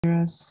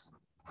Yes.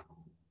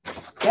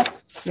 Yep,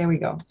 there we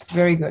go.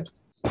 Very good.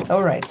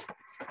 All right.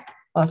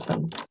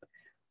 Awesome.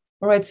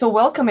 All right, so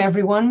welcome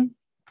everyone.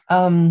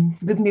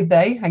 Good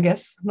midday, I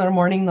guess, nor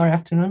morning nor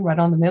afternoon, right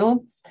on the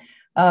middle.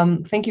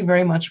 Thank you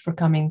very much for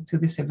coming to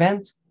this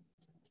event.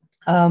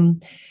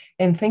 And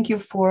thank you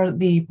for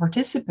the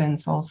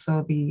participants,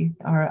 also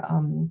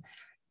our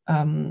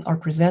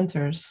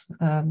presenters,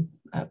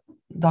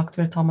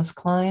 Dr. Thomas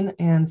Klein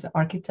and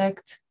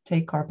architect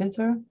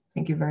CARPENTER.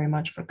 Thank you very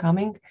much for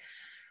coming.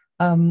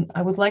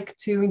 I would like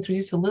to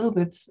introduce a little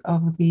bit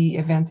of the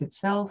event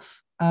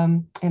itself,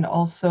 and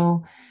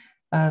also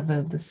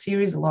the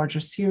series, a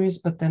larger series,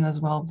 but then as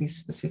well this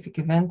specific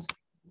event.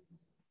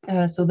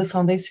 So the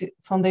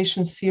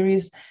foundation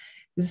series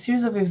is a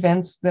series of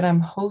events that I'm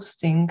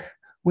hosting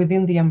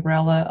within the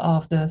umbrella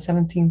of the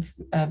 17th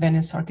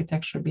Venice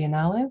Architecture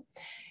Biennale.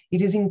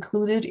 It is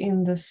included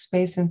in the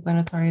Space and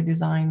Planetary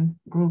Design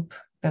group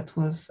that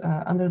was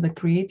under the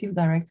creative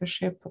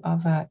directorship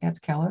of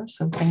Ed Keller.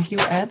 So thank you,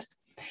 Ed.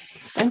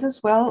 And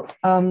as well,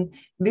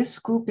 this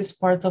group is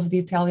part of the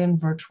Italian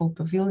Virtual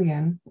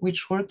Pavilion,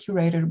 which were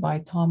curated by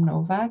Tom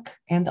Novak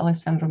and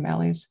Alessandro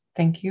Mellis.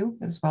 Thank you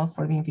as well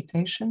for the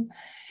invitation.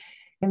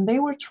 And they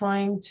were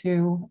trying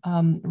to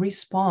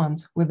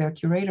respond with their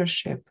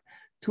curatorship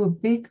to a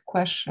big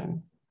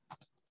question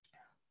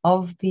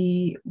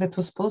that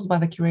was posed by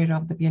the curator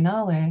of the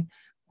Biennale,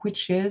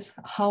 which is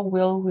how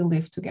will we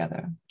live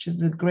together, which is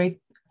the great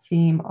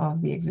theme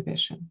of the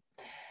exhibition.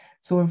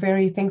 So we're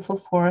very thankful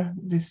for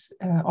this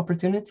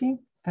opportunity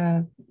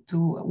to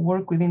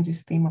work within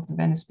this theme of the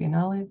Venice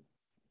Biennale.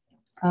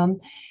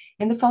 And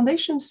the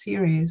foundation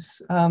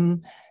series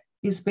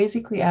is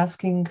basically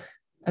asking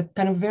a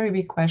kind of very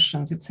big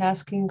questions. It's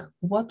asking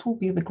what will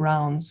be the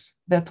grounds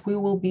that we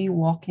will be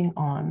walking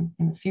on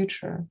in the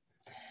future?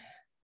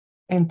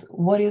 And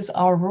what is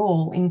our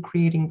role in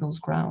creating those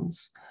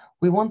grounds?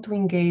 We want to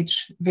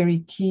engage very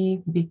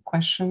key big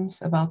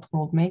questions about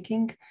world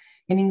making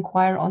and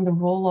inquire on the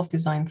role of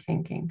design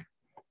thinking,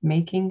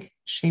 making,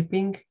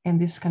 shaping,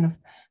 and this kind of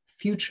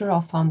future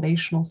of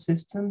foundational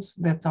systems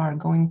that are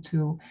going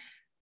to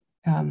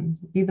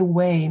be the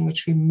way in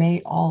which we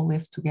may all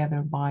live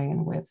together by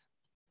and with.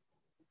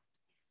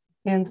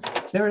 And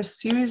there are a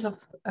series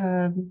of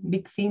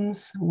big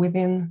themes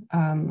within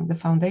the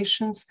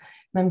foundations.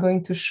 And I'm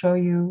going to show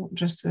you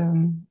just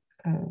a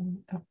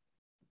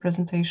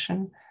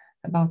presentation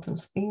about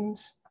those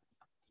themes.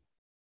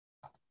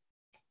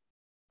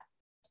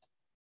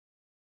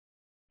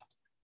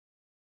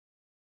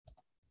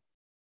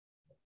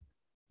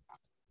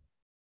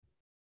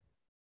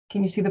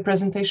 Can you see the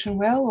presentation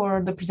well,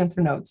 or the presenter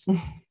notes?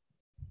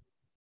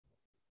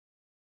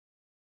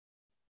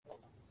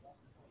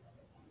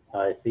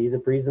 I see the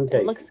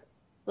presentation. It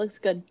looks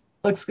good.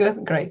 Looks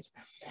good, great.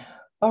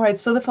 All right,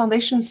 so the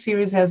foundation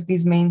series has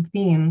these main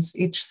themes.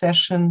 Each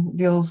session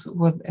deals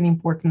with an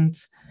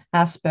important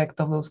aspect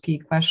of those key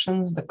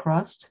questions: the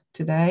CRUST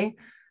today,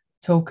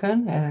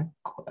 token,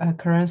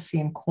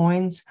 currency and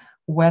coins,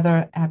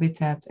 weather,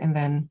 habitat, and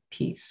then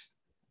peace.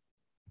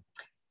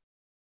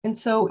 And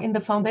so in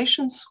the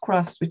foundation's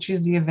CRUST, which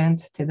is the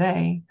event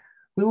today,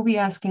 we will be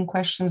asking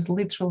questions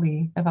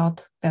literally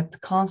about that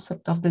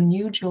concept of the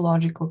new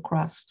geological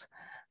crust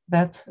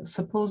that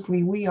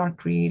supposedly we are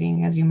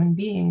creating as human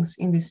beings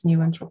in this new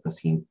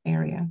Anthropocene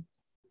area.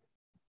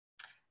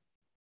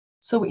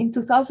 So in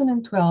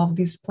 2012,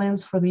 these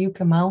plans for the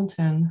Yucca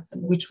Mountain,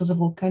 which was a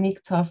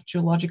volcanic tuff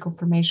geological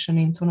formation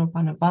in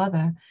Tonopah,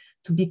 Nevada,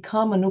 to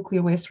become a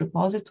nuclear waste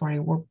repository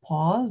were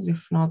paused,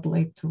 if not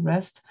laid to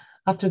rest,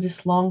 after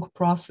this long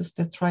process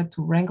that tried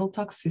to wrangle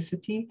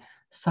toxicity,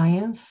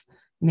 science,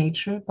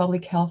 nature,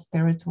 public health,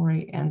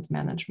 territory, and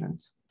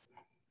management.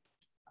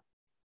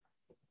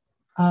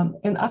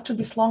 And after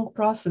this long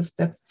process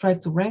that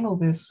tried to wrangle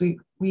this,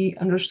 we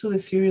understood a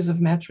series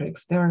of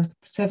metrics. There are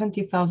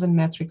 70,000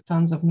 metric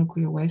tons of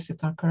nuclear waste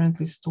that are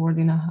currently stored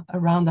in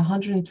around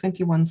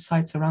 121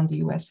 sites around the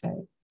USA.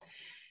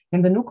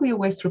 And the nuclear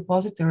waste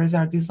repositories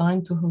are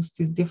designed to host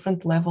these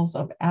different levels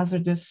of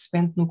hazardous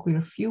spent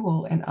nuclear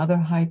fuel and other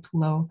high to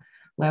low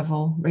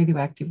level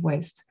radioactive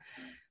waste.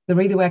 The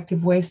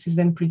radioactive waste is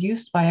then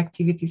produced by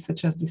activities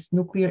such as this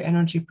nuclear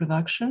energy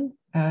production,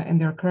 and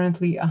there are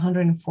currently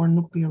 104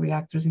 nuclear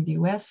reactors in the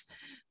US,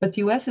 but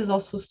the US is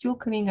also still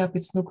cleaning up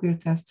its nuclear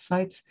test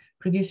sites,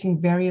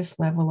 producing various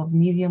level of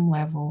medium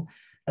level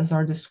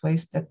hazardous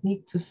waste that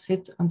need to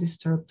sit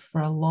undisturbed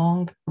for a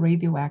long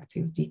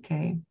radioactive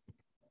decay.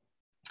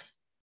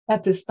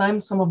 At this time,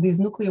 some of these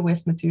nuclear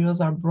waste materials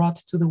are brought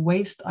to the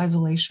Waste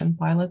Isolation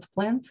Pilot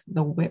Plant,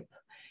 the WIPP,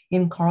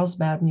 in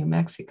Carlsbad, New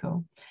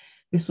Mexico.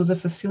 This was a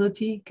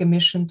facility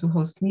commissioned to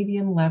host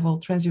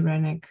medium-level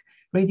transuranic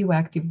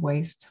radioactive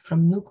waste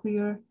from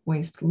nuclear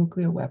waste,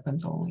 nuclear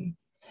weapons only.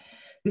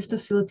 This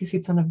facility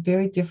sits on a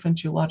very different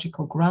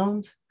geological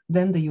ground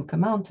than the Yucca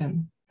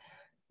Mountain.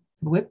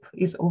 The WIPP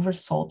is over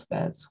salt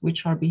beds,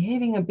 which are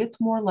behaving a bit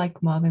more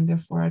like mud and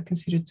therefore are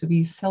considered to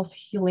be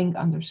self-healing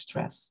under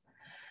stress.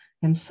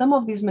 And some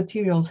of these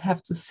materials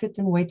have to sit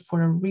and wait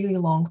for a really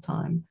long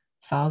time,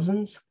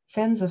 thousands,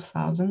 tens of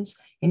thousands,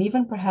 and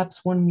even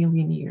perhaps 1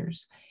 million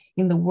years.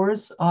 In the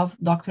words of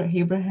Dr.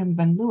 Abraham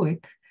van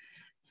Leeuwenhoek,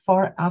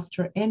 far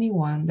after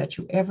anyone that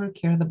you ever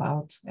cared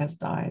about has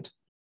died.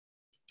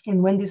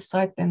 And when this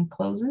site then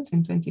closes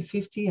in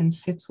 2050 and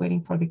sits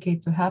waiting for decay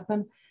to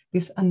happen,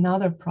 this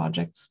another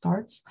project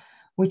starts,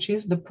 which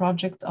is the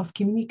project of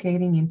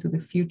communicating into the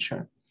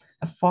future,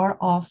 a far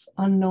off,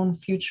 unknown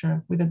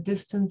future with a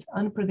distant,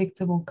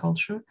 unpredictable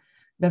culture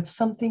that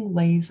something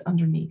lays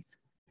underneath.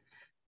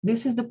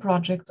 This is the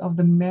project of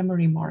the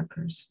memory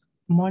markers,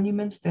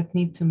 monuments that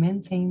need to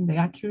maintain the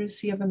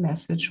accuracy of a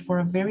message for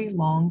a very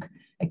long,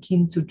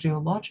 akin to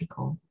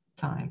geological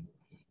time.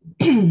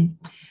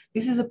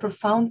 This is a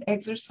profound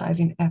exercise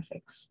in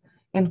ethics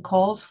and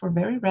calls for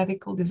very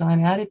radical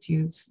design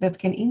attitudes that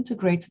can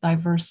integrate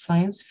diverse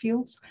science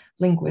fields,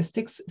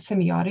 linguistics,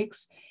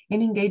 semiotics,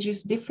 and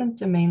engages different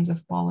domains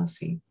of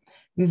policy.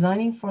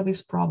 Designing for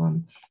this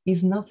problem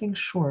is nothing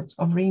short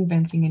of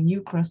reinventing a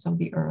new crust of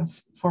the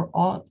earth for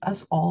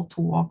us all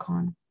to walk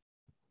on.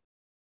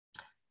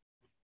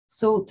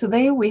 So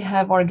today we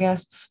have our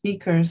guest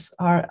speakers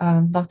are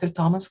Dr.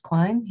 Thomas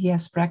Klein. He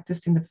has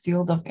practiced in the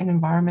field of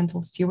environmental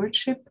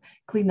stewardship,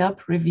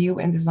 cleanup, review,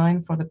 and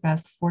design for the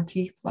past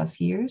 40 plus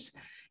years.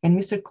 And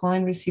Mr.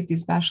 Klein received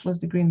his bachelor's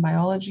degree in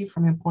biology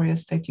from Emporia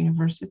State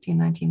University in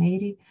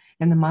 1980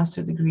 and the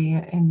master's degree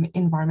in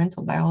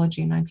environmental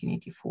biology in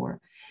 1984.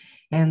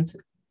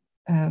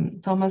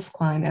 And Thomas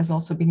Klein has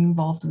also been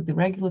involved with the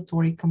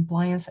regulatory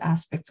compliance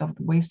aspects of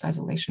the waste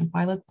isolation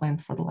pilot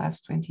plant for the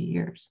last 20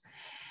 years.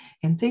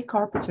 And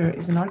CARPENTER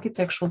is an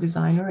architectural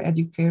designer,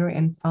 educator,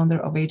 and founder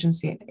of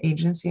Agency,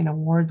 an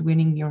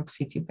award-winning New York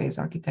City-based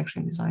architecture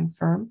and design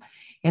firm.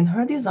 And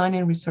her design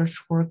and research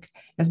work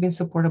has been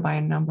supported by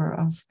a number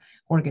of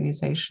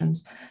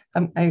organizations.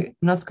 I'm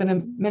not going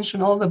to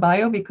mention all the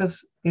bio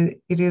because it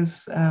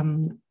is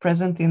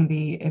present in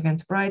the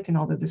Eventbrite in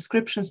all the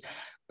descriptions,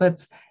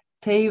 but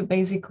Tay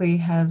basically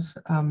has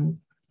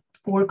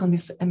work on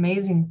this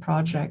amazing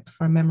project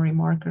for a memory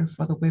marker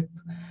for the WIPP,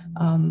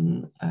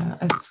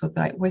 so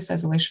the waste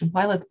isolation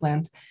pilot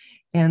plant,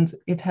 and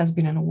it has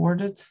been an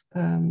awarded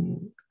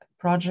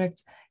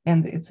project,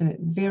 and it's a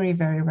very,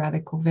 very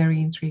radical,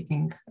 very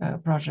intriguing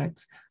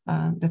project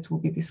that we'll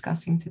be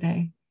discussing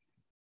today.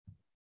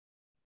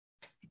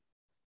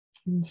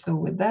 And so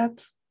with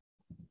that,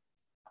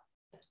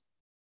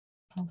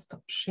 I'll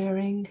stop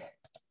sharing.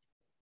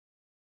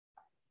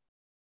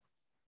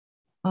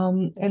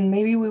 And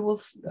maybe we will,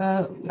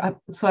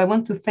 so I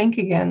want to thank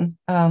again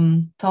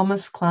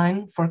Thomas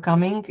Klein for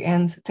coming,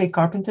 and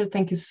CARPENTER,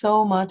 thank you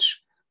so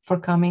much for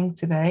coming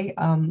today.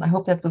 I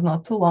hope that was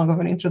not too long of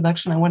an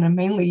introduction. I want to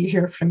mainly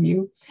hear from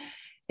you.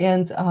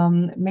 And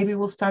maybe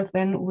we'll start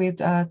then with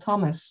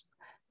Thomas.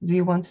 Do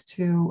you want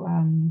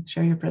to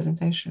share your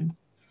presentation?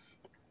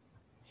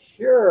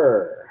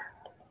 Sure.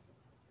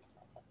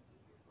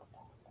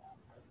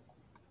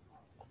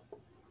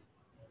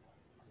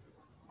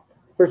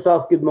 First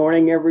off, good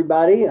morning,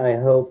 everybody. I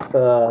hope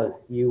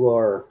you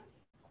are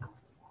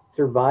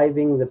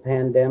surviving the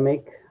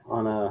pandemic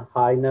on a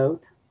high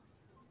note.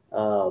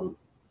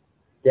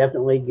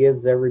 Definitely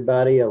gives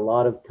everybody a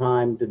lot of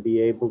time to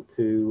be able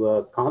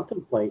to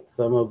contemplate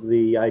some of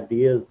the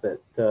ideas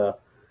that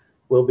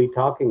we'll be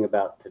talking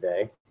about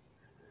today.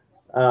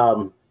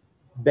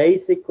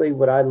 Basically,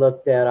 what I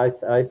looked at,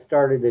 I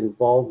started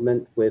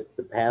involvement with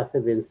the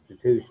passive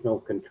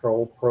institutional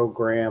control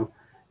program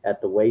at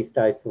the waste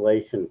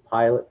isolation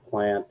pilot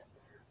plant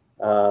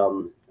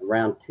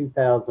around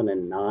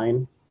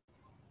 2009.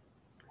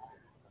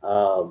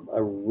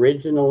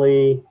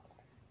 Originally,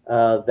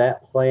 that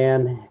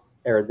plan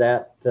or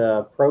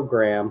that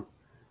program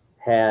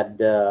had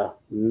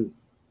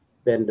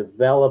been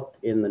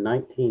developed in the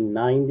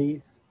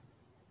 1990s,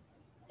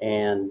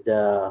 and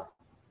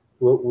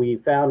what we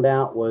found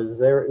out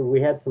was we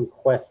had some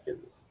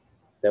questions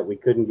that we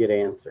couldn't get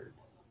answered.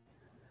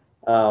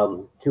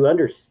 To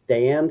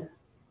understand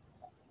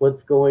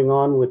what's going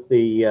on with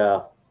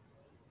the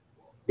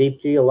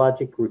deep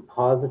geologic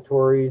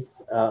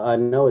repositories. I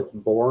know it's a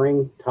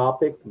boring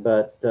topic,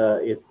 but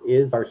it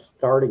is our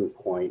starting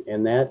point,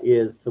 and that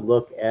is to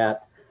look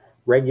at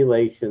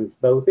regulations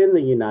both in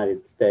the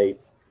United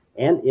States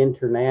and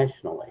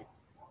internationally.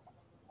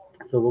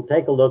 So we'll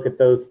take a look at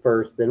those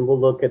first, then we'll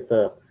look at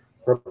the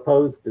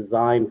proposed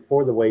design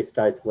for the waste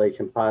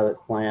isolation pilot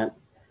plant,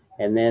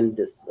 and then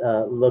just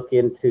look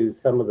into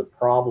some of the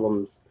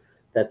problems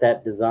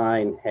that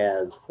design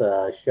has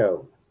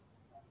shown.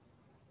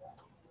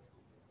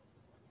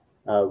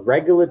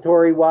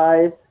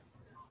 Regulatory-wise,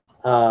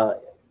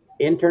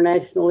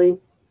 internationally,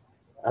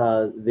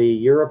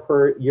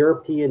 the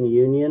European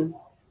Union,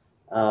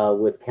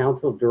 with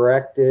Council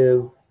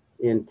Directive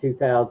in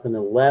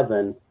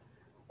 2011,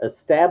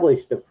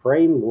 established a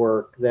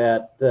framework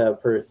that,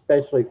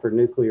 especially for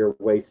nuclear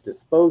waste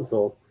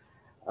disposal,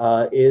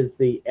 is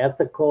the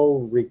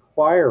ethical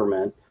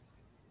requirement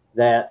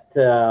that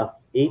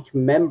each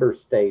member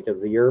state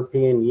of the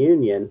European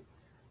Union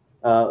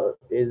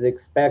is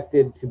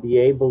expected to be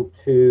able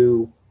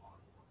to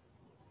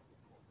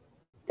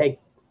take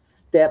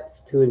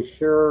steps to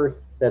ensure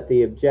that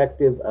the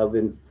objective of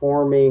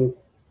informing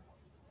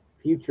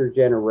future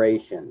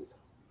generations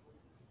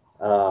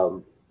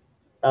of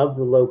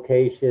the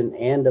location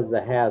and of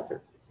the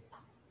hazard.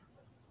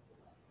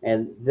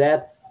 And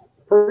that's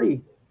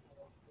pretty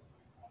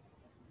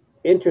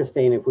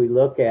interesting if we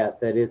look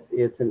at that.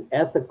 It's an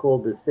ethical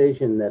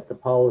decision that the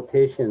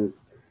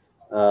politicians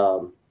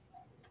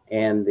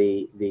and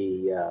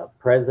the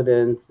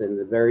presidents in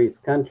the various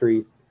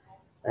countries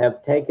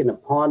have taken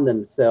upon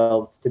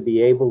themselves to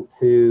be able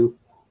to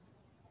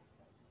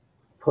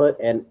put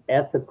an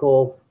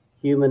ethical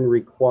human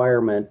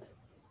requirement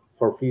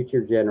for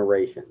future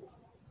generations.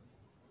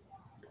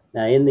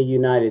 Now, in the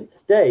United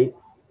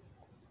States,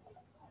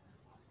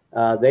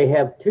 they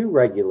have two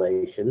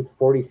regulations,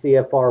 40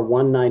 CFR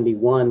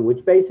 191,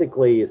 which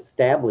basically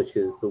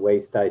establishes the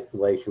waste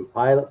isolation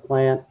pilot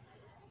plant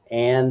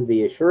and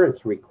the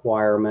assurance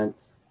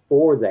requirements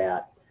for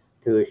that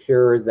to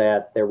assure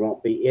that there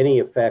won't be any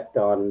effect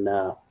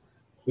on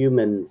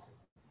humans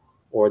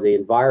or the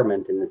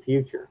environment in the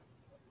future.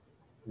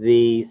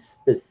 The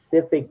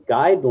specific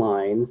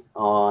guidelines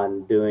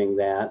on doing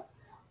that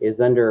is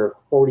under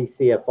 40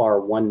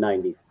 CFR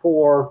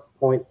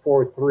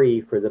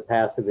 194.43 for the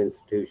passive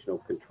institutional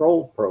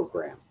control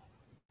program.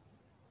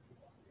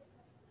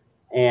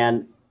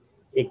 And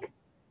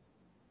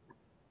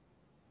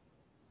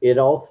it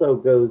also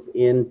goes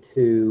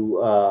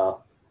into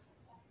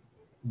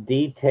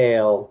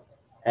detail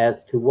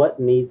as to what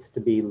needs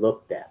to be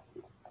looked at.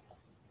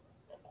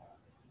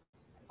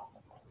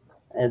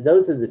 And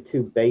those are the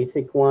two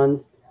basic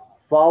ones.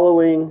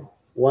 Following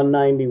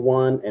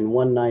 191 and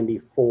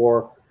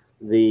 194,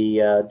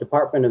 the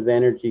Department of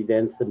Energy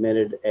then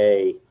submitted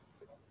a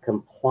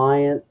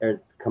compliance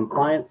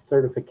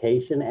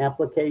certification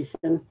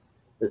application,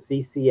 the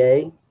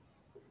CCA.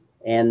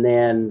 And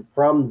then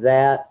from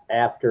that,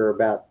 after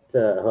about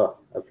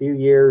a few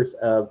years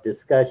of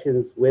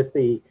discussions with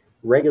the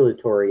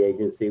regulatory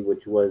agency,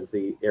 which was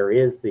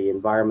is the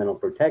Environmental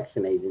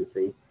Protection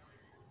Agency,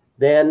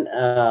 then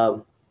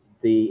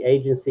the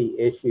agency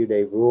issued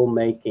a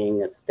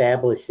rulemaking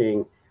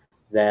establishing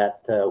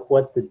that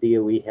what the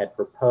DOE had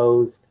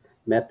proposed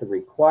met the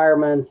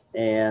requirements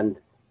and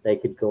they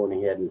could go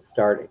ahead and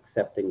start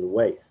accepting the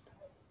waste.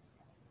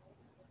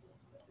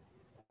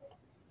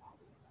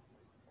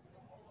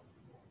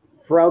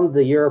 From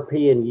the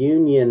European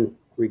Union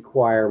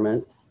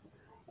requirements,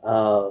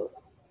 the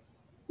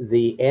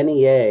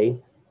NEA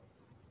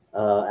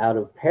out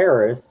of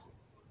Paris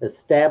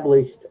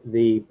established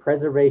the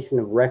Preservation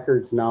of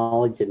Records,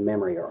 Knowledge, and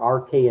Memory, or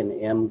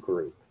RK&M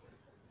group.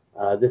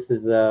 This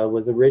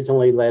was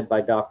originally led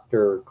by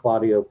Dr.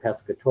 Claudio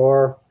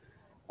Pescatore,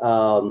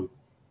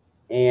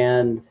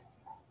 and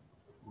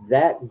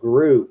that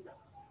group,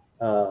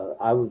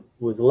 I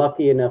was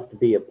lucky enough to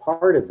be a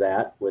part of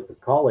that with a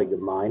colleague of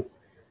mine.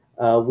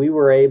 We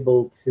were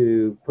able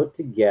to put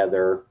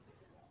together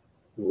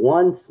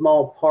one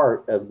small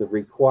part of the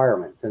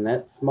requirements, and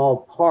that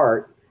small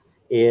part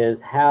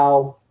is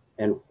how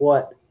and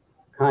what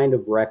kind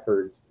of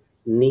records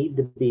need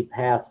to be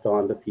passed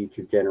on to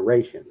future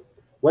generations.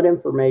 What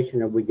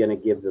information are we going to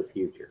give the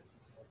future?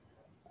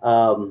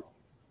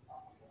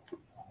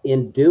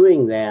 In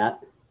doing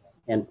that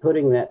and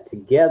putting that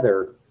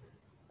together,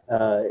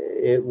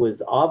 it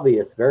was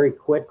obvious very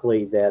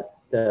quickly that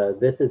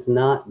this is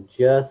not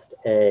just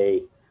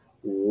a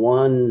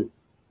one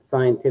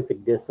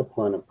scientific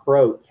discipline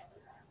approach,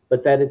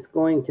 but that it's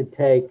going to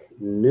take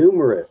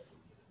numerous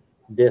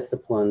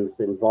disciplines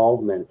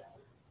involvement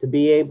to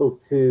be able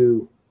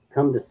to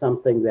come to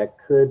something that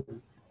could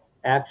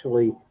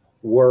actually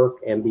work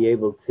and be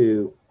able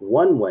to,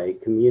 one way,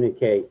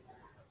 communicate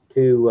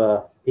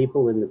to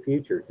people in the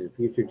future, to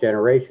future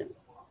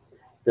generations.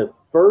 The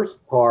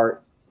first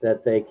part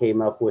that they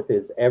came up with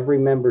is every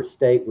member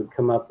state would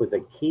come up with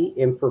a key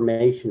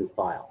information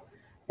file.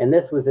 And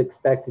this was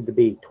expected to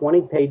be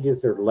 20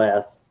 pages or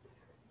less,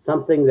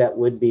 something that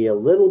would be a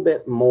little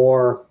bit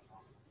more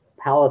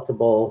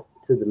palatable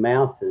to the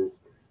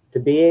masses to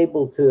be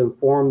able to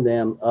inform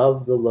them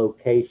of the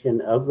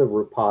location of the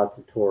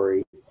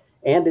repository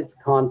and its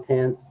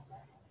contents.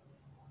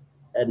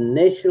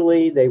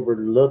 Initially, they were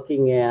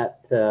looking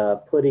at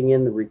putting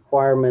in the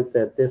requirement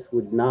that this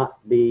would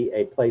not be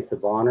a place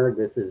of honor.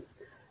 This is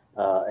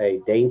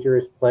a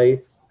dangerous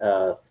place,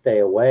 stay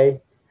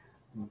away.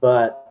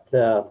 But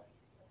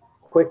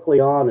quickly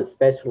on,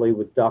 especially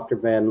with Dr.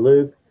 Van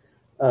Luke,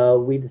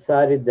 we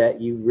decided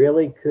that you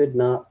really could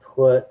not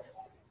put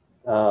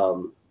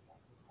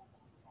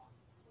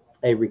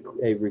a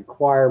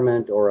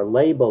requirement or a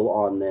label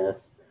on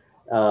this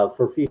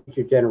for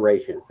future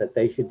generations, that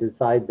they should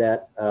decide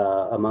that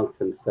amongst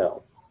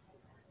themselves.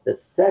 The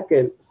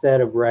second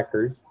set of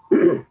records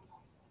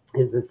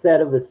is a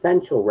set of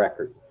essential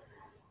records.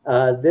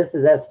 This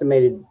is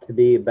estimated to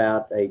be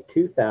about a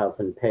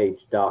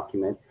 2,000-page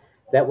document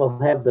that will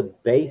have the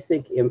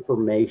basic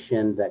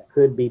information that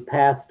could be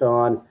passed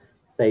on,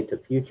 say, to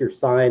future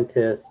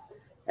scientists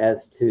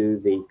as to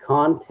the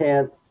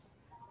contents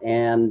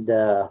and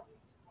the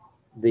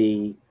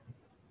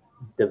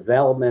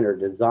development or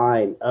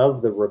design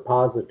of the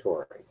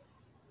repository.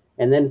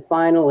 And then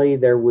finally,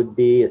 there would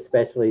be,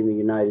 especially in the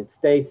United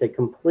States, a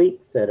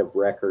complete set of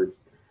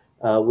records,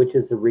 which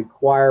is a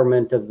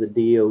requirement of the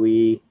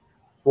DOE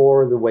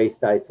for the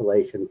waste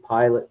isolation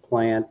pilot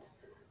plant.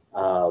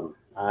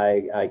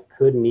 I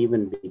couldn't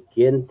even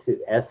begin to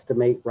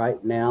estimate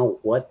right now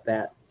what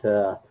that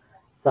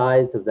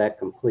size of that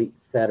complete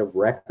set of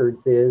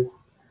records is,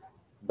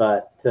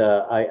 but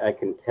I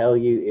can tell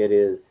you it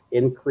is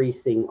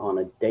increasing on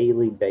a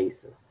daily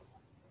basis.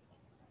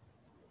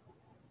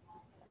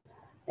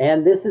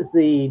 And this is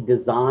the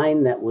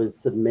design that was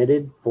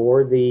submitted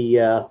for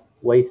the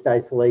waste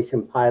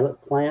isolation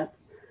pilot plant.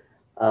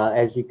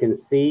 As you can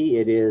see,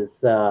 it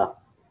is a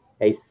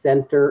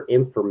center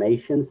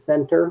information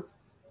center,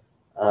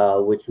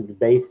 which would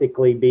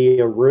basically be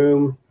a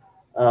room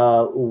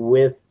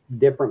with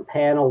different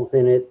panels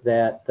in it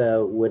that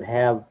would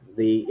have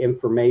the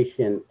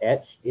information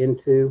etched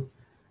into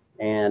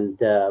and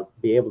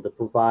be able to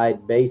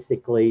provide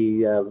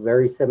basically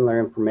very similar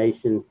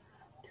information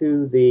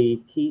to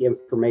the key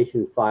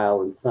information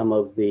file and some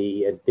of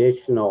the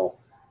additional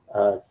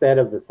set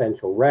of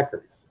essential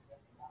records.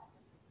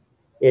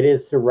 It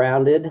is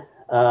surrounded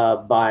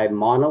by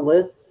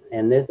monoliths,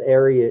 and this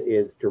area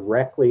is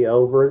directly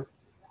over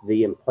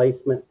the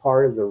emplacement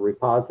part of the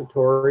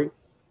repository.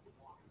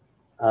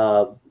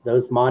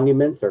 Those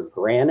monuments are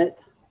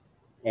granite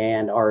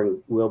and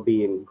will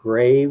be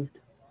engraved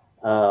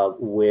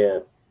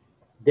with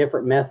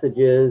different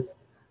messages.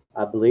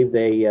 I believe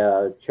they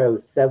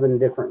chose 7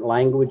 different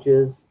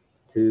languages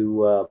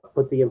to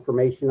put the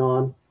information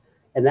on,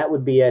 and that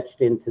would be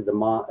etched into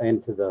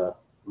the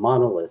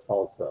monoliths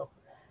also.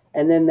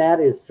 And then that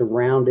is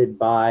surrounded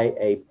by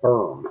a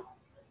berm,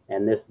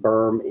 and this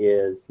berm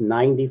is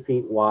 90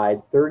 feet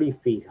wide, 30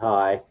 feet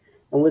high,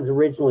 and was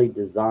originally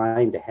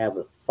designed to have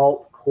a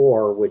salt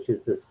core, which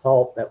is the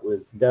salt that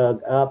was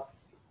dug up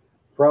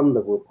from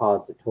the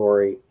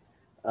repository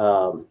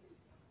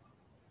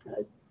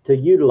to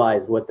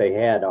utilize what they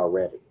had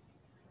already.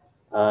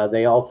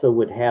 They also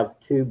would have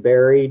 2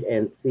 buried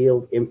and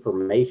sealed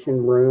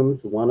information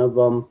rooms, one of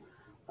them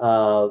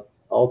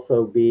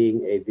also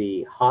being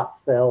the hot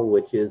cell,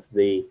 which is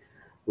the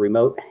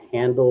remote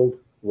handled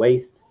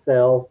waste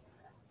cell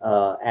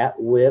at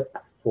WIPP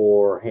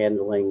for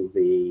handling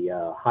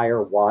the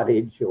higher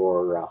wattage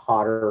or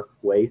hotter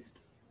waste.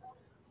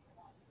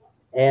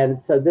 And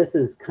so this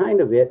is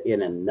kind of it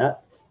in a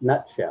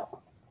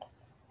nutshell.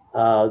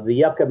 The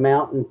Yucca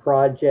Mountain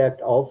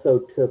project also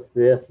took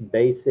this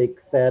basic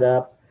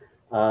setup.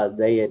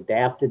 They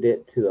adapted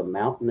it to a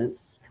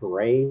mountainous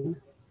terrain.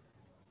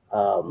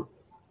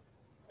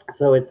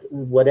 So it's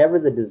whatever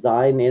the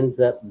design ends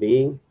up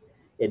being,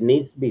 it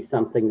needs to be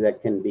something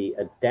that can be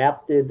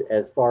adapted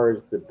as far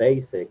as the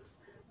basics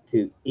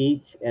to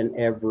each and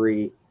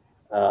every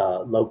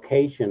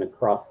location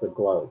across the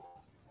globe.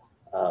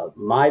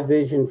 My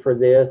vision for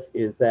this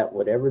is that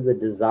whatever the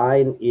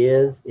design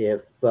is,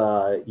 if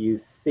you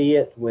see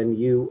it when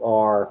you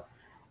are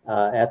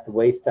at the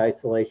waste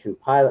isolation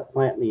pilot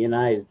plant in the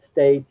United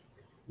States,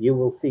 you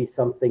will see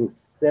something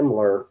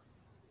similar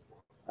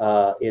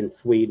in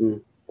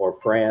Sweden or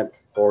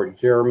France or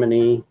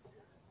Germany.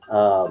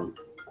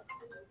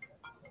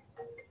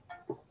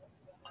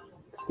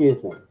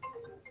 Excuse me.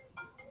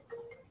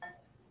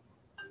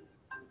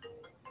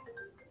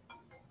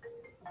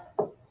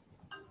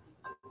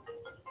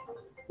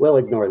 We'll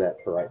ignore that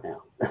for right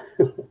now.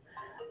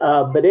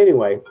 But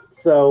anyway,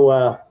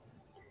 so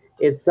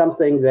it's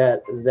something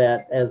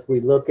that as we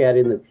look at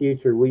in the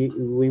future, we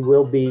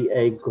will be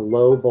a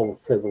global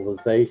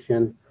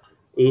civilization,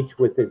 each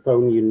with its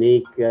own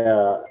unique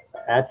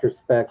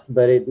attributes,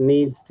 but it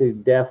needs to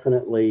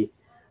definitely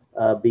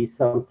be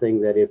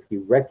something that if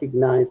you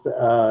recognize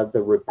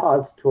the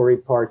repository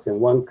parts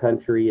in one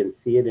country and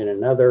see it in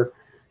another,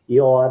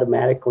 you'll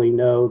automatically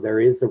know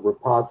there is a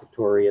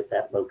repository at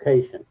that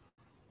location.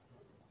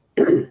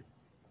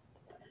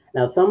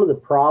 Now, some of the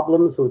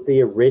problems with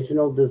the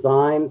original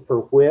design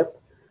for WIPP,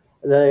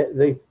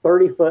 the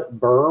 30-foot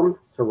berm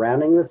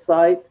surrounding the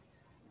site,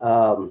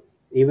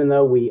 even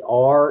though we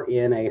are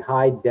in a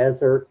high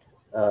desert,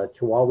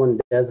 Chihuahuan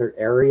desert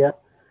area,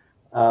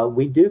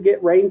 we do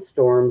get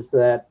rainstorms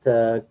that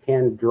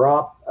can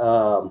drop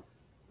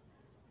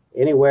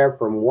anywhere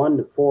from 1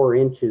 to 4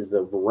 inches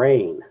of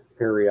rain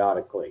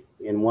periodically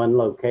in one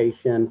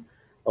location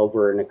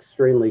over an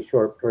extremely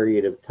short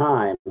period of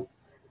time.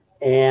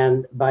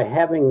 And by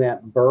having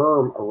that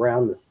berm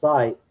around the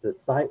site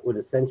would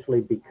essentially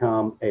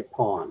become a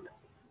pond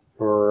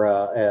for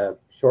a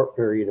short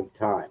period of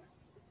time.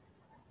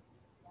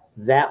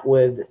 That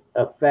would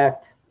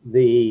affect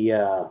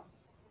the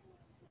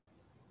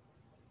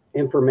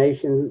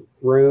information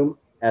room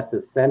at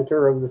the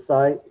center of the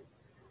site.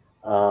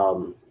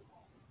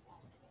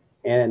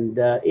 And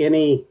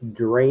any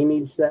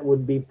drainage that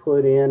would be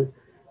put in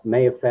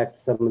may affect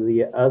some of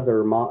the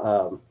other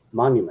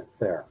monuments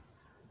there.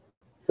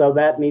 So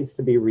that needs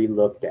to be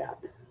relooked at.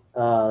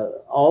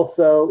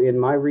 Also, in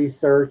my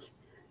research,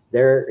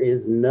 there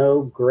is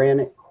no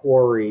granite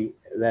quarry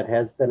that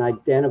has been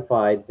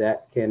identified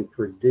that can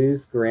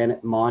produce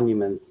granite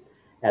monuments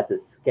at the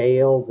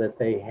scale that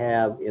they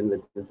have in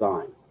the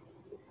design.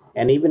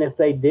 And even if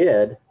they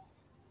did,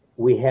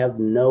 we have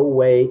no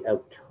way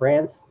of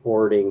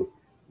transporting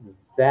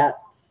that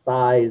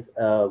size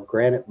of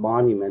granite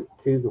monument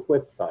to the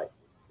WIPP site.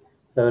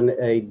 So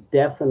a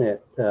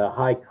definite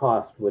high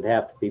cost would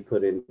have to be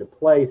put into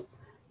place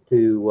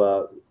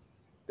to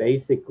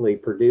basically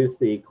produce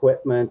the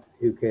equipment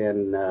who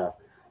can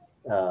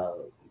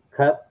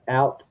cut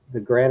out the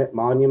granite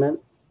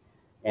monuments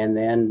and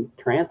then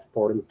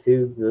transport them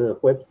to the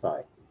WIPP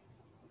site.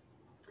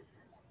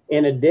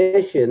 In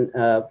addition,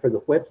 for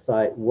the WIPP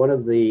site, one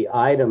of the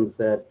items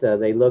that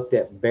they looked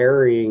at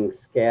burying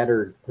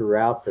scattered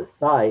throughout the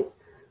site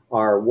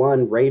are,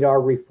 one,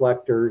 radar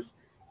reflectors,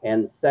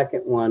 and the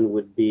second one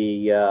would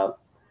be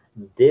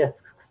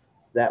discs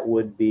that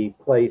would be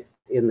placed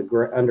in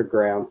the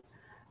underground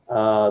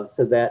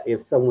so that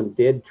if someone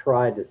did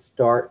try to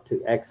start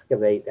to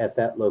excavate at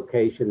that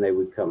location, they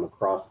would come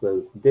across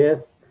those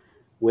discs,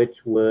 which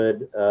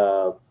would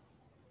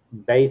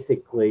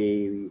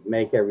basically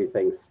make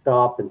everything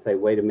stop and say,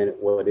 wait a minute,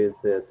 what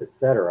is this,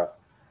 etc.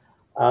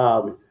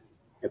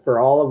 For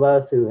all of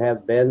us who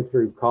have been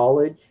through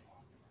college,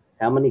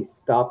 how many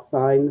stop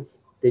signs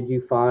did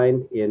you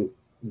find in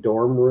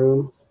dorm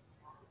rooms?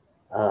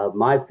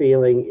 My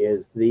feeling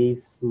is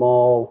these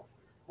small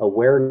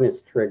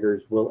awareness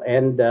triggers will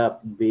end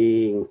up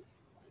being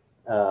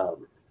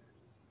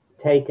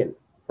taken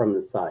from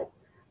the site.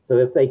 So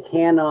if they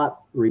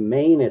cannot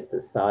remain at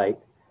the site,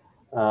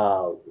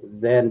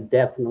 then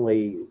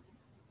definitely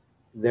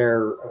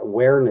their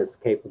awareness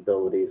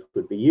capabilities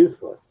would be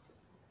useless.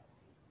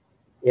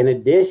 In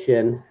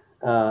addition,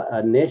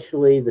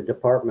 initially the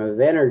Department of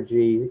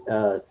Energy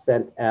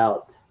sent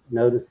out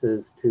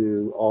notices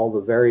to all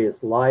the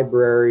various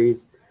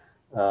libraries,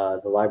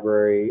 the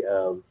Library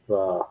of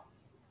the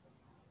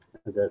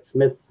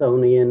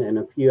Smithsonian and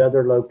a few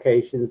other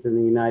locations in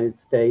the United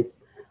States,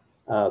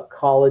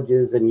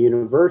 colleges and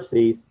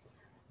universities,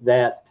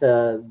 that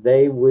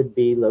they would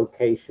be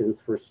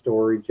locations for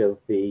storage of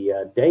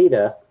the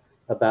data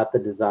about the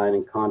design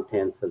and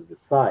contents of the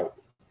site.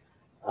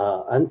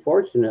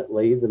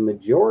 Unfortunately, the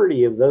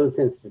majority of those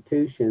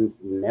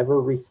institutions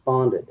never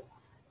responded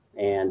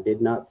and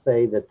did not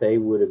say that they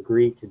would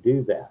agree to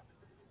do that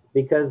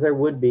because there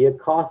would be a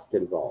cost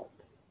involved.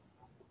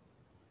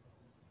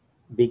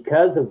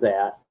 Because of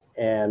that,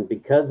 and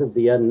because of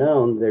the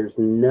unknown, there's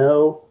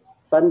no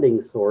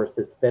funding source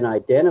that's been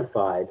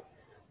identified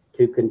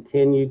to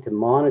continue to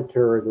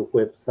monitor the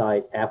WIPP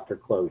site after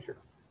closure.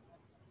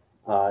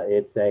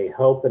 It's a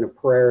hope and a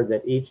prayer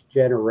that each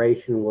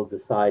generation will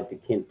decide to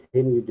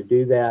continue to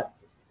do that.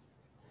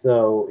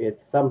 So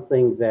it's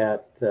something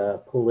that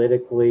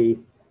politically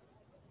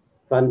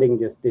funding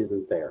just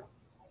isn't there.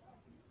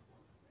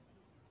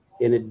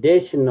 An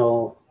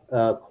additional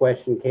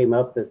question came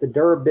up that the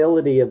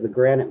durability of the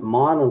granite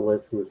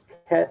monoliths was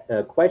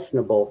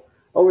questionable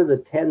over the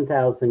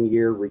 10,000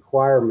 year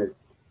requirement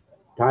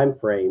time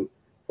frame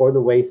for the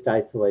waste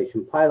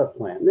isolation pilot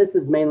plant. This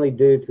is mainly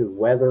due to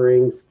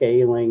weathering,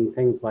 scaling,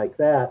 things like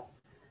that,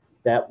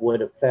 that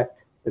would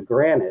affect the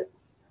granite.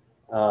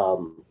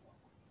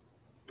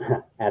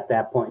 At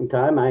that point in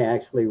time, I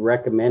actually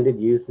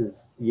recommended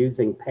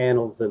using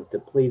panels of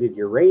depleted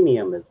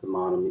uranium as the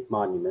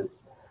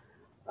monuments,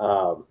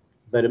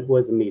 but it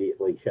was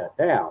immediately shut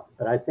down.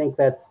 But I think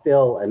that's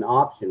still an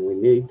option. We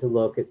need to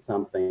look at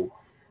something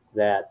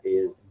that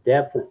is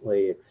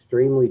definitely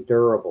extremely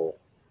durable.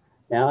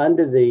 Now,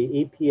 under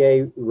the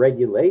EPA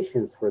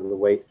regulations for the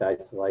waste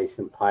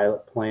isolation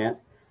pilot plant,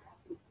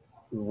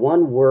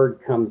 one word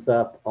comes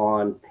up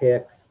on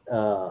PICs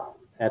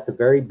at the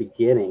very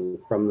beginning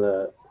from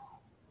the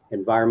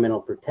Environmental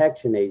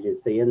Protection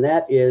Agency, and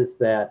that is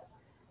that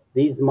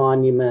these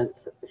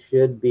monuments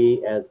should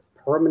be as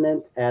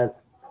permanent as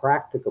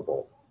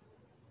practicable.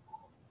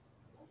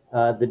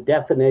 The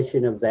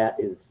definition of that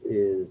is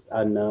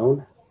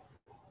unknown.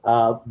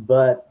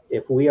 But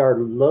if we are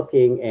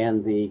looking,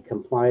 and the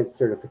compliance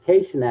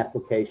certification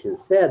application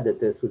said that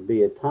this would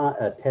be a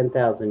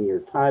 10,000 year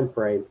time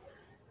frame,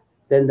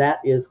 then that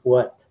is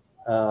what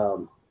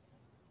the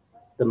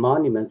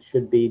monuments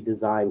should be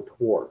designed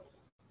towards.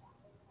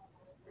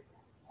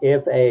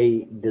 If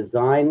a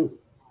design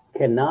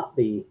cannot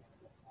be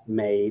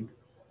made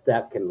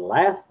that can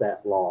last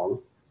that long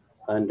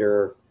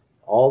under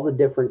all the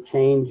different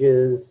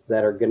changes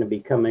that are going to be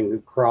coming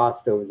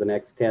across over the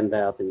next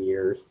 10,000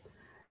 years,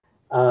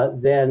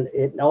 then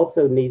it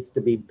also needs to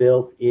be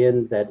built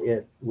in that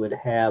it would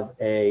have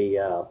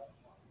a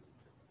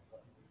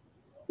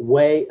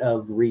way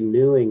of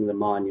renewing the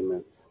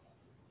monuments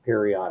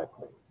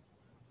periodically.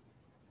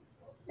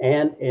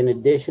 And in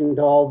addition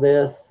to all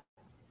this,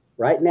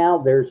 right now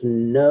there's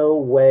no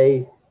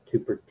way to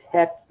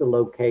protect the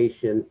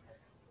location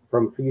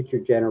from future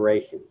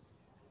generations.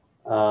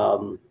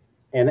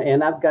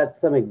 And I've got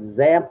some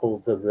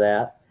examples of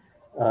that.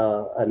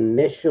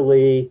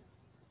 Initially,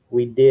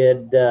 we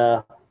buried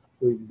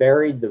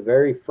the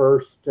very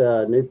first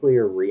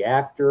nuclear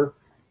reactor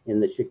in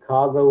the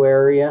Chicago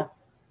area.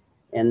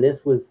 And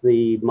this was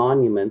the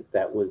monument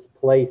that was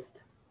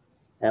placed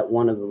at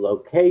one of the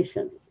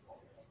locations.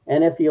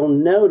 And if you'll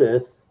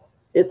notice,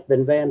 it's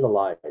been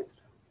vandalized.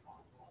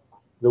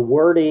 The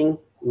wording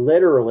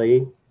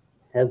literally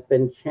has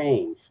been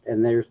changed,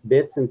 and there's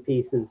bits and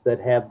pieces that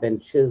have been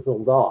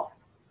chiseled off.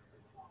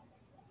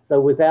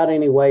 So without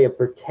any way of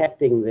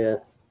protecting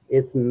this,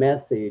 its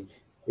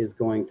message is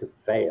going to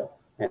fail,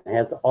 and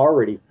has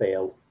already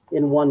failed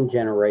in one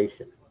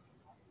generation.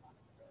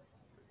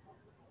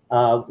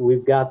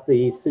 We've got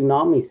the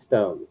tsunami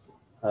stones.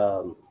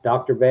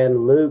 Dr.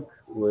 Van Luke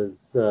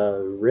was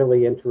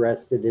really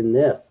interested in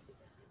this.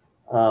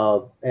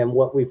 And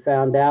what we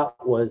found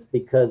out was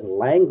because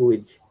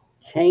language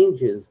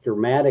changes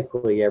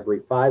dramatically every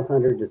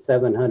 500 to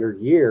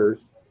 700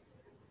 years,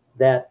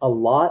 that a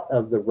lot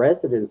of the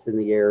residents in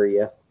the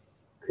area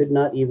could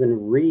not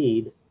even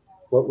read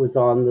what was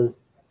on the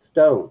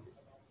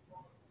stones.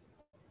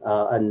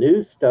 A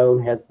new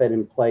stone has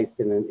been placed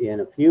in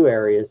a few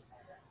areas,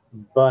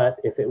 but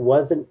if it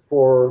wasn't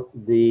for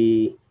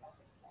the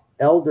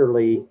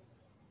elderly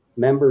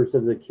members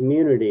of the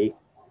community,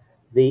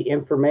 the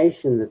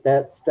information that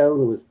that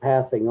stone was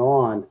passing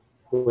on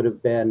would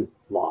have been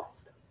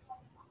lost.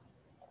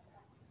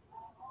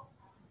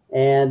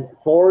 And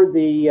for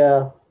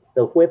the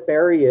WIPP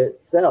area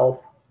itself,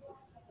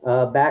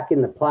 back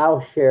in the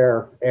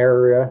plowshare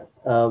area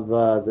of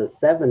the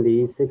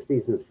 70s,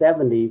 60s, and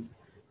 70s,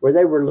 where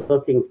they were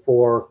looking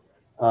for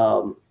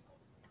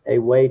a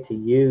way to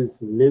use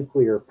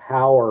nuclear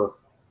power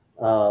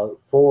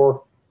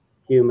for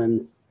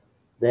humans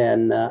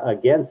than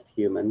against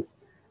humans,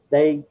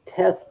 they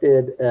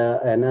tested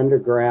an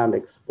underground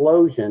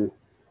explosion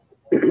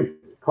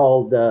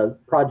called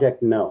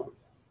Project Gnome.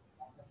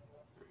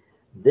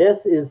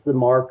 This is the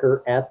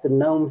marker at the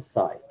Gnome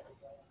site.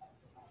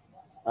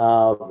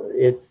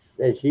 It's,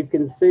 as you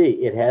can see,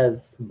 it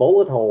has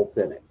bullet holes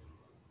in it.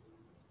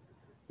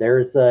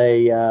 There's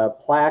a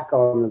plaque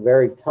on the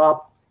very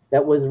top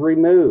that was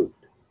removed.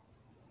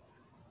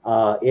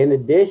 In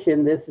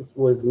addition, this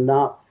was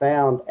not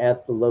found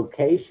at the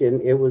location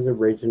it was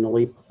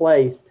originally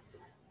placed,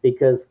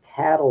 because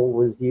cattle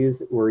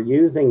were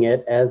using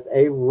it as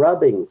a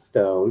rubbing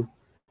stone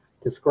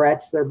to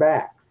scratch their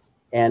backs,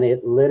 and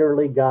it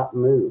literally got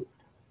moved.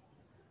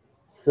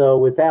 So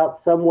without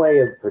some way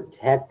of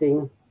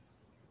protecting,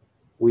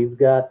 we've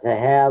got to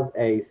have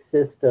a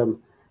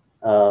system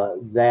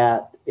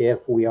that if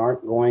we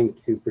aren't going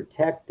to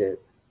protect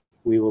it,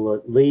 we will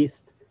at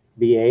least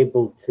be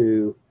able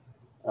to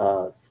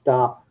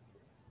stop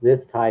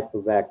this type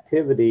of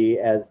activity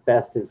as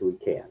best as we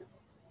can.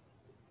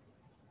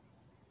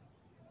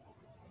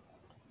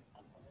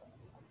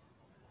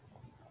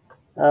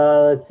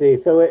 Let's see.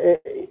 So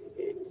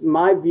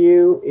my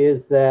view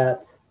is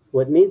that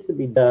what needs to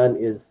be done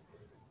is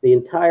the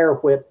entire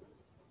WIPP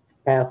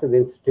passive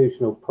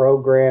institutional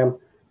program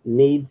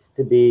needs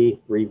to be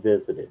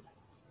revisited.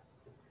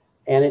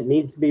 And it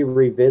needs to be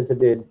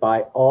revisited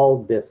by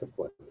all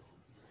disciplines: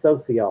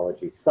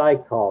 sociology,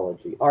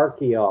 psychology,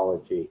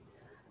 archaeology,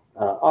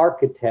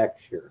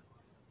 architecture,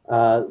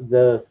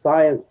 the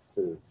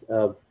sciences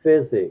of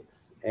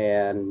physics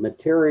and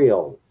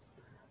materials,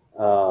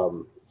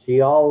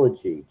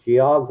 geology,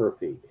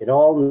 geography. It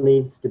all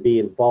needs to be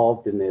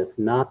involved in this,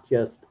 not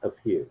just a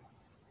few.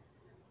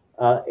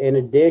 In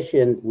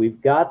addition,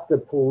 we've got the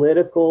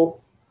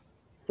political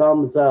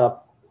thumbs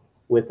up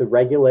with the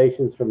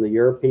regulations from the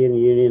European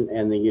Union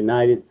and the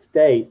United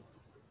States.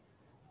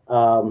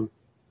 And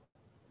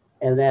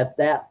at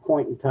that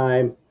point in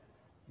time,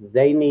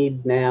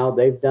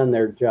 they've done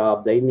their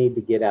job. They need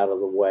to get out of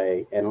the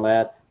way and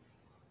let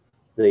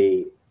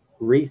the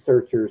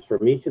researchers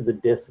from each of the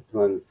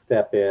disciplines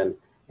step in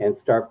and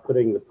start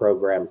putting the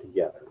program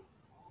together.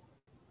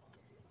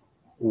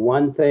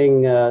 One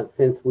thing,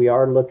 since we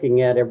are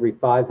looking at every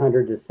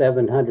 500 to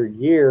 700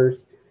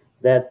 years,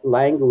 that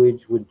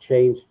language would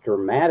change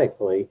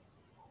dramatically,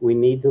 we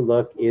need to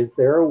look, is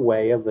there a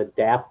way of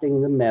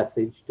adapting the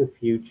message to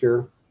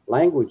future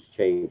language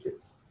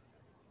changes?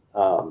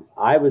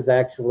 I was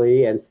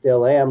actually, and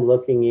still am,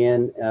 looking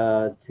in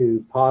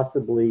to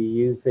possibly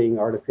using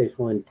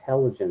artificial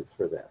intelligence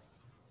for this.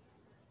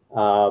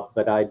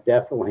 But I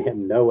definitely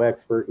am no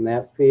expert in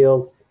that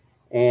field,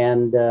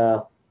 and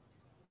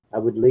I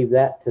would leave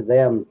that to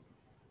them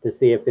to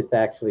see if it's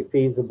actually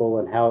feasible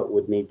and how it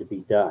would need to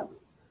be done.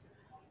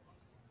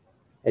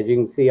 As you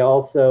can see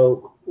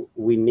also,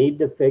 we need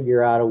to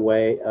figure out a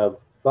way of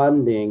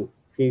funding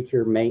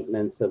future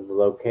maintenance of the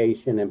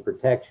location and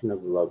protection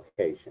of the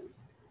location.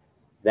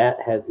 That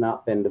has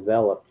not been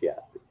developed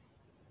yet.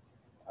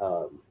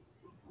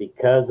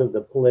 Because of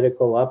the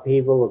political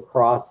upheaval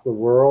across the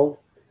world,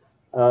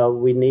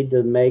 we need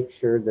to make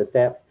sure that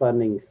that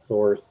funding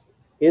source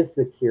is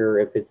secure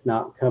if it's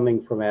not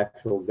coming from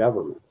actual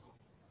governments.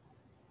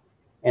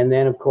 And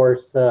then, of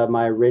course,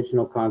 my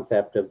original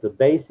concept of the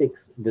basic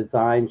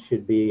design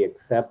should be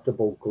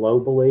acceptable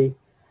globally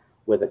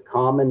with a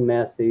common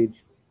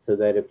message, so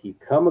that if you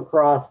come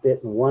across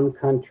it in one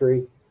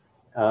country,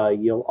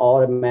 you'll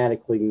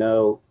automatically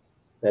know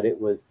that it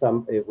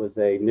was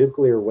a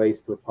nuclear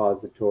waste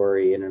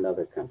repository in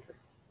another country.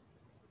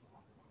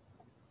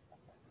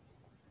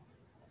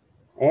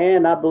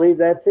 And I believe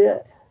that's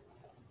it.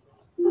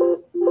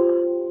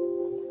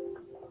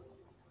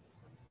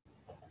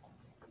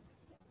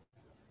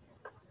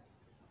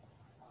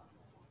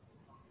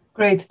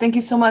 Great. Thank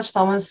you so much,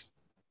 Thomas.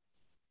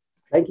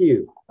 Thank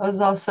you. That was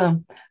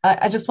awesome.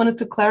 I just wanted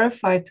to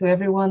clarify to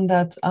everyone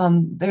that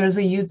there's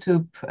a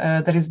YouTube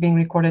that is being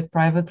recorded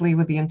privately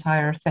with the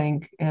entire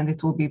thing, and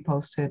it will be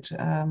posted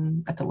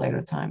at a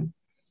later time.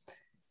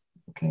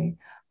 Okay.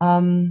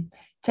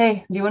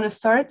 Tay, do you want to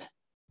start?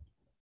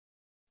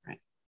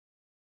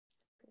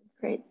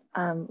 Great.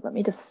 Let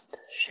me just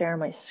share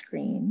my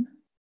screen.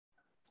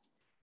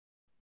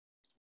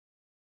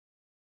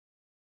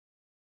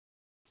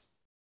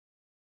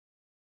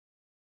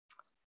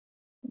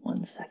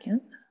 One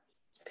second.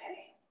 Okay.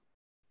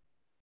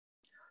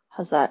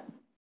 How's that?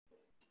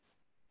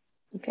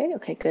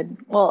 Okay, good.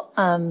 Well,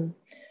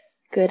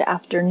 good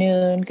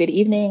afternoon, good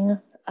evening,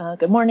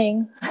 good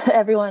morning,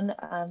 everyone.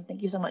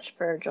 Thank you so much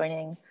for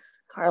joining.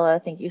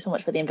 Carla, thank you so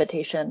much for the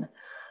invitation.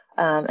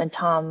 And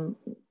Tom,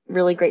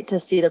 really great to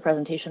see the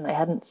presentation. I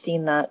hadn't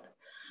seen that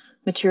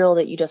material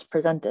that you just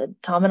presented.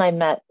 Tom and I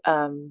met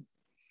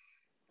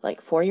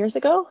like 4 years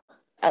ago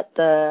at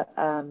the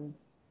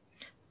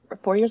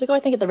 4 years ago, I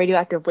think, at the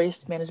Radioactive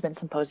Waste Management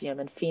Symposium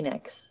in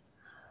Phoenix.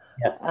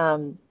 Yes.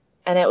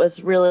 And it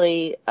was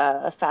really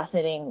a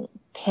fascinating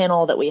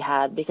panel that we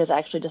had, because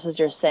actually, just as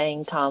you're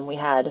saying, Tom, we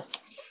had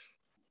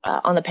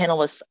on the panel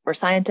were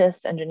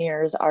scientists,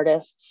 engineers,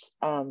 artists.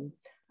 There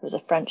was a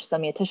French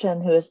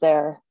semiotician who was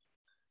there.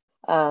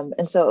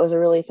 And so it was a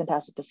really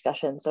fantastic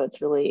discussion. So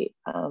it's really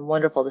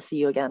wonderful to see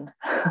you again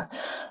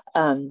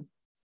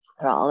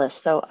for all this.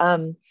 So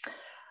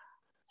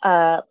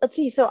let's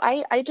see. So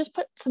I just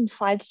put some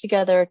slides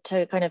together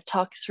to kind of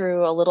talk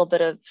through a little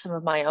bit of some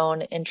of my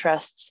own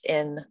interests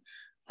in,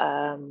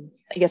 I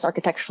guess,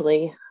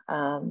 architecturally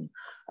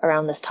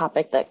around this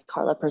topic that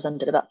Carla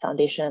presented about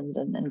foundations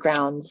and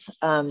grounds.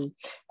 And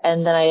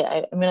then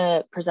I'm going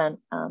to present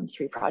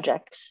 3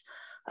 projects,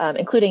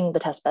 including the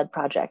Testbed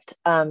project.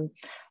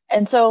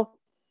 And so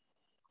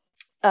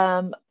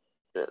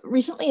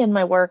recently in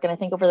my work, and I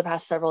think over the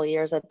past several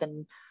years, I've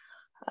been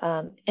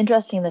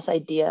interested in this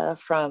idea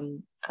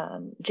from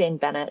Jane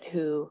Bennett,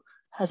 who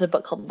has a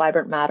book called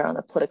Vibrant Matter on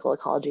the Political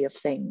Ecology of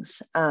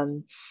Things.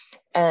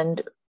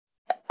 And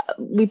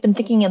we've been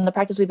thinking in the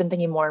practice, we've been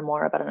thinking more and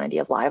more about an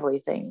idea of lively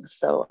things.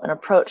 So an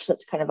approach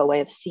that's kind of a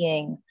way of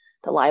seeing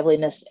the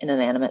liveliness in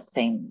inanimate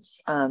things.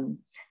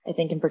 I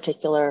think in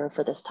particular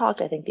for this talk,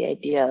 I think the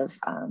idea of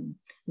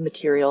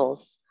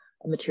materials,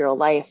 material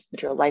life,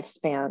 material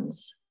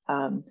lifespans,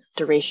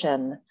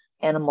 duration,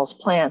 animals,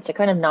 plants, a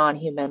kind of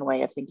non-human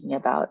way of thinking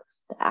about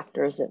the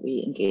actors that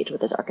we engage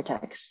with as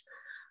architects.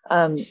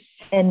 And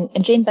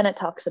Jane Bennett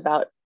talks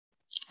about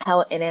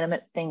how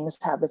inanimate things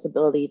have this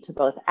ability to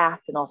both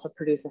act and also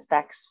produce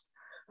effects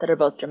that are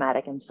both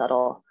dramatic and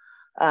subtle.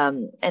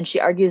 And she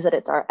argues that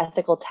it's our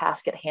ethical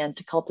task at hand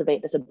to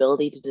cultivate this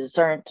ability to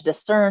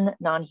discern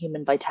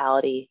non-human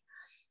vitality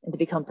and to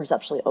become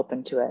perceptually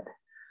open to it.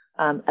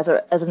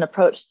 As an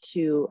approach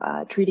to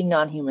treating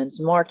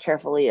non-humans more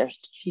carefully or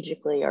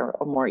strategically or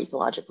more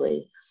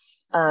ecologically.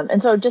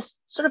 And so just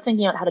sort of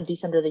thinking about how to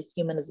decenter the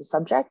human as a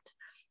subject,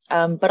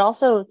 but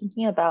also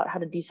thinking about how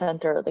to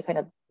decenter the kind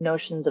of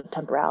notions of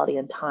temporality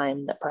and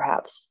time that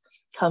perhaps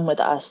come with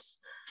us,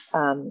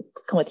 come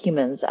with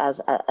humans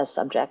as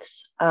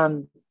subjects.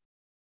 And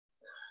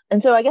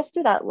so I guess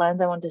through that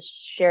lens, I wanted to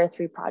share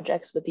 3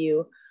 projects with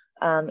you,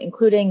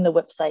 including the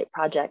WIPP site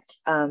project,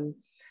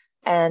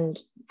 and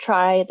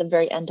try at the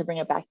very end to bring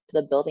it back to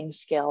the building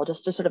scale,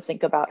 just to sort of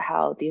think about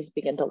how these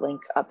begin to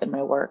link up in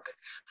my work.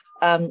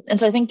 And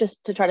so I think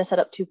just to try to set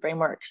up 2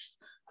 frameworks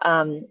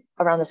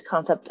around this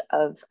concept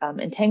of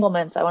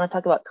entanglements, I want to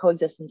talk about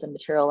coexistence and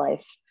material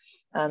life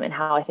and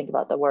how I think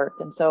about the work.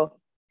 And so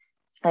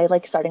I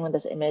like starting with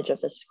this image of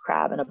this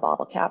crab in a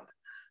bottle cap,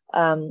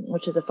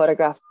 which is a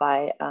photograph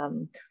by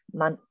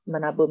Manabu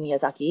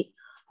Miyazaki.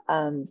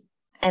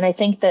 And I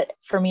think that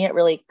for me, it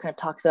really kind of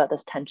talks about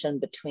this tension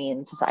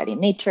between society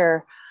and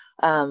nature.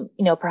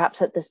 Perhaps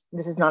that this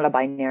is not a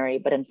binary,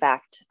 but in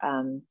fact,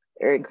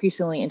 they're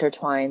increasingly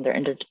intertwined, they're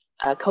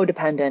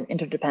codependent,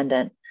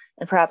 interdependent,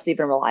 and perhaps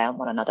even rely on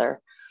one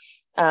another.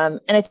 And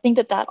I think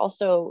that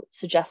also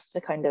suggests a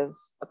kind of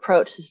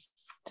approach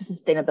to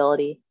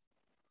sustainability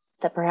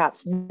that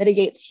perhaps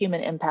mitigates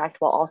human impact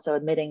while also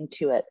admitting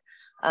to it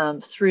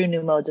through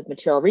new modes of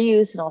material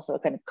reuse and also a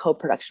kind of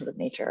co-production with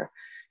nature.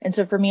 And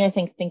so for me, I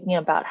think thinking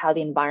about how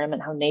the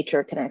environment, how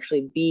nature can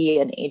actually be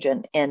an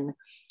agent in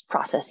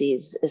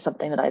processes is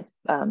something that I've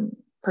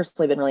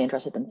personally been really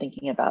interested in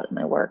thinking about in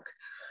my work.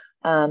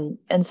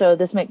 And so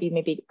this might be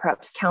maybe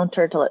perhaps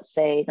counter to, let's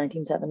say,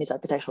 1970s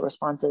architectural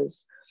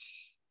responses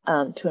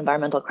to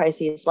environmental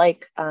crises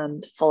like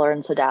Fuller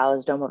and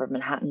Sadow's Dome over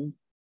Manhattan,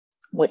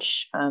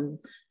 which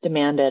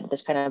demanded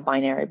this kind of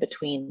binary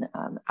between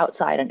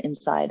outside and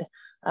inside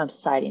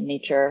society and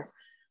nature.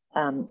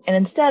 And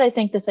instead, I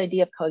think this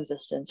idea of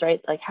coexistence, right?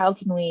 Like how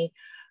can we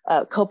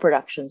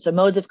co-production. So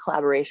modes of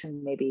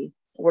collaboration, maybe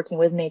working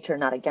with nature,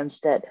 not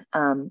against it.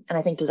 And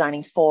I think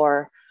designing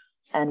for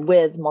and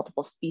with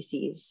multiple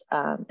species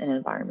and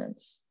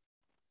environments.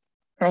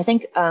 And I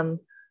think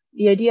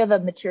the idea of a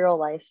material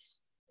life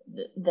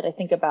that I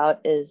think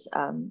about is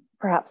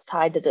perhaps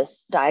tied to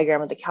this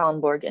diagram of the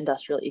Kalundborg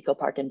Industrial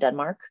Ecopark in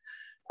Denmark,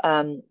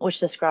 which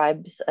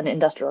describes an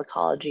industrial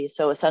ecology.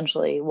 So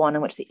essentially one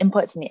in which the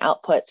inputs and the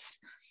outputs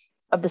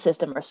of the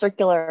system are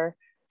circular,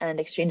 and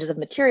exchanges of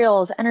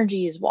materials,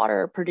 energies,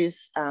 water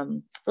produce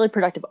really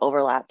productive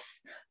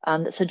overlaps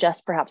that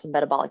suggest perhaps a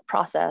metabolic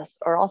process,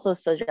 or also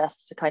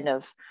suggests a kind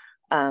of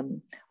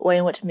way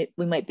in which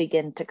we might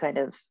begin to kind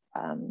of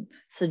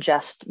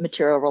suggest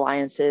material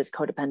reliances,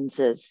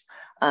 codependences,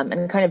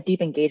 and kind of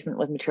deep engagement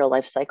with material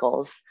life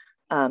cycles,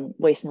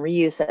 waste and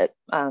reuse that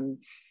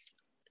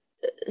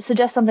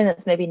suggest something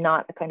that's maybe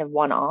not a kind of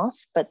one-off,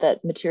 but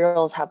that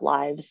materials have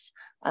lives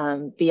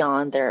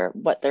beyond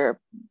what they're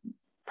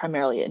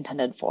primarily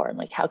intended for, and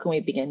like how can we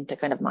begin to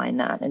kind of mine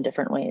that in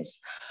different ways.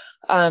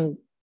 I'm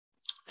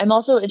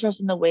also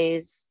interested in the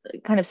ways,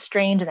 kind of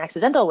strange and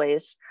accidental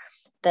ways,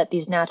 that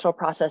these natural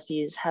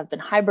processes have been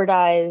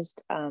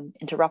hybridized,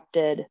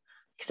 interrupted,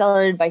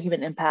 accelerated by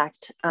human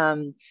impact.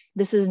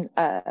 This is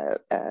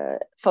a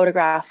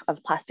photograph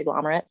of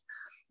plastiglomerate,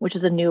 which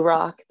is a new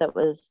rock that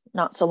was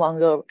not so long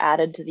ago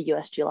added to the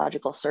US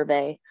Geological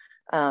Survey,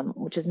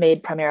 which is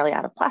made primarily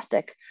out of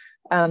plastic,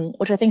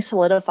 which I think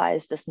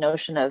solidifies this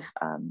notion of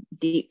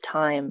deep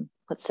time,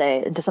 let's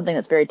say, into something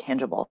that's very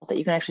tangible, that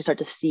you can actually start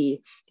to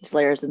see these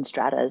layers and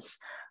stratas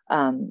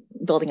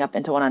building up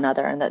into one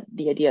another, and that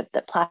the idea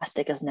that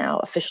plastic is now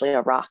officially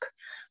a rock,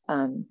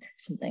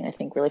 something I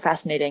think really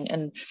fascinating.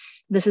 And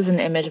this is an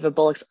image of a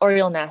bullock's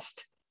oriole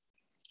nest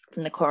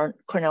from the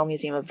Cornell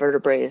Museum of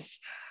Vertebrates.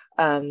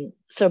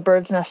 So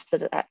bird's nest,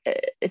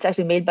 it's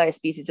actually made by a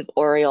species of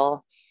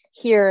oriole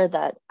here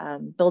that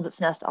builds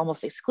its nest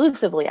almost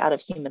exclusively out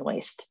of human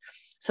waste,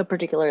 so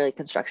particularly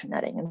construction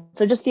netting. And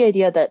so just the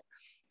idea that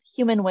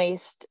human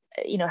waste,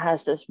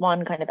 has this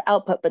one kind of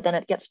output, but then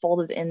it gets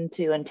folded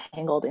into and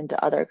tangled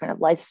into other kind of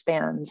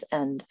lifespans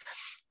and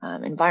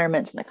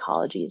environments and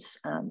ecologies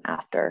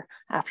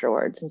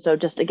afterwards. And so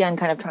just again,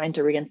 kind of trying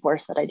to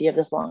reinforce that idea of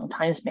this long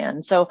time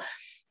span. So,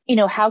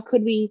 how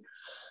could we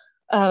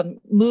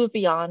move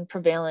beyond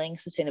prevailing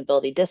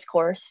sustainability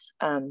discourse,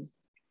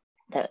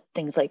 that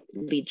things like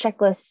LEED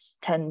checklists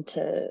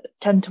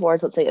tend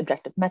towards, let's say,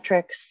 objective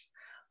metrics,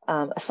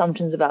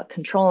 assumptions about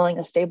controlling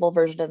a stable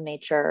version of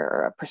nature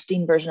or a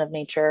pristine version of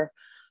nature.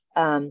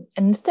 And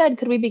instead,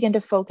 could we begin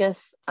to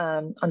focus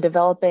on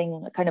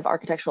developing a kind of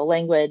architectural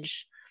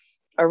language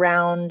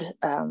around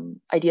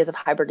ideas of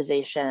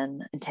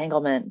hybridization,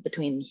 entanglement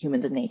between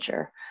humans and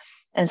nature?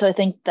 And so I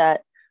think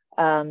that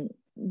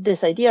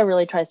this idea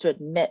really tries to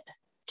admit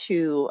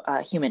to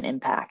human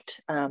impact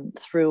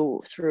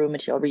through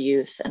material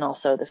reuse, and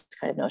also this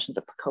kind of notions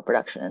of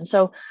co-production. And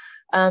so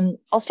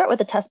I'll start with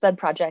the Testbed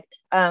project,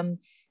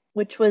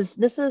 which was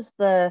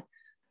the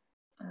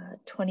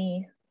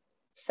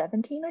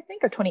 2017, I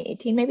think, or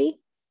 2018 maybe.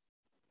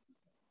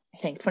 I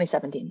think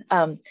 2017.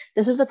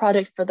 This is the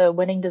project for the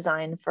winning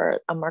design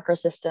for a marker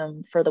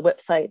system for the WIPP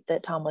site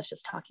that Tom was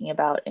just talking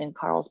about in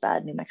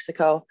Carlsbad, New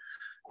Mexico.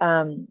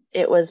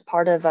 It was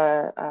part of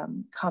a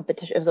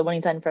competition. It was a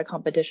winning design for a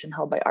competition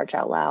held by Arch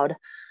Out Loud.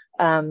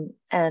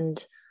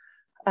 And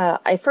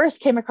I first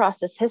came across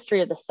this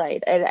history of the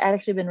site. I'd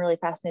actually been really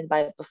fascinated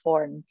by it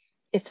before. And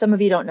if some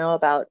of you don't know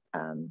about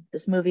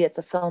this movie, it's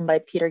a film by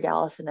Peter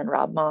Gallison and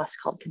Rob Moss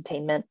called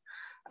Containment.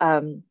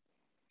 And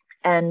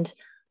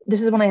this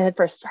is when I had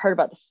first heard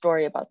about the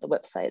story about the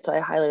WIPP site. So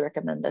I highly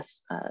recommend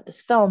this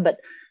film.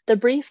 But the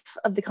brief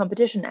of the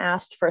competition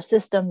asked for a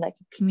system that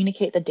could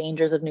communicate the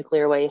dangers of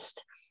nuclear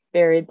waste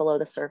buried below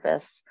the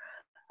surface,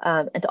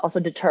 and to also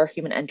deter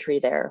human entry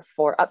there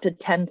for up to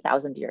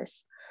 10,000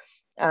 years.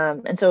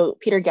 And so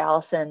Peter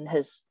Gallison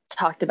has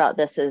talked about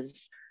this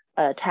as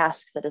a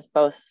task that is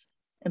both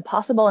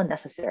impossible and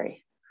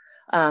necessary,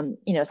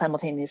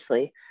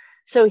 simultaneously.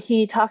 So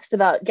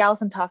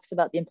Gallison talks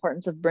about the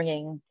importance of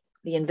bringing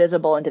the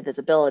invisible into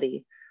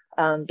visibility,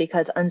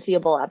 because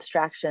unseeable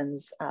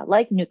abstractions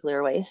like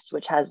nuclear waste,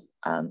 which has,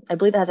 I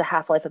believe it has a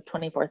half-life of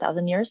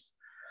 24,000 years,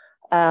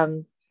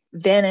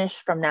 vanish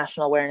from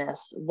national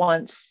awareness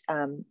once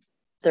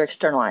they're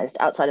externalized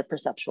outside of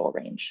perceptual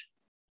range.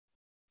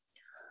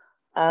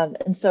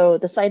 And so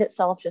the site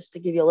itself, just to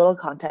give you a little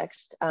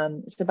context,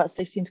 it's about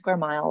 16 square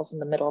miles in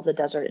the middle of the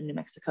desert in New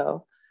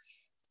Mexico.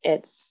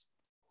 It's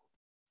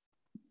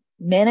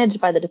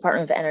managed by the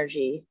Department of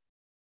Energy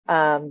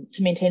to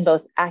maintain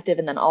both active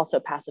and then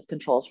also passive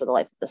controls for the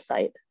life of the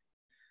site.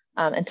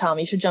 And Tom,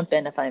 you should jump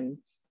in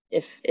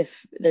if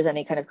there's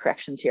any kind of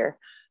corrections here.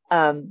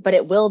 But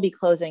it will be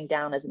closing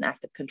down as an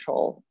active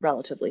control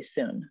relatively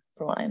soon,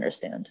 from what I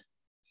understand.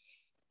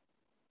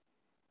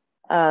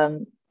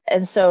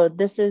 And so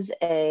this is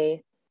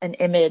an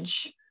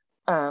image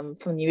from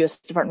the US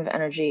Department of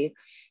Energy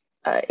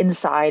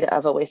inside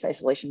of a waste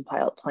isolation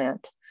pilot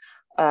plant,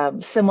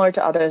 similar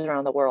to others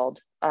around the world.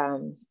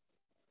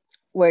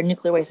 where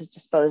nuclear waste is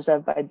disposed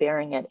of by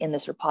burying it in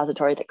this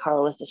repository that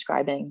Carla was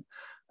describing,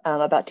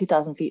 about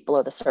 2,000 feet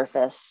below the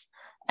surface.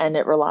 And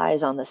it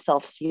relies on the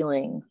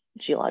self-sealing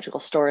geological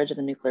storage of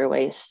the nuclear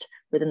waste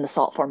within the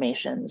salt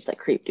formations that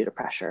creep due to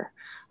pressure.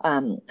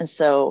 And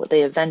so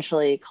they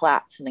eventually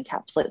collapse and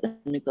encapsulate the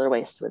nuclear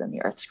waste within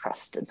the Earth's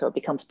crust. And so it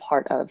becomes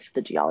part of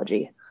the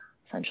geology,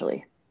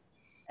 essentially.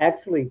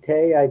 Actually,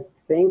 Tay, I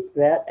think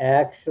that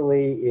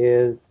actually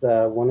is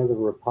one of the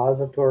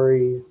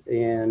repositories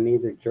in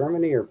either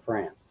Germany or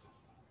France.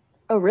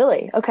 Oh,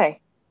 really? Okay.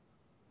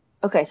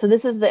 Okay, so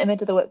this is the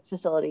image of the WIPP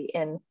facility,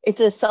 and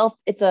it's a salt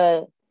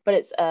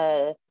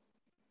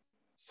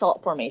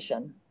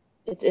formation.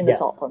 It's in the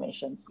salt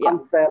formations. Yeah.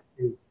 Concept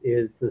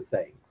is the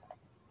same.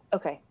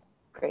 Okay,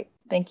 great.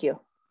 Thank you.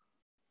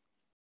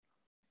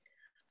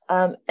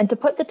 And to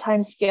put the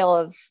time scale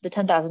of the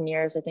 10,000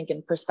 years, I think,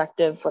 in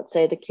perspective, let's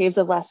say the caves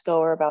of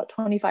Lascaux are about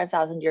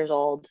 25,000 years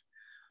old.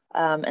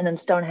 And then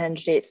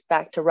Stonehenge dates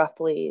back to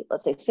roughly,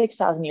 let's say,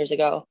 6,000 years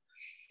ago.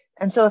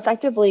 And so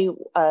effectively,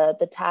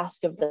 the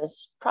task of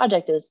this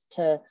project is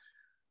to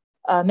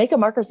make a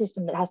marker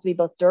system that has to be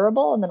both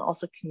durable and then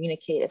also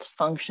communicate its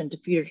function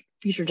to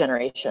future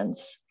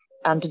generations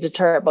to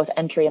deter both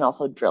entry and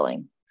also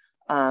drilling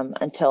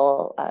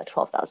until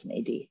 12,000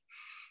 AD.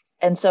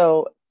 And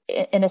so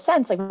in a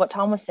sense, like what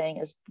Tom was saying,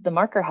 is the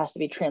marker has to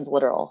be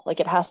transliteral. Like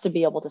it has to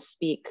be able to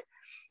speak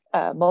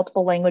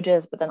multiple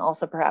languages, but then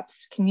also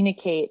perhaps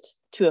communicate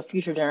to a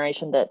future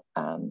generation that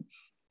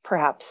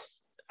perhaps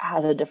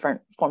has a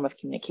different form of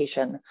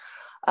communication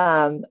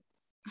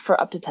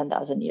for up to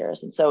 10,000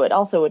 years. And so it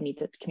also would need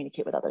to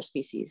communicate with other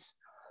species.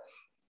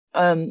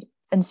 And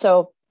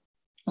so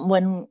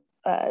when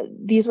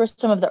these were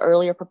some of the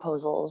earlier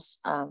proposals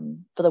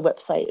for the WIPP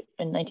site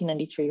in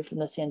 1993 from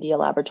the Sandia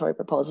Laboratory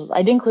proposals.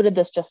 I'd included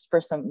this just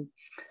for some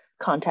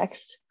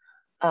context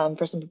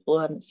for some people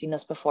who hadn't seen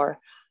this before.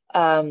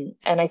 And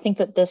I think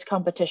that this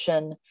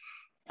competition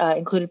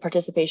included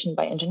participation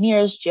by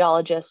engineers,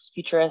 geologists,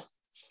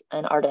 futurists,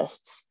 and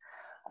artists.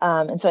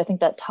 And so I think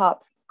that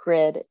top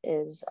grid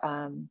is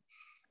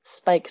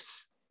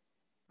spikes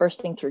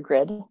bursting through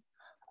grid,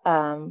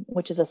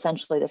 which is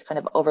essentially this kind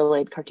of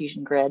overlaid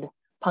Cartesian grid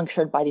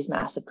punctured by these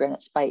massive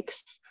granite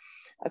spikes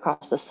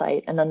across the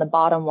site. And then the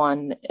bottom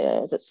one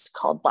is, it's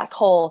called black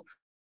hole,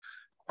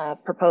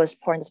 proposed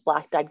pouring this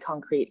black dyed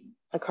concrete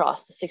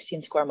across the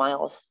 16 square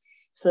miles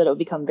so that it would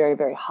become very,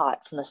 very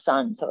hot from the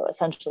sun. So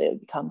essentially it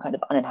would become kind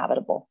of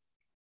uninhabitable.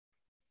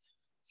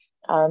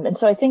 And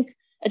so I think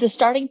as a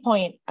starting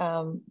point,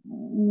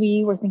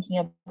 we were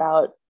thinking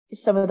about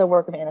some of the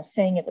work of Anna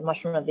Singh at the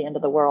Mushroom of the End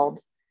of the World.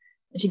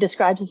 And she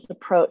describes this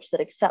approach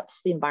that accepts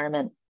the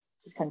environment,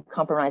 this kind of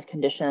compromised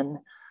condition,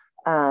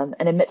 and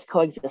admits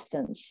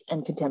coexistence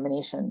and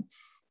contamination.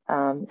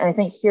 And I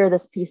think here,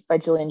 this piece by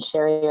Julian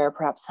Sherrier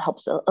perhaps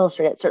helps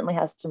illustrate it. It certainly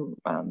has some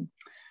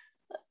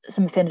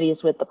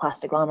affinities with the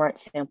plastaglomerate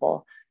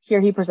sample.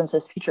 Here he presents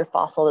this future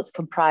fossil that's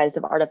comprised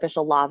of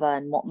artificial lava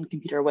and molten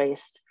computer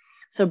waste.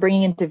 So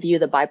bringing into view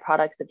the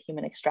byproducts of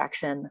human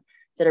extraction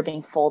that are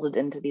being folded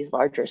into these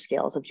larger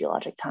scales of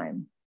geologic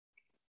time.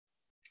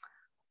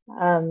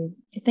 I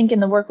think in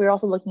the work, we were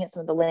also looking at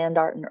some of the land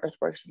art and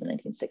earthworks of the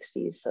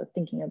 1960s. So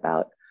thinking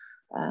about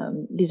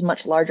these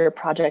much larger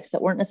projects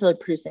that weren't necessarily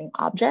producing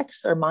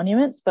objects or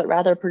monuments, but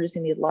rather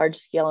producing these large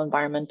scale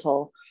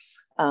environmental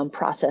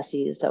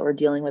processes that were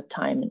dealing with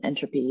time and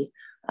entropy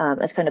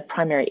as kind of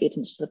primary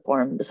agents to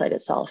form the site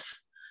itself.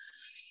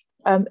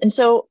 And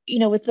so, you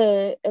know,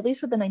 at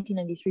least with the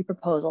 1993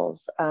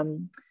 proposals,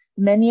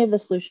 many of the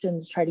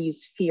solutions try to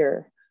use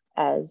fear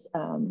as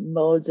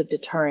modes of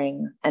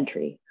deterring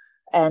entry.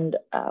 And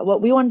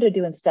what we wanted to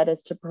do instead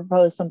is to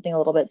propose something a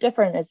little bit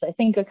different, is I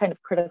think a kind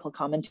of critical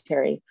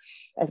commentary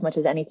as much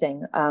as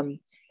anything.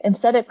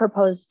 Instead, it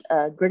proposed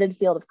a gridded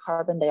field of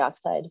carbon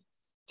dioxide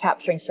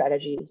capturing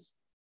strategies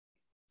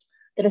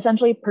that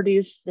essentially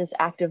produce this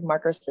active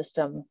marker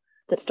system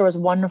that stores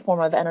one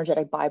form of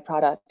energetic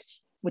byproduct,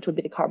 which would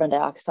be the carbon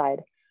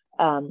dioxide,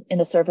 in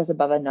the surface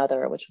above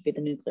another, which would be the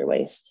nuclear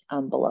waste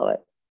below it.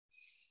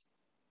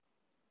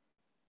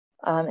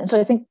 And so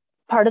I think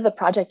part of the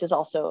project is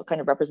also a kind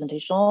of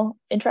representational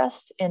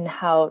interest in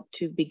how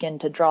to begin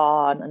to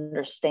draw and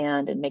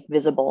understand and make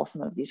visible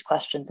some of these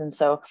questions. And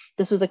so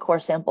this was a core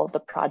sample of the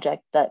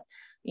project that,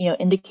 you know,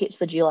 indicates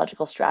the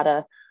geological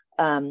strata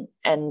and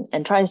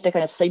tries to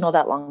kind of signal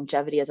that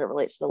longevity as it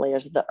relates to the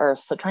layers of the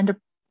earth. So trying to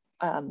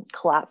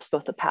collapse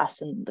both the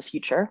past and the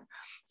future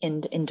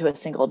into a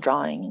single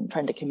drawing and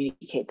trying to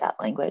communicate that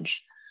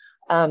language.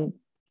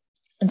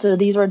 And so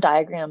these were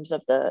diagrams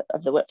of the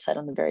WIPP site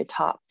on the very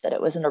top, that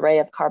it was an array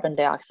of carbon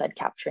dioxide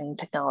capturing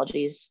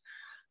technologies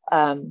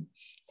in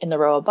the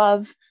row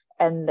above,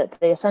 and that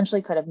they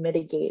essentially kind of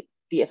mitigate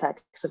the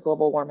effects of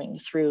global warming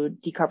through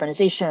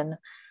decarbonization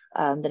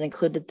that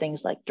included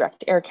things like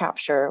direct air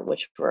capture,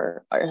 which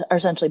are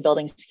essentially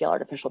building scale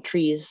artificial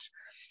trees,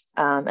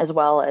 as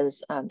well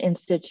as in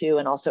situ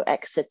and also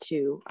ex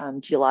situ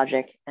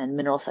geologic and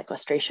mineral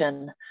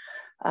sequestration.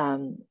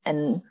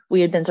 And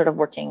we had been sort of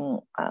working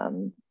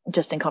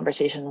just in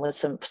conversation with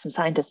some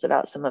scientists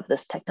about some of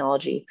this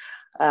technology.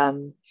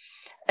 And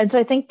so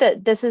I think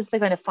that this is the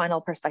kind of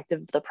final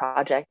perspective of the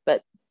project,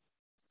 but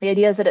the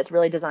idea is that it's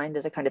really designed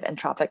as a kind of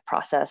entropic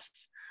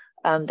process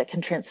that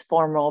can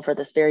transform over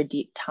this very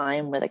deep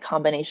time with a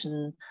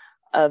combination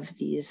of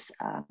these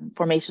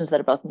formations that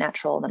are both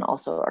natural and then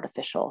also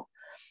artificial.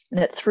 And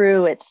that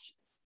through its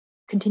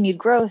continued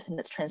growth and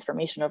its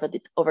transformation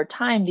over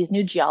time, these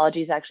new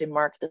geologies actually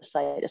mark the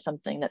site as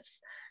something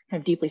that's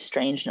kind of deeply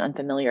strange and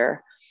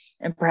unfamiliar,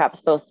 and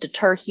perhaps both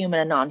deter human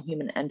and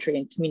non-human entry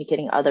and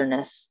communicating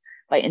otherness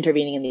by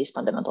intervening in these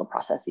fundamental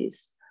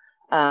processes.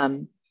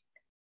 And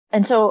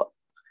so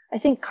I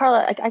think,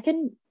 Carla, I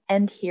can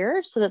end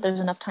here so that there's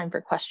enough time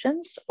for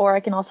questions, or I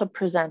can also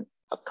present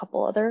a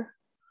couple other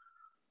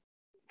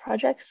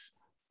projects.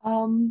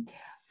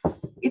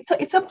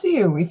 It's up to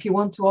you. If you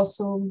want to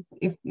also,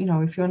 if you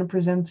want to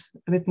present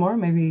a bit more,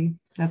 maybe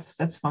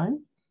that's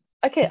fine.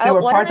 Okay, if they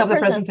were part of the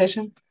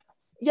presentation.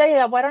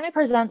 Yeah. Why don't I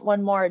present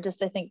one more?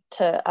 Just I think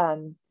to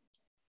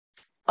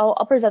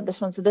I'll present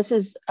this one. So this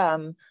is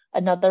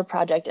another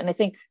project, and I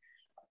think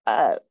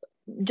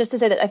just to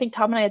say that I think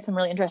Tom and I had some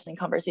really interesting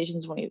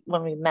conversations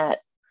when we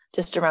met,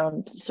 just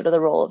around sort of the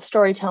role of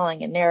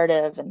storytelling and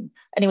narrative. And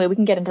anyway, we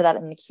can get into that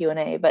in the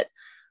Q&A. But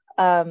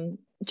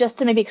just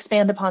to maybe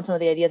expand upon some of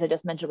the ideas I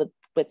just mentioned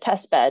with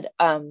Testbed,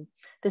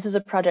 this is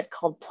a project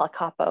called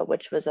Placapa,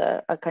 which was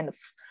a kind of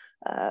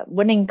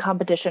winning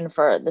competition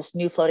for this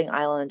new floating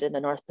island in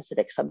the North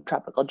Pacific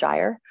subtropical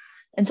gyre.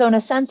 And so in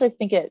a sense, I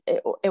think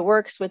it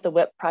works with the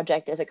WIPP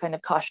project as a kind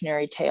of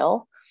cautionary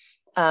tale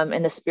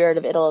in the spirit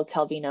of Italo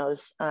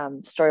Calvino's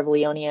story of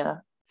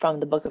Leonia from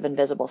the Book of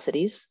Invisible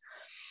Cities.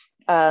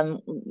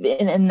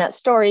 In that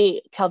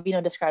story,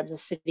 Calvino describes a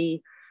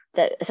city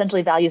that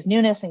essentially values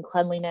newness and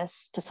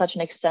cleanliness to such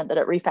an extent that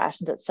it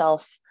refashions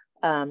itself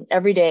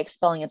every day,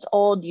 expelling its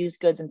old, used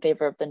goods in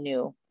favor of the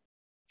new.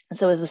 And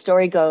so as the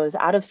story goes,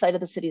 out of sight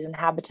of the city's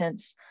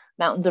inhabitants,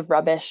 mountains of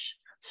rubbish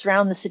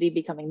surround the city,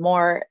 becoming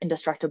more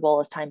indestructible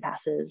as time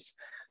passes,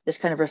 this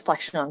kind of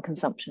reflection on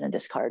consumption and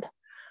discard.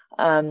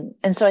 And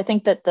so I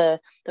think that the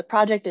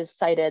project is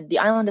cited, the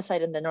island is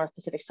cited in the North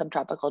Pacific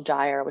subtropical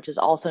gyre, which is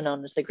also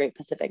known as the Great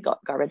Pacific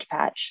Garbage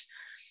Patch,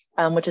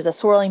 which is a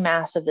swirling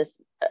mass of this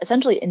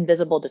essentially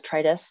invisible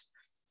detritus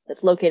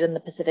that's located in the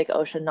Pacific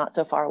Ocean, not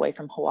so far away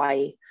from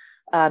Hawaii.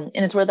 And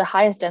it's where the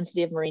highest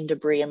density of marine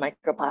debris and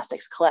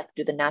microplastics collect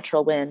through the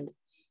natural wind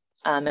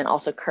and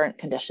also current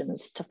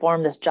conditions to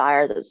form this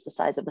gyre that's the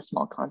size of a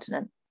small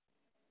continent.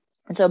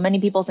 And so many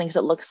people think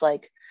it looks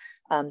like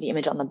the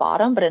image on the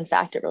bottom, but in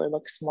fact, it really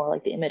looks more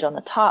like the image on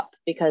the top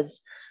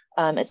because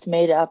it's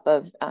made up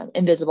of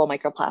invisible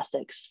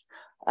microplastics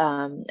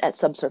at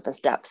subsurface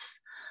depths.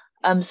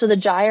 So the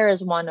gyre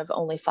is one of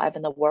only 5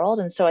 in the world.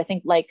 And so I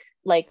think like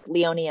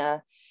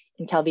Leonia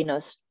in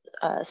Calvino's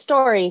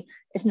story,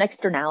 it's an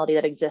externality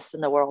that exists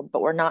in the world,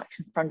 but we're not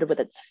confronted with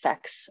its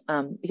effects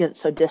because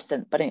it's so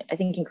distant. But I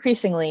think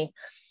increasingly,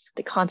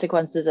 the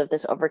consequences of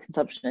this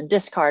overconsumption and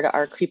discard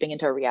are creeping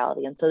into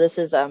reality. And so this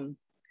is a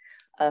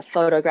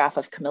photograph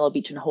of Camilo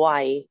Beach in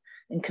Hawaii.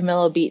 And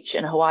Camilo Beach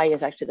in Hawaii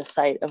is actually the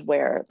site of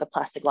where the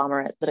plastic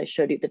agglomerate that I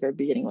showed you at the very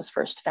beginning was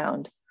first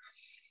found.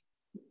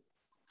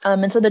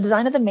 And so the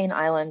design of the main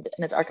island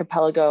and its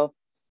archipelago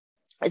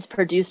is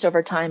produced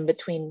over time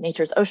between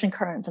nature's ocean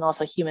currents and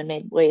also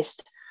human-made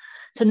waste.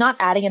 So not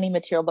adding any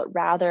material, but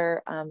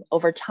rather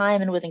over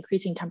time and with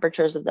increasing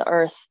temperatures of the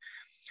earth,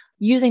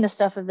 using the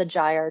stuff of the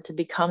gyre to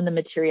become the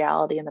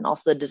materiality and then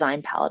also the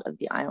design palette of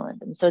the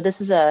island. And so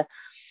this is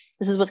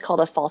what's called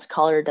a false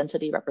color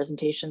density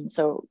representation.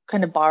 So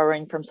kind of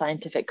borrowing from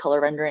scientific color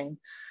rendering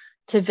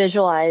to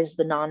visualize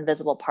the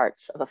non-visible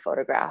parts of a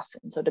photograph.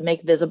 And so to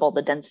make visible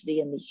the density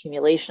and the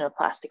accumulation of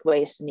plastic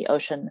waste in the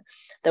ocean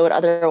that would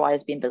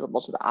otherwise be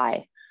invisible to the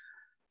eye.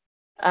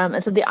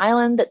 And so the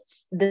island,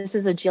 this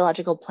is a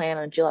geological plan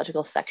or a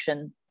geological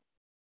section,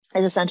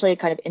 is essentially a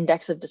kind of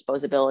index of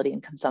disposability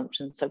and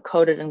consumption. So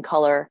coded in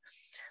color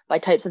by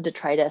types of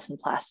detritus and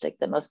plastic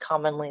that most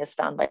commonly is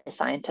found by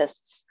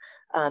scientists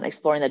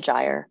exploring the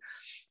gyre.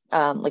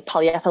 Like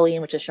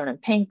polyethylene, which is shown in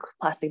pink,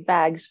 plastic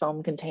bags,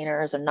 foam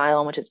containers, and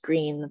nylon, which is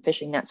green,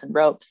 fishing nets and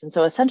ropes. And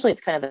so essentially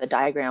it's kind of a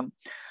diagram.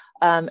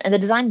 And the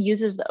design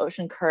uses the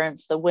ocean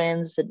currents, the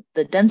winds,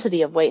 the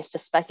density of waste to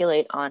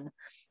speculate on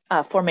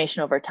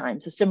formation over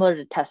time. So similar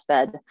to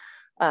Testbed,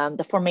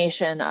 the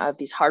formation of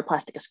these hard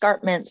plastic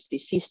escarpments,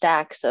 these sea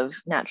stacks of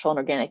natural and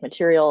organic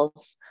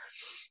materials.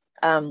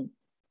 And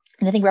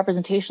I think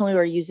representationally,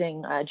 we're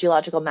using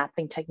geological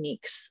mapping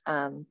techniques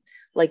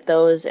like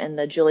those in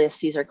the Julius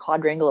Caesar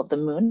quadrangle of the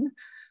moon,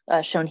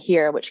 shown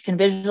here, which can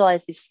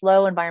visualize these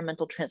slow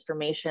environmental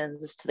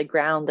transformations to the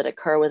ground that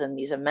occur within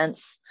these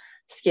immense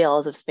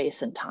scales of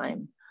space and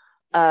time.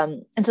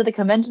 And so the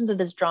conventions of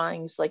this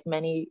drawings, like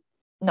many,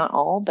 not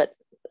all, but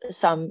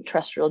some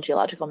terrestrial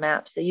geological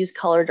maps, they use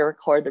color to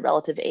record the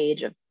relative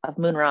age of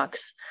moon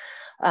rocks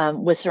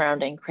with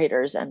surrounding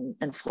craters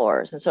and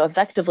floors. And so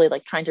effectively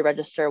like trying to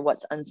register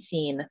what's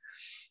unseen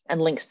and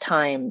links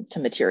time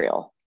to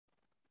material.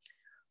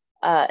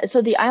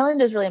 So the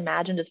island is really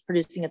imagined as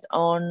producing its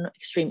own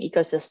extreme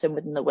ecosystem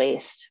within the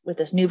waste, with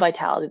this new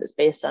vitality that's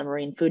based on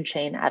marine food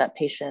chain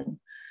adaptation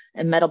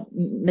and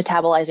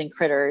metabolizing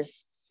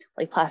critters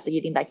like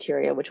plastic-eating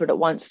bacteria, which would at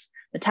once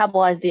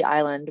metabolize the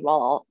island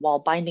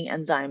while binding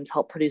enzymes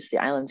help produce the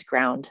island's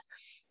ground,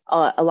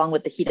 along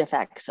with the heat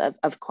effects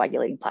of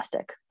coagulating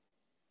plastic.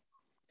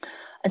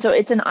 And so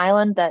it's an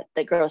island that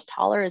grows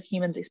taller as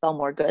humans expel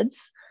more goods,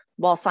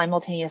 while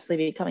simultaneously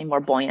becoming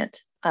more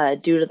buoyant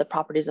due to the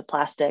properties of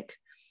plastic,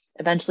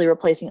 eventually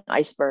replacing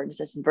icebergs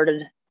as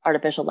inverted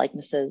artificial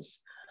likenesses,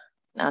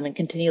 and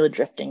continually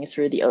drifting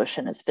through the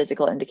ocean as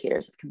physical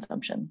indicators of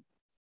consumption.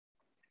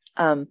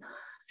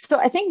 So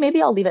I think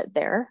maybe I'll leave it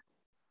there.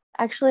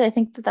 Actually, I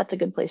think that that's a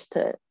good place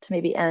to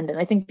maybe end. And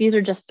I think these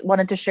are just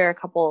wanted to share a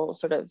couple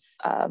sort of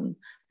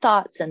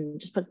thoughts and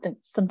just put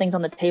some things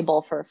on the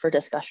table for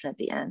discussion at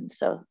the end.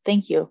 So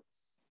thank you.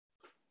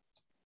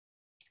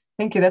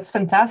 Thank you. That's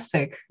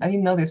fantastic. I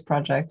didn't know this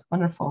project.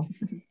 Wonderful.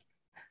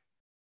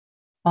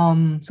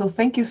 So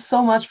thank you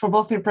so much for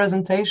both your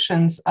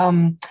presentations.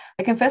 I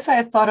confess I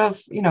had thought of,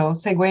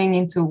 segueing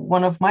into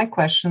one of my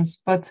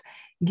questions, but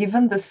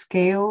given the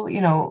scale,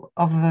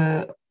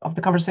 of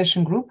the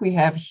conversation group we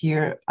have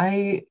here,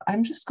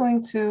 I'm just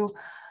going to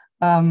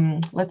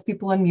let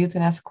people unmute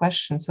and ask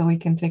questions so we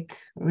can take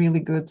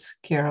really good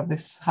care of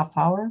this half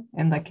hour,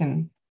 and I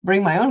can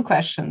bring my own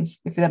questions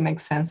if that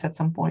makes sense at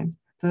some point.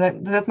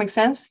 Does that make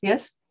sense?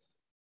 Yes?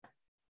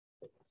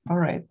 All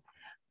right.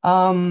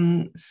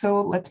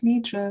 So let me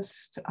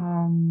just,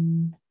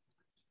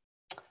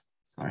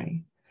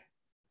 sorry.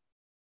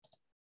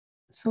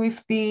 So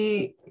if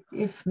the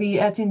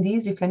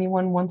attendees, if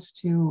anyone wants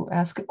to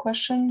ask a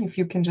question, if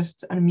you can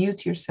just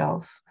unmute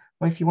yourself,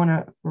 or if you want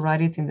to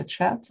write it in the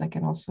chat, I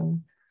can also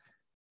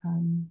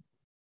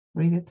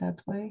read it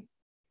that way.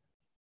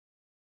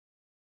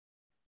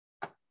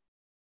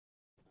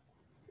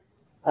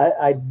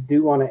 I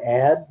do want to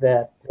add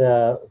that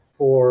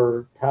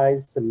for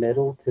Ty's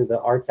submittal to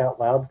the Arts Out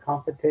Loud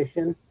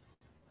competition,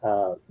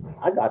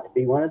 I got to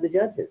be one of the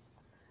judges.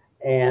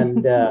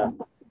 And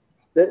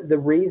the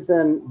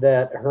reason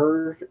that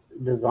her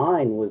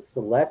design was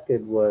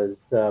selected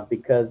was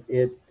because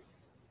it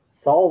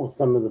solves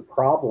some of the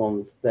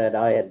problems that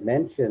I had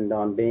mentioned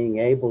on being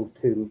able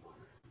to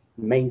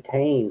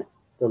maintain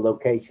the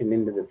location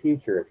into the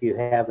future. If you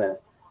have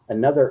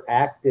another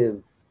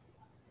active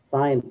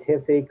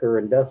scientific or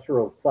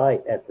industrial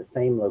site at the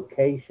same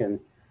location,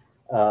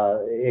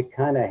 it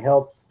kind of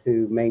helps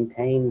to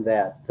maintain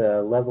that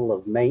level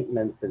of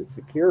maintenance and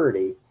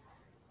security,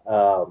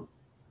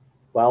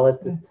 while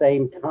at the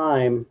same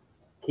time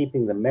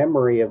keeping the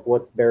memory of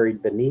what's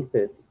buried beneath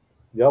it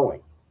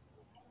going.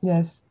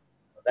 Yes.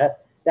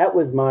 That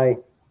was my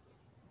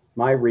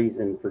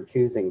reason for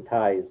choosing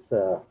Ty's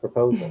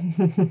proposal.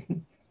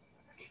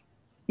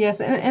 Yes,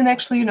 and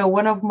actually,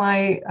 one of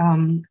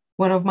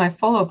my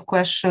follow-up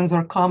questions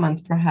or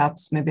comment,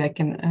 perhaps, maybe I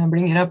can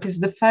bring it up, is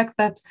the fact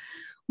that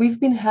we've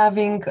been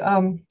having,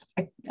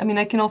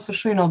 I can also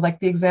show, like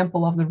the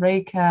example of the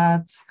Ray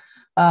Cats,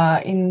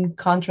 in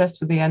contrast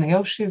with the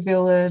Anayoshi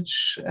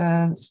village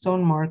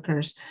stone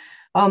markers.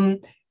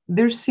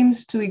 There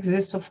seems to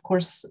exist, of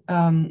course,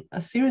 a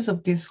series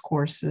of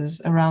discourses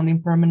around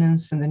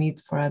impermanence and the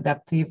need for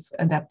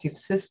adaptive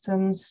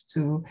systems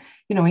to,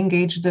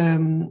 engage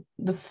the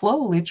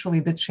flow,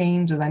 literally the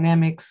change, the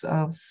dynamics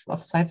of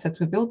sites that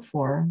we build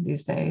for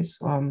these days,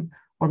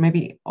 or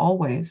maybe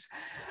always.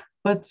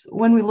 But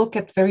when we look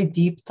at very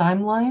deep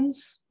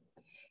timelines,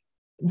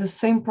 the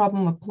same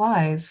problem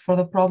applies for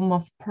the problem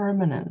of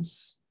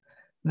permanence,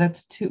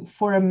 that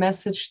for a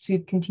message to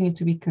continue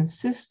to be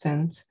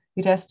consistent,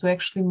 it has to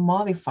actually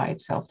modify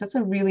itself. That's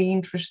a really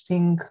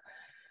interesting,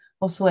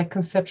 also like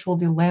conceptual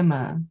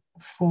dilemma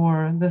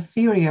for the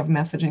theory of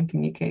message and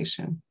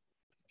communication,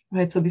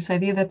 right? So this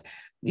idea that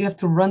you have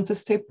to run to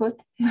stay put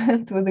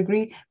to a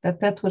degree,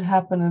 that would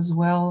happen as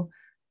well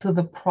to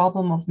the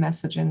problem of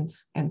message and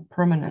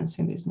permanence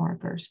in these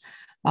markers.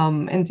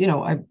 And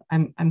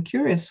I'm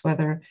curious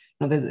whether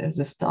there's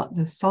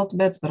the salt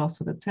beds, but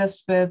also the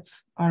test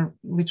beds are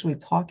literally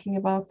talking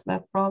about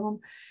that problem,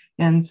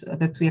 and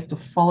that we have to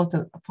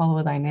follow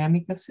a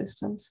dynamic of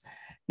systems.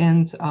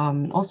 And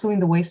also in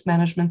the waste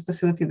management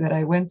facility that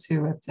I went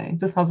to in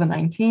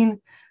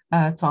 2019,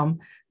 Tom,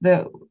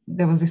 there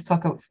was this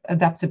talk of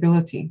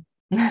adaptability.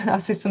 Our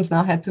systems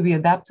now had to be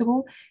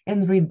adaptable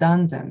and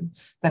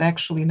redundant. That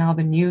actually now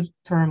the new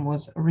term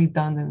was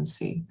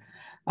redundancy.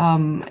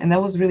 And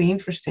that was really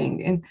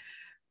interesting. And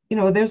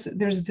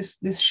there's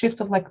this shift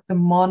of like the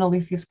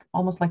monolith is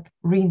almost like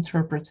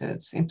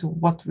reinterpreted into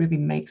what really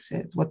makes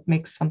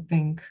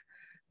something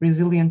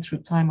resilient through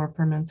time or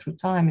permanent through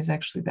time is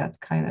actually that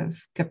kind of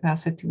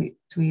capacity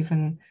to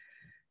even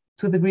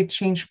to the degree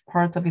change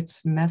part of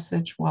its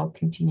message while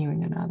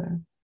continuing another.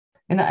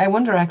 And I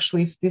wonder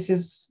actually if this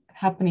is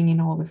happening in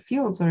all the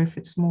fields or if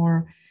it's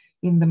more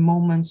in the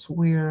moments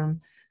where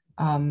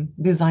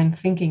design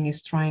thinking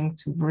is trying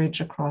to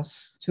bridge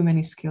across too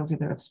many skills,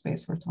 either of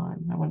space or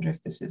time. I wonder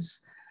if this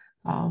is,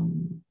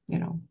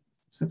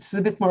 So it's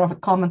a bit more of a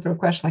comment or a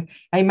question. Like,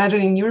 I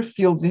imagine in your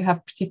fields, you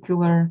have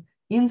particular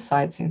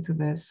insights into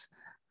this.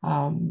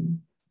 And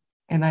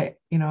I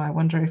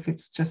wonder if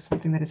it's just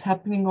something that is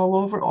happening all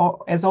over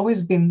or has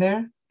always been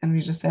there. And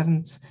we just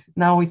haven't,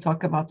 now we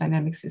talk about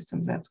dynamic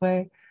systems that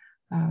way.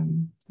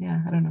 Yeah,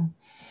 I don't know.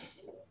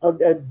 Oh,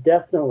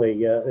 definitely.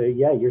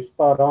 Yeah, you're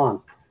spot on.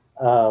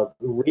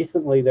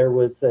 Recently, there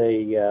was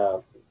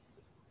a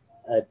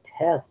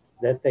test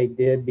that they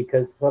did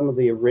because some of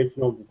the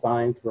original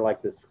designs were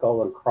like the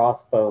skull and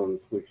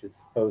crossbones, which is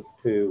supposed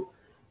to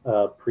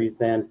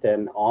present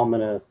an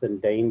ominous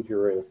and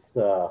dangerous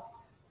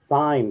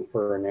sign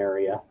for an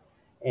area.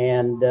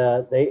 And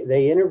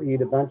they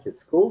interviewed a bunch of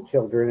school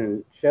children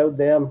and showed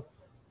them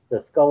the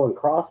skull and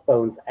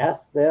crossbones,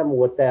 asked them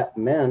what that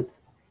meant.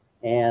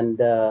 And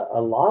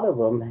a lot of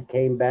them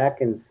came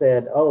back and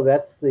said, oh,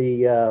 that's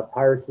the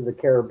Pirates of the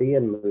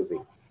Caribbean movie.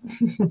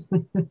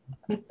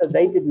 So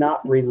they did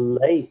not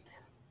relate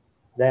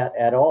that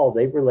at all.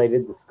 They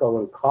related the skull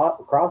and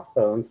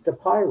crossbones to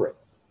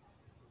pirates.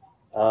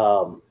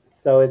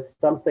 So it's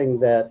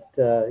something that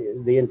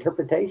the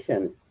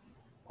interpretation,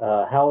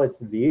 how it's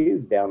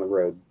viewed down the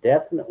road,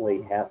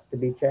 definitely has to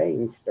be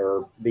changed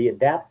or be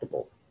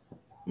adaptable.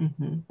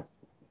 Mm-hmm.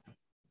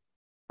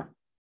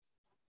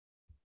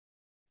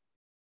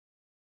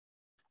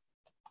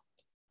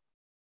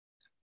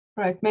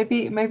 Right.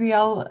 Maybe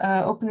I'll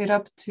open it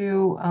up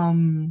to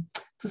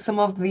some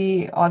of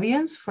the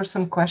audience for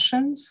some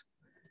questions.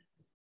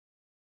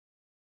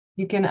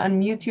 You can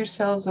unmute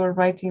yourselves or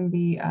write in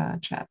the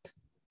chat.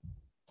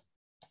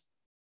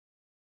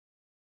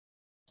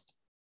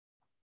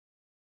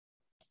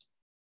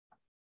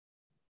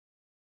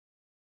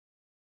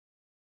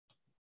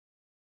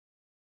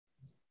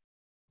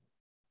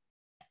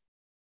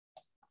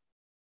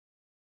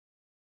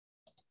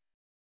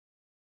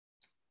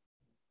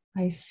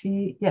 I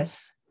see.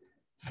 Yes,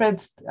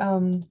 Fred. I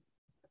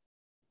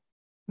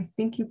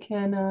think you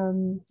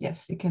can.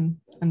 Yes, you can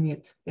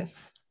unmute. Yes.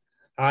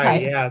 Hi.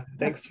 Yeah.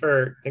 Thanks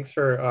for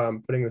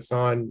putting this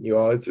on, you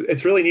all.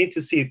 It's really neat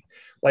to see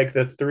like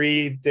the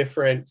three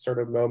different sort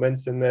of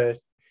moments in the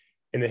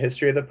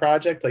history of the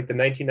project. Like the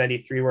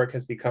 1993 work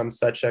has become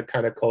such a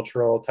kind of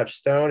cultural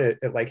touchstone. It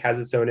like has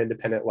its own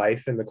independent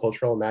life in the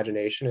cultural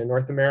imagination in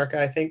North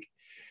America, I think,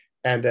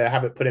 and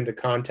have it put into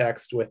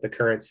context with the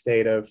current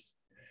state of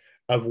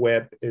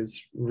WIPP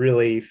is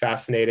really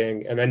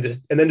fascinating. And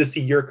then to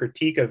see your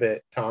critique of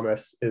it,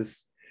 Thomas,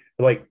 is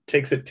like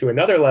takes it to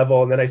another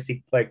level. And then I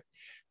see like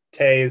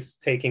Tay's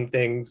taking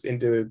things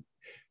into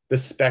the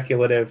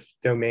speculative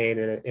domain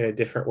in a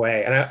different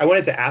way. And I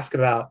wanted to ask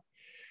about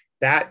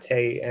that,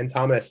 Tay and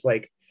Thomas,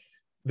 like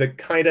the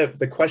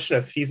question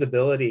of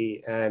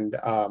feasibility and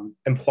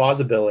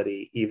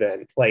plausibility,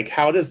 even like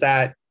how does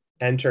that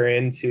enter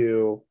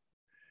into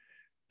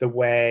the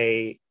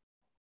way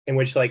in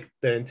which like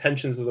the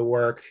intentions of the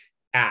work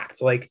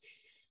act? Like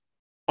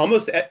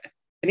almost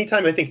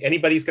anytime I think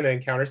anybody's going to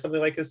encounter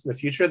something like this in the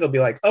future, they'll be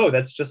like, oh,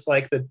 that's just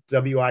like the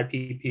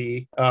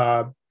WIPP,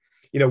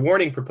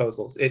 warning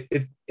proposals.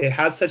 It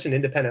has such an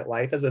independent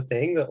life as a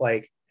thing that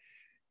like,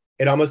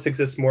 it almost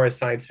exists more as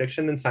science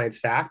fiction than science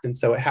fact. And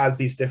so it has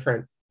these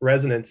different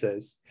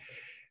resonances.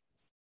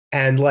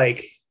 And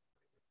like,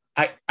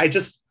 I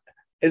just,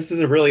 this is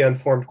a really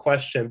unformed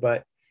question,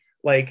 but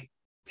like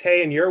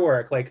Tay, in your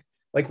work, like,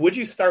 would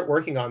you start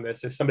working on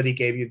this if somebody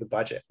gave you the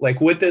budget? Like,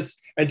 would this,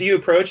 and do you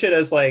approach it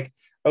as like,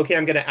 okay,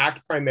 I'm going to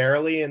act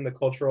primarily in the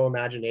cultural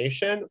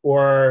imagination,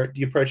 or do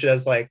you approach it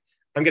as like,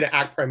 I'm going to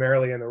act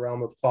primarily in the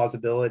realm of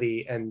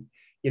plausibility and,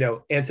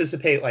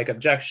 anticipate like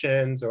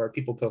objections or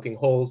people poking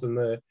holes in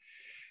the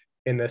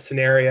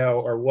scenario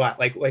or what?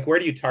 Like where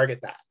do you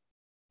target that?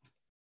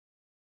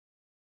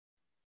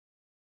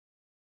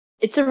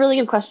 It's a really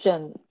good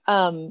question.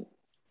 Yeah,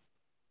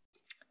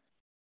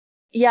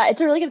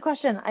 it's a really good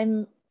question.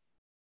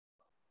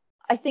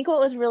 I think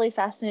what was really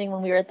fascinating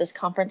when we were at this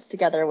conference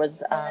together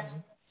was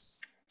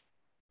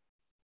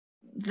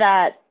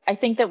that I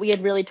think that we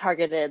had really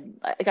targeted,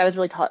 like I was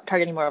really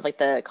targeting more of like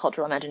the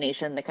cultural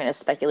imagination, the kind of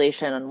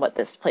speculation on what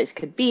this place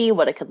could be,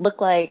 what it could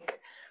look like,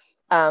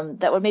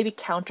 that would maybe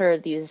counter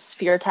these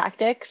fear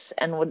tactics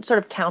and would sort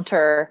of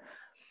counter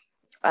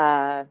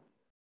the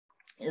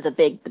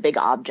big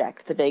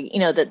object, the big,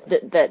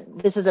 that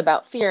this is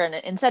about fear, and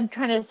instead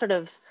trying to sort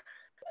of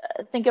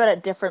think about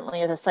it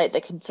differently as a site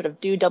that can sort of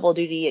do double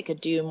duty. It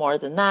could do more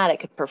than that. It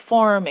could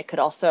perform. It could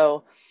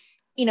also,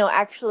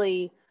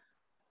 actually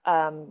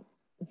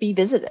be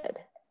visited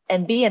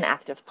and be an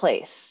active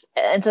place.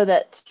 And so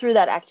that through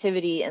that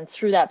activity and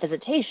through that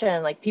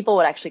visitation, like people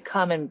would actually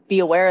come and be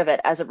aware of it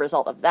as a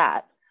result of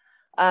that.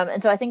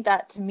 And so I think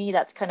that to me,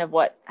 that's kind of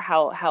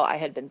how I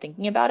had been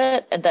thinking about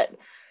it, and that,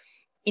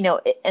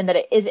 and that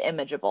it is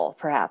imageable,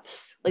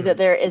 perhaps, like that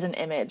there is an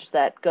image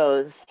that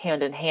goes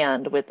hand in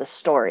hand with the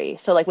story.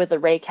 So like with the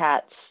Ray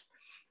Cats,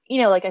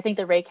 like I think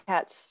the Ray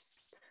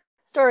Cats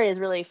story is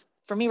really,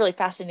 for me, really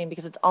fascinating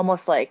because it's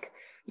almost like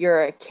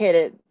you're a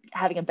kid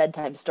having a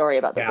bedtime story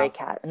about the Ray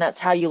Cat, and that's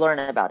how you learn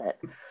about it.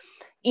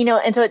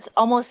 And so it's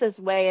almost this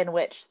way in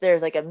which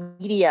there's like a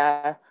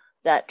media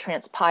that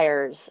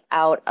transpires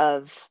out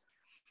of,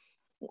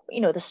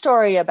 the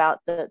story about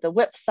the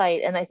WIPP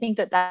site. And I think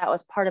that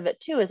was part of it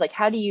too, is like,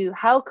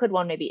 how could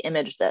one maybe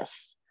image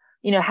this?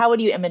 How would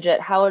you image it?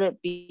 How would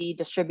it be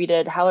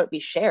distributed? How would it be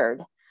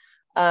shared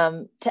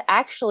to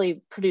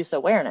actually produce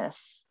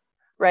awareness,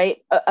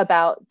 right?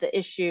 About the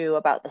issue,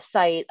 about the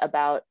site,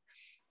 about,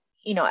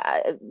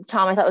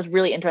 Tom, I thought it was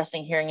really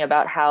interesting hearing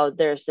about how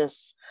there's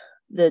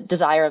the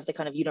desire of the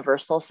kind of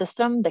universal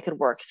system that could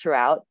work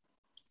throughout,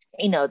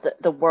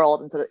 the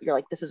world. And so that you're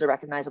like, this is a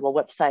recognizable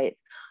website.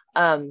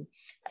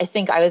 I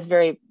think I was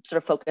very sort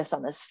of focused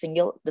on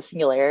the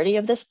singularity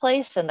of this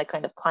place and the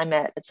kind of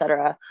climate, et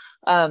cetera.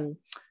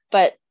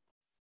 But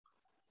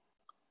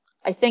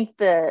I think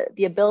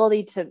the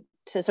ability to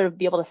sort of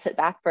be able to sit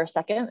back for a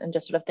second and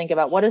just sort of think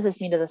about what does this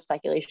mean to the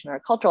speculation or a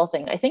cultural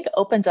thing, I think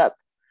opens up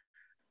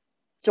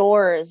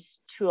doors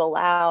to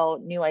allow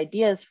new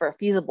ideas for a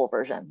feasible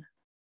version,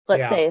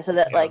 let's say, so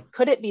that like,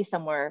 could it be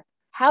somewhere?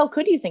 How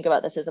could you think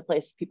about this as a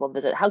place people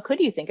visit? How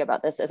could you think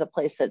about this as a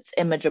place that's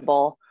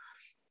imageable,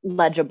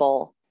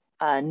 legible,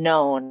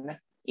 known,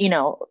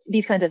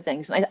 these kinds of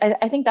things. And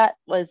I think that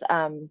was,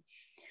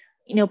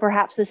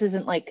 perhaps this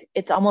isn't like,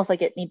 it's almost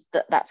like it needs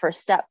that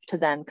first step to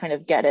then kind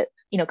of get it,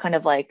 kind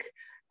of like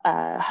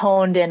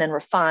honed in and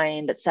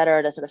refined, et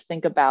cetera, to sort of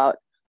think about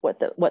what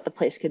the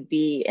place could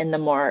be in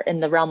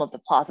the realm of the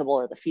plausible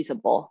or the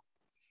feasible,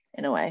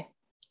 in a way.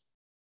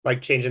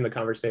 Like changing the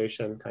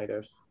conversation, kind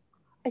of.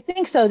 I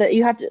think so, that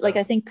you have to, like,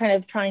 I think kind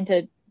of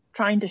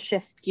trying to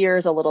shift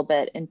gears a little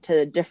bit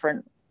into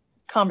different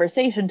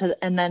conversation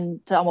and then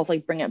to almost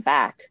like bring it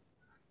back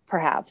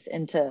perhaps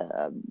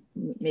into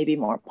maybe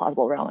more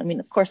plausible realm. I mean,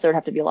 of course, there would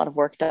have to be a lot of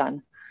work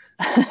done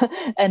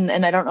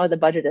and I don't know what the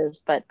budget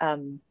is, but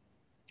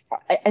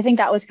I think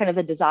that was kind of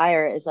the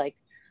desire, is like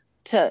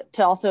to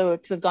also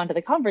to have gone to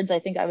the conference. I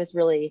think I was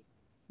really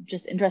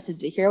just interested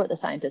to hear what the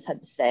scientists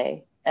had to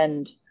say,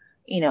 and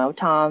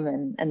Tom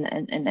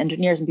and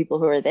engineers and people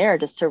who are there,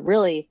 just to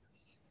really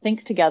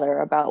think together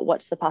about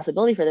what's the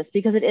possibility for this,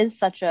 because it is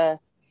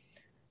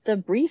the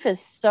brief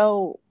is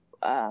so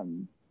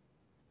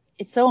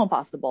it's so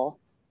impossible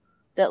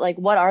that like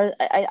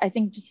I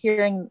think just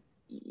hearing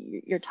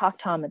your talk,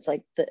 Tom, it's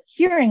like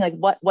hearing like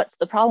what's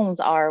the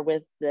problems are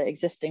with the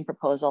existing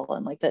proposal,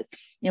 and like that,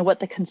 what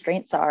the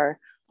constraints are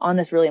on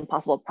this really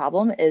impossible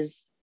problem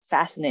is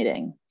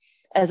fascinating,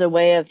 as a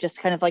way of just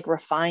kind of like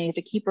refining. You have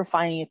to keep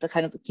refining, you have to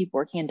kind of keep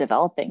working and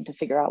developing to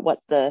figure out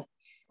what's the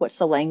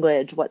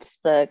language, what's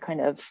the kind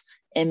of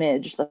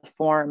image, the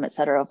form, et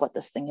cetera, of what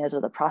this thing is,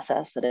 or the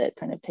process that it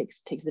kind of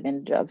takes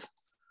advantage of.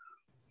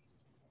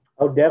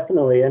 Oh,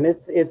 definitely. And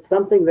it's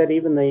something that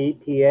even the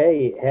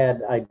EPA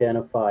had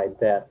identified,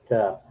 that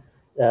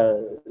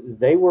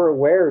they were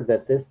aware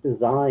that this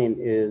design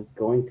is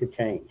going to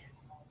change.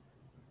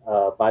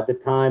 By the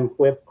time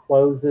WIPP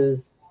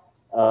closes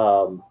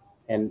and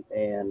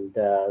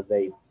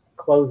they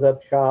close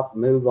up shop,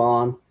 move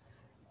on,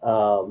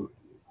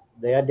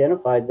 they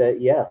identified that,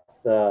 yes,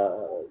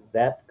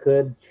 that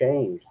could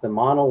change. The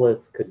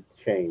monoliths could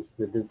change.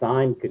 The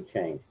design could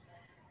change.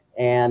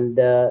 And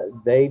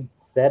they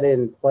set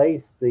in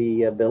place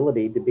the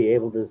ability to be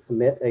able to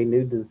submit a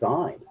new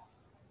design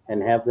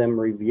and have them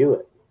review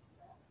it.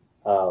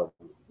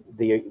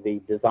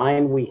 The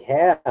design we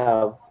have,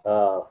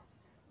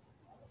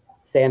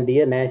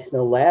 Sandia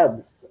National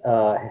Labs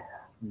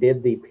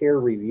did the peer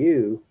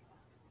review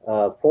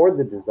for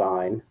the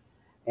design,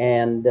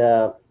 and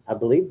I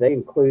believe they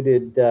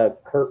included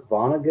Kurt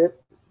Vonnegut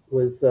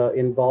was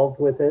involved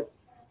with it.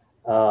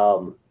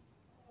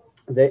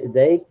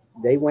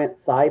 They went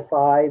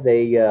sci-fi.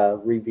 They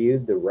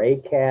reviewed the Ray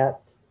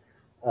Cats,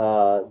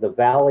 the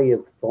Valley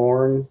of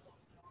Thorns,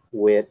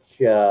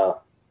 which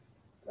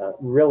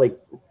really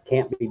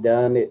can't be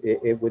done.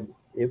 It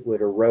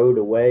would erode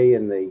away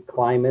in the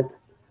climate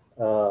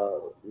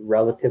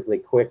relatively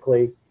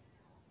quickly.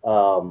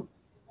 I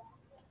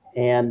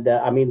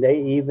mean,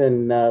 they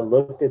even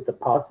looked at the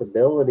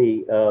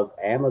possibility of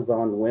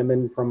Amazon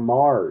women from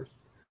Mars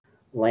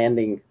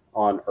landing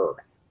on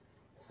Earth.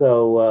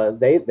 So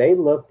they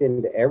looked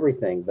into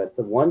everything. But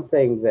the one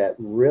thing that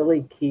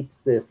really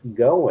keeps this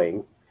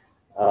going,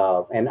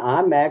 and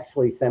I'm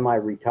actually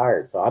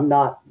semi-retired, so I'm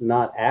not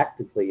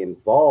actively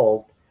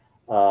involved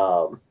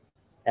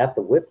at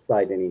the WIPP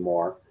site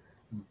anymore,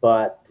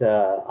 but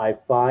I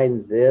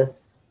find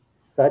this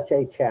such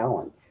a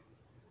challenge,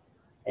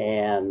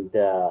 and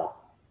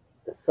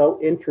so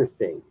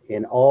interesting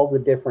in all the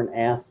different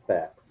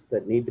aspects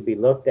that need to be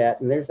looked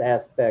at. And there's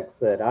aspects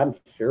that I'm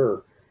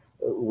sure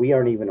we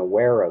aren't even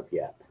aware of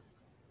yet,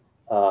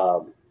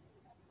 that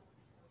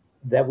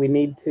we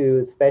need to,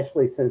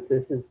 especially since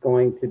this is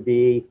going to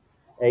be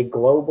a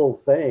global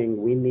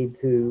thing, we need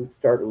to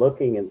start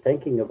looking and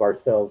thinking of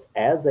ourselves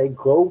as a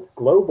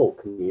global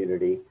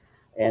community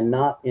and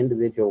not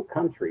individual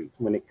countries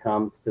when it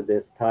comes to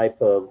this type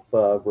of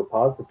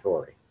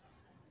repository.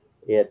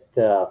 It's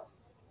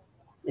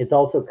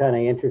also kind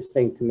of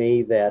interesting to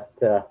me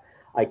that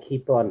I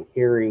keep on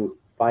hearing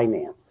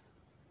finance,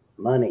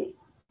 money,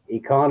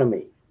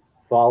 economy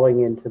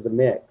falling into the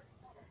mix.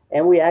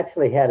 And we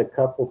actually had a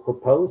couple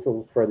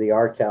proposals for the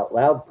Arch Out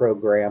Loud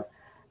program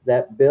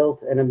that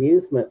built an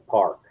amusement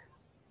park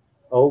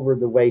over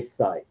the waste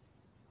site,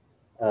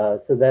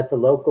 so that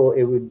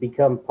it would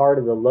become part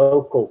of the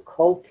local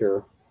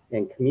culture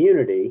and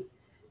community,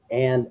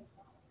 and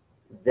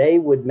they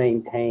would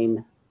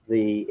maintain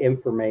the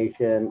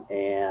information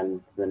and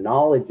the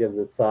knowledge of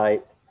the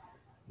site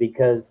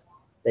because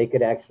they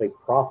could actually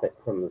profit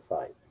from the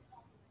site.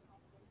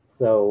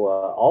 So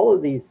all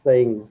of these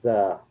things,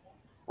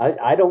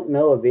 I don't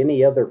know of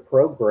any other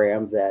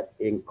program that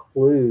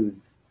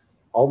includes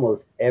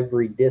almost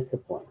every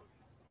discipline.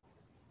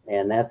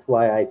 And that's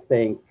why I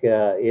think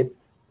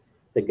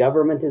the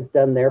government has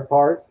done their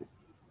part.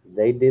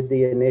 They did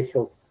the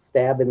initial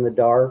stab in the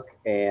dark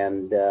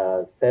and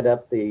set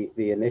up the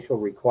initial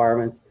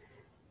requirements.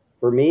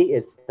 For me,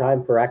 it's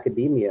time for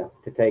academia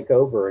to take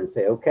over and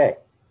say, okay,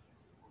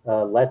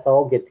 let's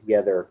all get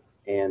together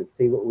and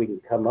see what we can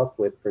come up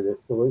with for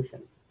this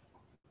solution.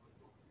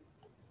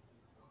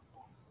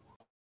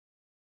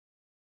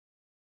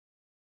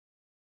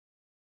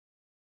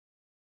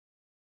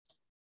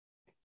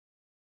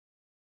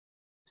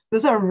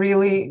 Those are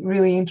really,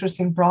 really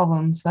interesting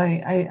problems.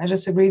 I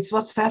just agree. It's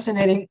what's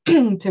fascinating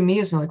to me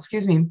as well,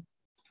 excuse me,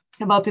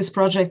 about this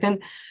project.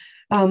 And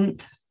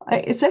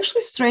it's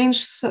actually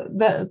strange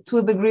that, to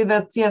a degree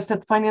that, yes,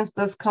 that finance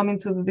does come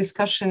into the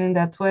discussion in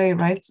that way,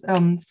 right?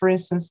 For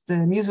instance, the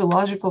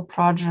museological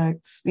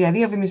projects, the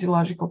idea of a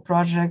museological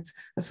project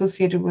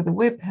associated with the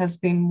WIPP has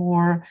been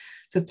more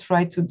to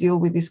try to deal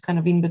with these kind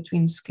of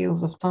in-between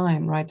scales of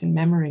time, right, in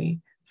memory,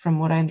 from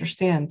what I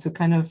understand, to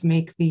kind of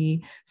make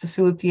the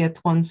facility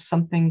at once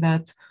something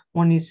that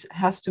one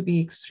has to be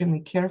extremely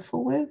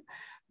careful with,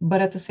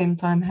 but at the same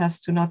time has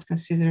to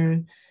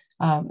consider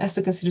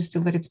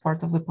still that it's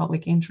part of the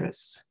public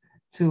interest,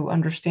 to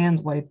understand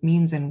what it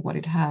means and what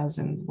it has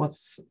and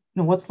what's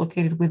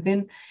located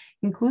within,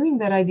 including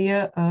that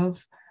idea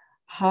of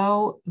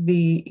how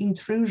the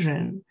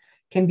intrusion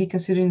can be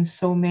considered in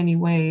so many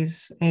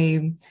ways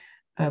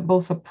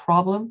both a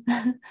problem,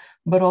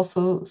 but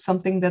also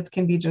something that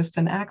can be just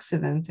an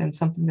accident and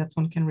something that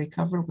one can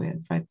recover with,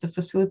 right? The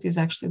facility is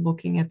actually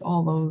looking at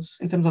all those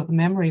in terms of the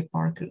memory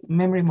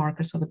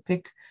marker. So the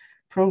PIC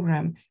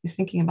program is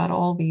thinking about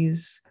all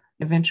these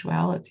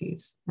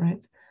eventualities,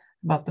 right?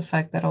 About the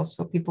fact that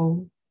also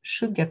people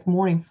should get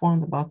more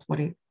informed about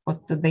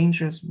what the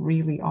dangers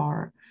really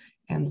are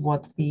and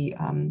what the,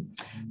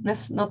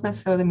 not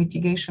necessarily the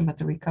mitigation, but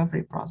the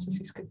recovery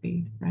processes could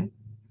be, right?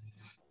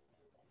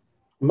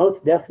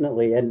 Most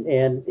definitely. And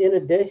in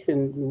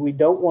addition, we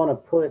don't want to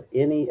put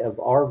any of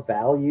our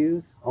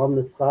values on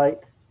the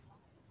site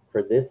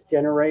for this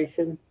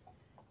generation.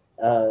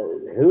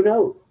 Who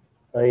knows?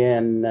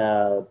 In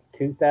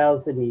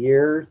 2,000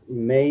 years,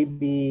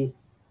 maybe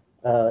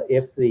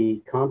if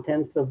the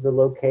contents of the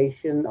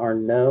location are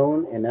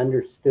known and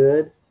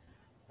understood,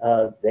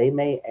 they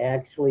may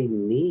actually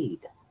need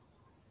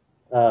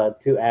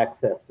to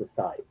access the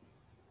site.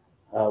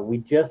 We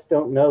just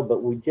don't know,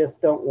 but we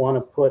just don't want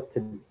to put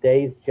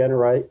today's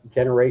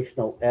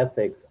generational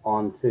ethics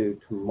onto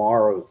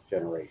tomorrow's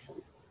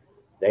generations.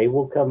 They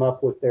will come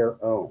up with their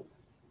own,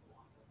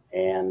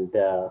 and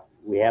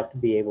we have to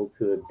be able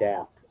to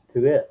adapt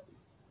to it.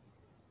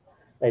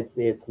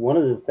 It's one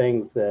of the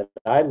things that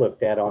I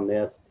looked at on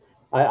this.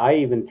 I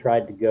even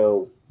tried to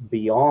go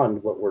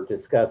beyond what we're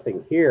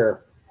discussing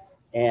here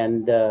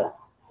and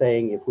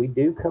saying, if we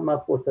do come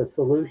up with a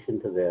solution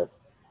to this,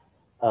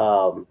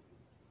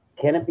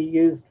 can it be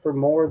used for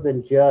more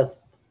than just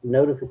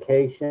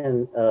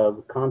notification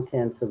of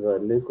contents of a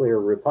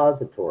nuclear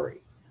repository?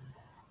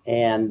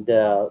 And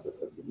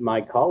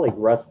my colleague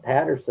Russ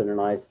Patterson and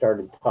I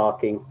started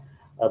talking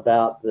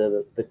about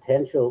the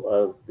potential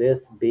of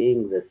this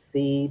being the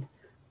seed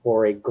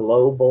for a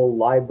global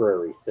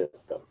library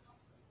system,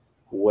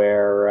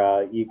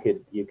 where you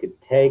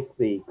could take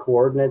the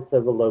coordinates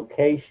of a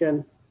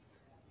location,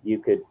 you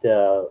could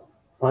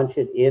punch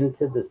it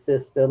into the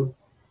system,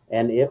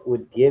 and it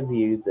would give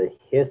you the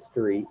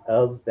history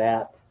of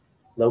that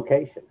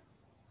location.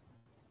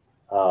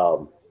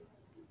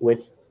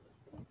 Which,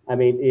 I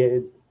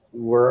mean,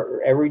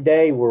 every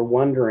day we're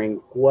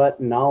wondering what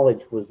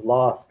knowledge was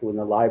lost when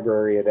the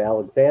Library at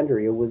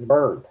Alexandria was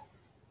burned.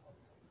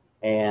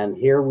 And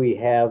here we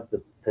have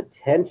the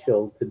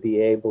potential to be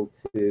able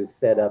to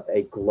set up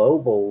a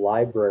global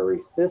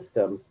library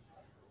system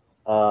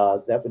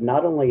that would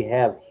not only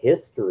have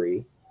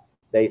history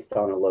based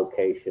on a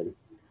location,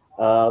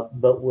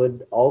 but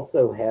would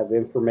also have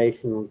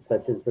information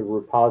such as the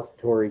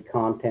repository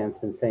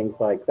contents and things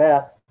like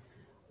that,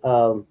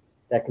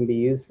 that can be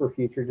used for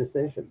future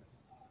decisions.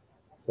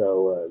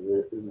 So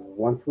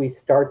once we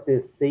start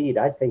this seed,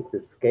 I think the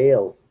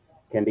scale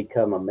can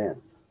become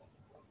immense.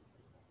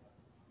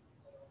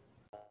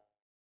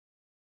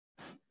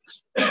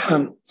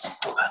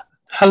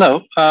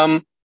 Hello.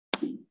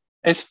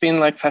 It's been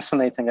like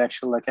fascinating,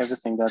 actually, like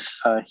everything that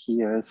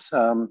here is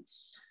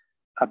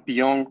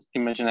beyond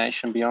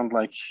imagination, beyond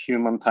like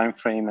human time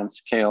frame and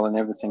scale and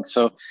everything.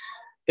 So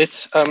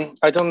it's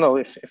I don't know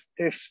if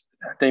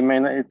they may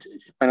not, it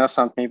may not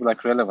sound maybe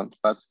like relevant,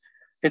 but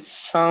it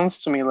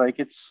sounds to me like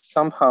it's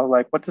somehow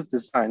like what is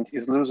designed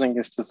is losing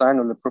its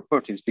designable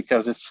properties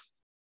because it's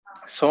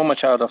so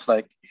much out of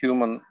like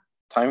human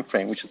time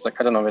frame, which is like,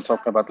 I don't know, we're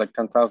talking about like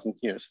 10,000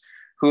 years.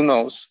 Who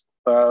knows?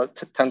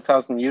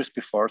 10,000 years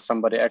before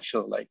somebody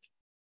actually like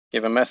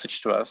gave a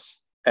message to us,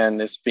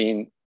 and it's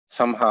been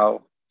somehow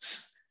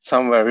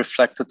somewhere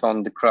reflected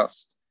on the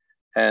crust,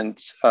 and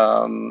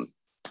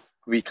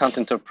we can't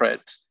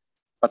interpret.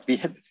 But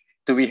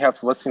do we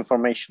have what's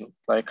information?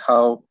 Like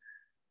how,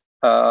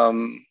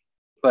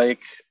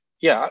 like,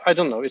 yeah, I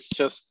don't know. It's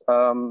just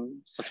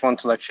want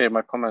to like share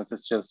my comments.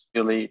 It's just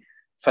really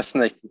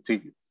fascinating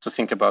to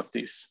think about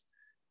this.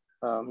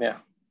 Yeah.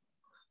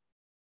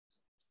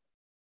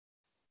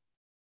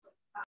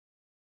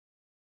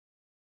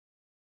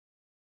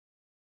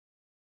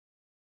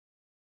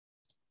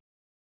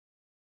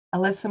 I'll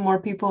let some more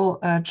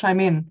people chime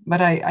in, but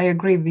I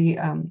agree.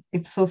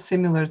 It's so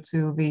similar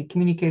to the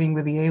communicating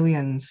with the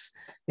aliens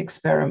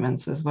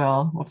experiments as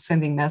well, of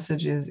sending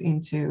messages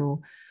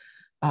into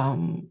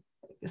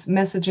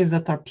messages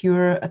that are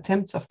pure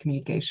attempts of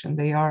communication.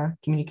 They are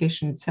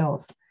communication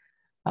itself,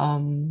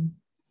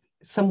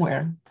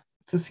 somewhere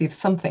to see if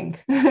something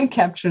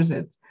captures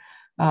it.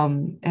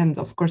 And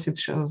of course, it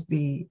shows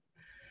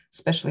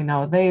especially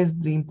nowadays,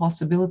 the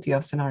impossibility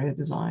of scenario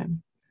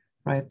design,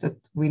 right? That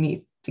we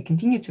need to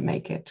continue to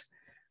make it,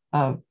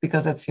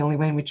 because that's the only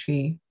way in which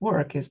we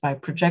work, is by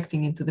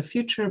projecting into the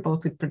future,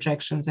 both with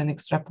projections and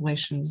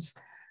extrapolations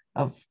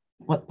of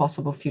what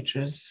possible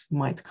futures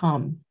might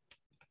come.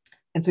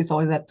 And so it's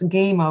always that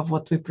game of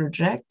what we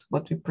project,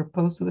 what we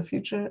propose to the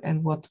future,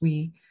 and what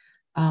we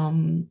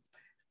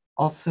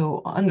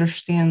also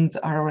understand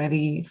are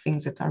already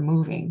things that are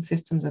moving,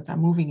 systems that are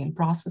moving, and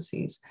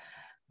processes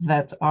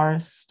that are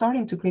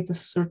starting to create a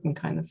certain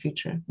kind of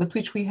future, but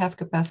which we have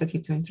capacity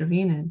to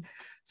intervene in.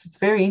 So it's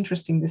very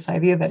interesting, this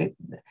idea that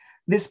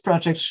this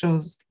project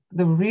shows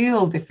the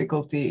real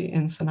difficulty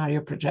in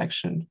scenario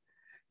projection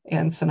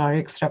and scenario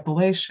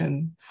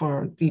extrapolation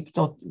for deep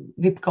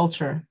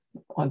culture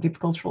on deep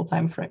cultural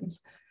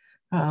timeframes.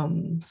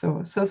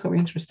 So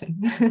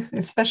interesting,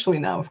 especially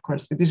now, of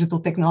course, with digital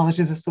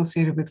technologies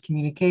associated with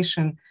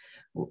communication,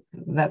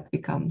 that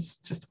becomes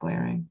just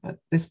glaring. But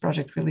this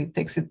project really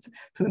takes it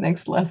to the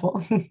next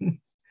level.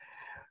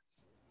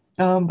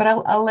 But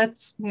I'll let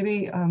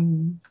maybe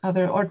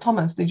or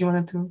Thomas, did you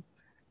want to?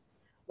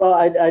 Well,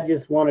 I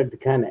just wanted to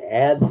kind of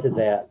add to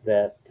that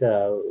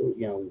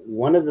you know,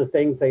 one of the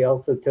things they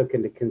also took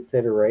into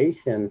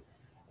consideration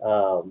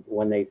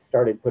when they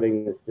started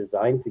putting this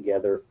design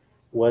together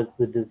was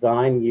the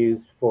design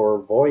used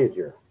for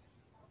Voyager.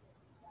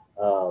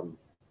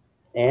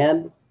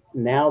 And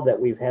now that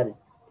we've had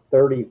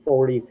 30,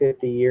 40,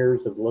 50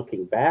 years of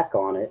looking back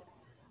on it,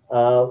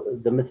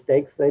 the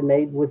mistakes they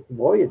made with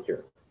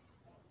Voyager.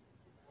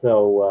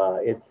 So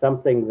it's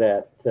something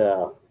that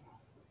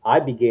I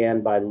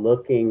began by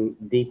looking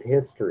deep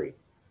history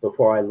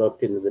before I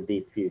looked into the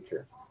deep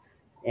future.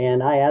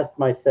 And I asked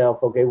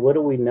myself, okay, what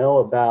do we know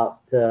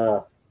about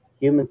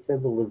human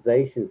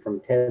civilization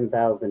from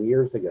 10,000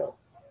 years ago?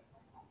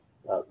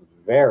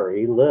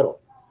 Very little.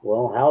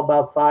 Well, how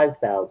about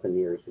 5,000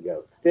 years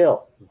ago?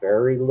 Still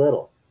very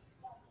little.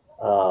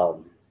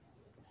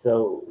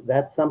 So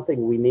that's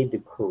something we need to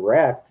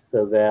correct,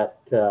 so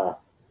that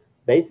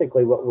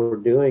basically what we're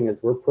doing is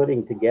we're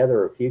putting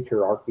together a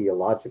future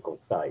archaeological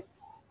site.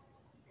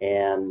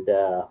 And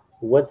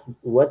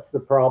what's the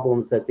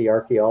problems that the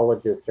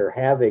archaeologists are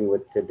having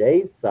with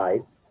today's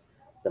sites,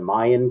 the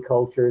Mayan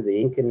culture, the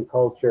Incan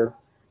culture,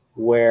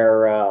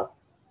 where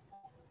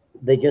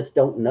they just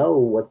don't know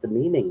what the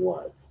meaning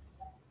was.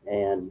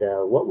 And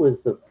what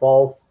was the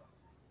false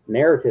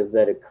narrative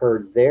that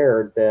occurred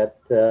there that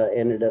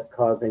ended up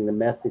causing the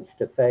message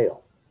to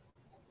fail?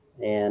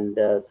 And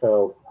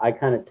so I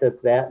kind of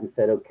took that and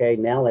said, okay,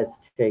 now let's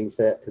change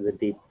that to the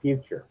deep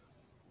future,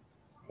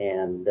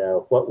 and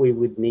what we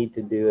would need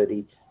to do at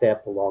each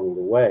step along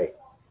the way.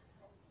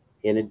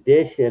 In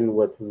addition,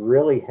 what's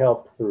really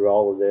helped through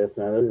all of this,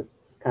 and I know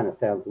this kind of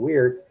sounds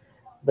weird,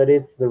 but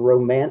it's the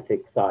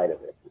romantic side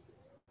of it.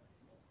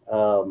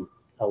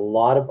 A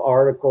lot of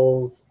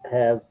articles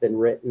have been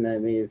written. I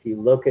mean, if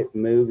you look at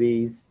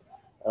movies,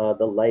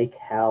 the Lake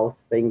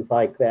House, things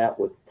like that,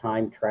 with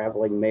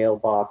time-traveling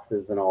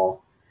mailboxes and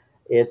all,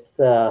 it's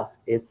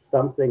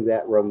something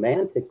that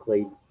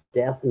romantically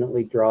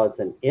definitely draws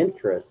an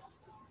interest.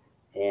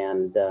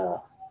 And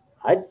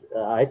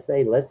I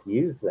say let's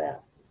use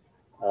that.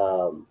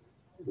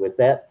 With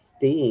that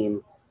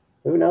steam,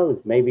 who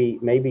knows?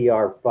 Maybe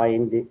our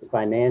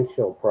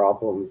financial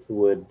problems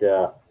would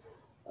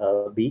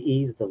be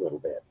eased a little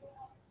bit.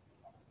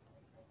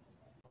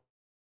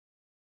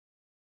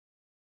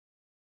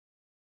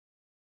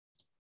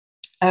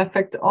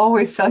 Affect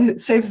always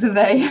saves the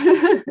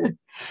day.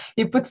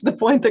 He puts the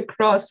point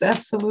across.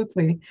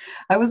 Absolutely.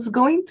 I was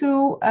going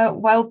to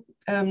while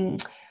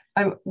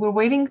we're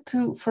waiting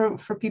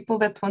for people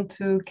that want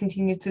to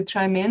continue to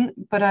chime in,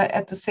 but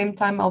at the same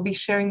time, I'll be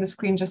sharing the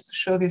screen just to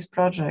show these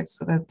projects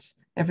so that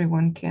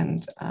everyone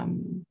can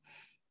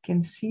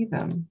can see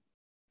them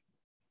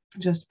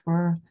just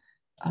for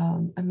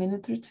a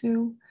minute or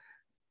two.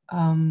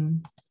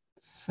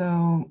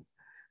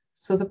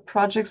 So the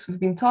projects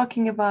we've been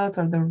talking about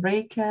are the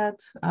RayCat,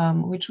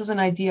 which was an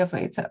idea of,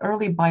 it's an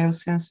early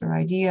biosensor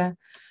idea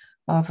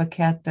of a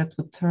cat that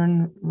would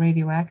turn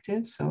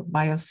radioactive. So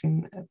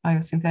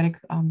biosynthetic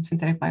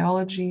synthetic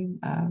biology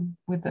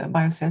with the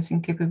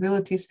biosensing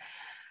capabilities.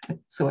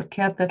 So a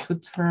cat that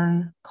would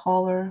turn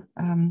color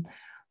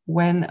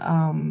when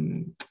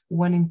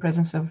in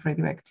presence of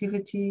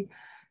radioactivity,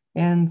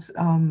 and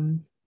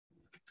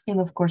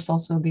of course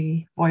also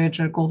the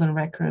Voyager Golden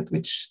Record,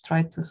 which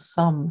tried to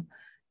sum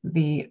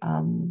the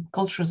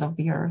cultures of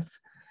the Earth,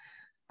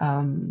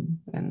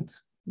 and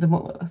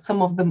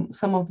some of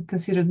the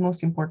considered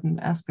most important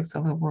aspects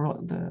of the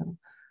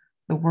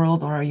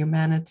world or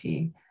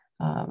humanity,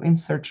 in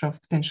search of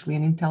potentially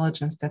an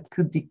intelligence that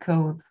could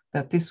decode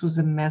that this was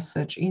a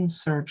message in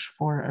search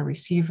for a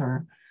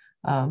receiver,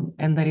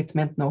 and that it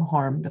meant no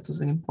harm. That was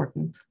an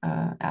important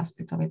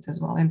aspect of it as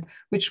well, and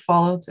which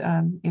followed,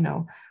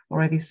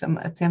 already some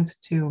attempt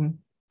to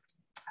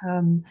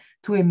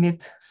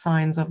emit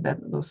signs of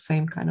those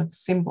same kind of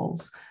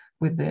symbols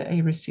with the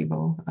Arecibo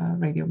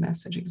radio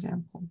message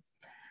example.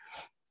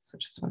 So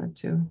just wanted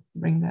to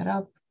bring that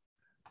up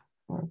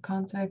for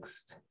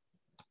context.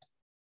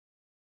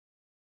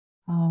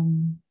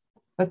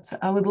 But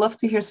I would love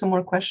to hear some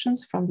more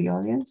questions from the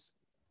audience.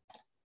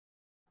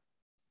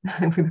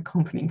 With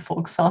accompanying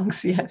folk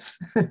songs, yes,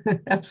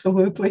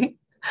 absolutely.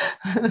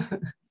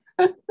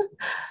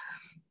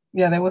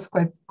 Yeah, that was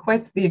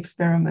quite the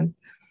experiment.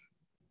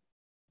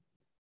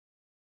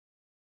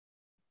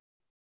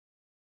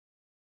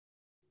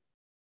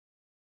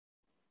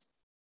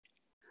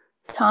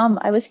 Tom,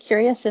 I was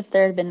curious if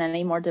there had been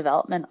any more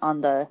development on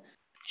the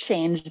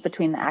change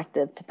between the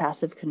active to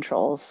passive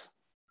controls.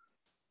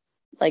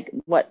 Like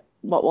what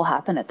will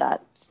happen at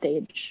that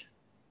stage?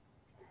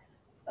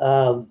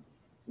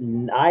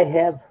 I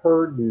have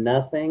heard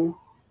nothing.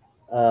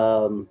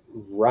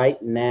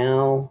 Right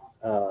now,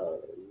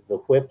 the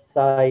WIPP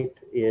site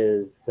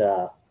is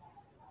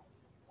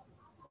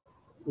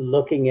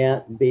looking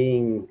at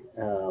being,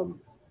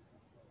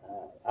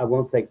 I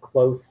won't say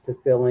close to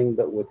filling,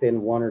 but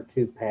within 1 or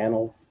 2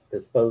 panels,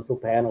 disposal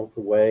panels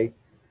away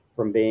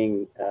from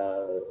being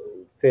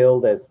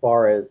filled as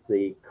far as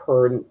the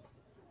current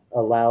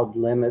allowed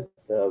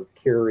limits of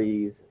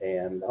Curies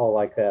and all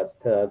like that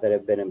that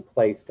have been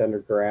placed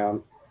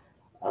underground.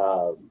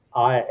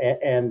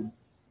 And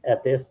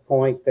at this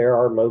point, there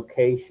are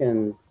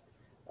locations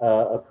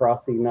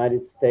across the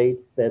United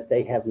States that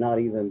they have not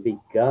even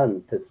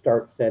begun to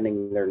start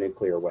sending their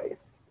nuclear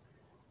waste.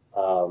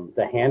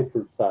 The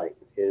Hanford site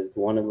is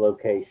one of the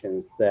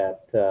locations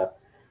that,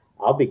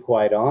 I'll be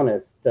quite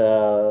honest,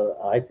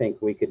 I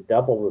think we could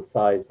double the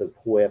size of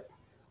WIPP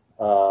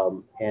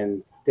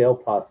and still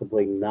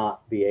possibly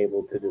not be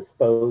able to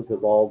dispose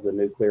of all the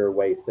nuclear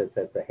waste that's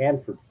at the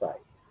Hanford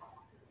site.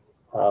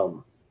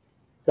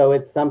 So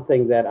it's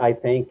something that I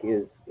think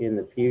is in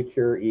the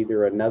future,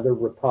 either another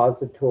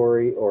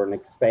repository or an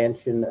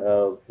expansion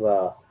of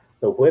the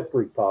WIPP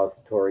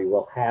repository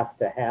will have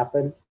to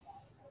happen.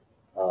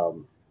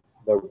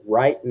 But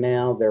right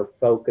now they're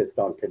focused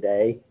on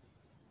today.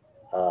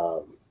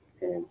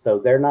 And so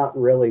they're not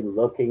really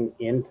looking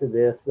into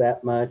this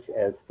that much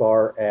as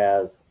far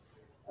as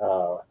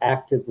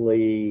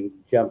actively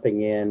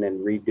jumping in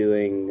and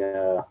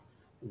redoing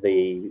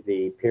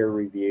the peer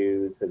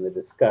reviews and the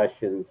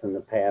discussions and the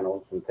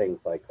panels and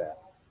things like that.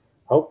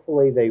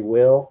 Hopefully they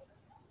will,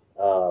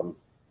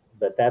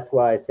 but that's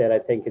why I said I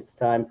think it's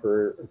time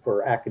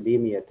for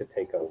academia to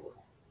take over.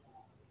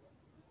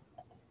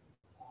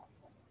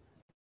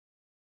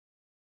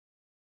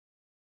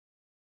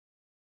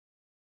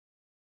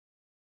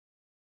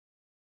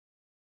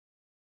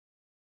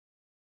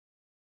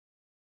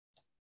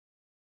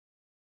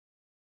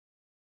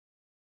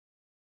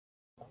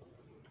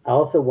 I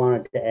also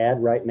wanted to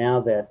add right now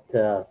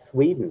that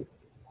Sweden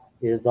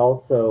is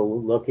also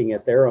looking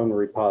at their own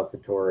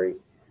repository.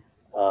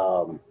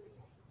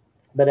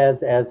 But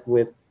as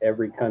with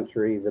every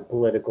country, the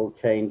political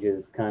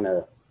changes kind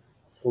of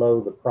slow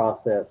the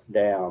process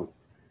down.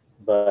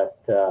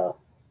 But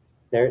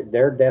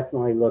they're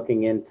definitely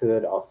looking into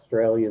it.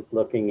 Australia's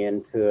looking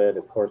into it.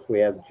 Of course, we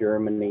have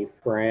Germany,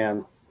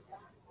 France,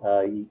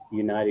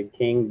 United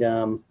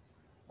Kingdom.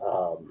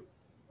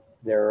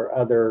 There are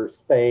other,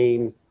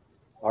 Spain,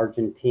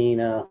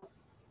 Argentina.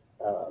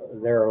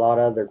 There are a lot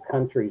of other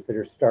countries that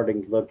are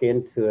starting to look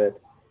into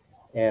it.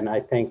 And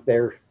I think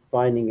they're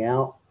finding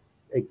out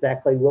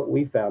exactly what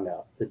we found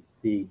out,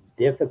 the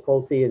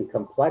difficulty and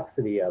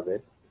complexity of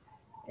it.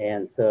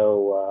 And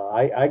so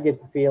I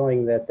get the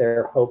feeling that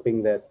they're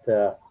hoping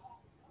that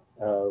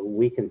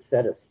we can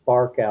set a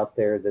spark out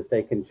there that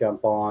they can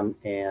jump on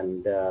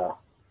and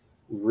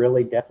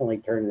really definitely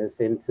turn this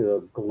into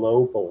a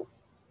global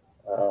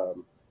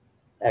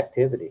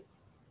activity.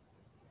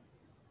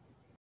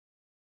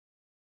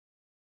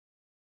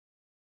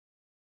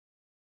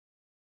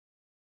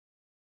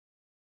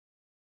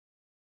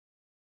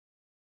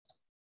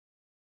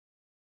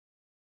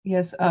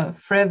 Yes,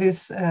 Fred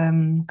is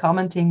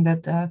commenting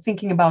that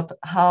thinking about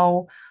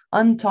how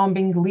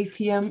untombing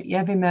lithium,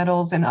 heavy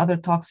metals, and other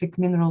toxic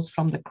minerals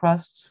from the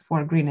crusts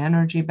for green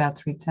energy,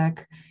 battery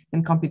tech,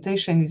 and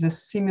computation is a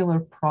similar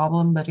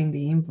problem, but in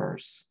the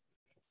inverse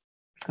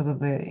because of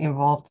the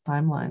involved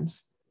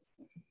timelines.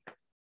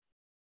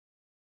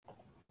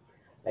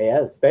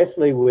 Yeah,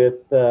 especially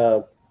with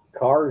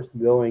cars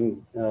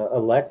going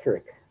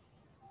electric.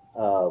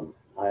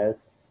 I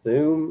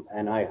assume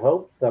and I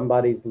hope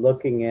somebody's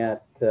looking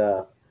at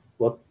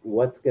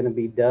what's going to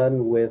be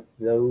done with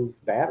those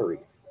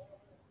batteries.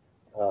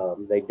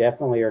 They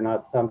definitely are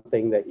not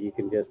something that you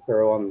can just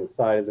throw on the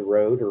side of the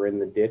road or in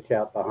the ditch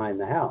out behind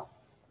the house.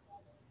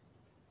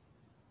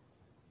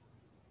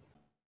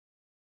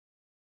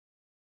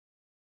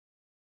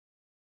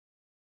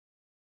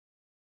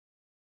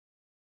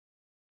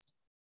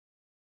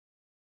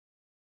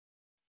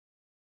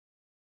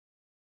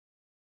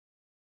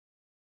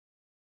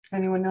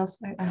 Anyone else?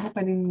 I hope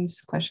I didn't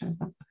miss questions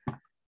though.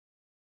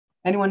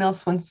 Anyone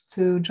else wants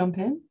to jump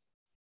in?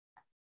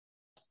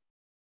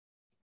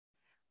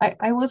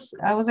 I was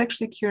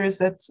actually curious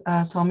that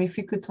Tom, if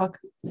you could talk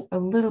a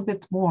little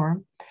bit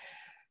more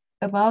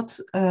about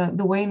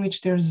the way in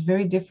which there's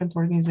very different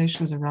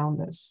organizations around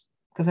this,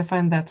 because I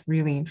find that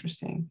really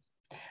interesting.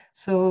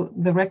 So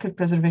the record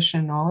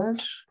preservation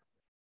knowledge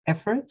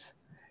effort,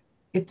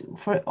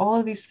 for all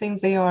of these things,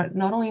 they are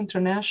not only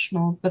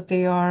international, but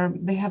they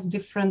have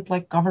different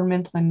like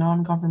governmental and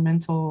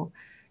non-governmental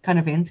kind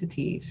of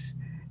entities,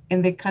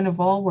 and they kind of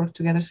all work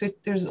together. So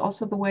there's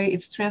also the way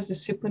it's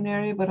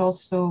transdisciplinary, but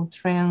also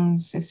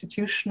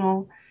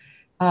trans-institutional.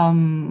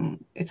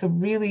 It's a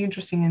really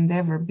interesting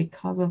endeavor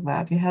because of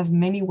that. It has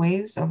many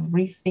ways of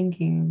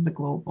rethinking the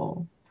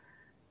global,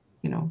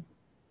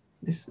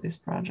 this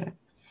project.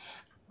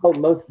 Oh,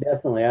 most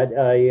definitely.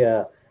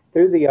 I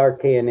through the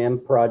RK&M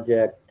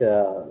project,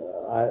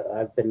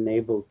 I've been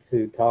able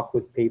to talk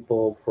with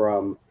people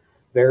from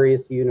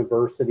various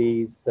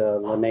universities,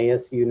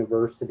 Linnaeus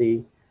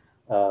University,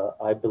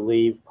 I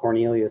believe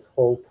Cornelius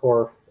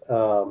Holtorf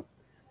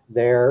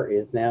there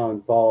is now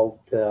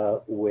involved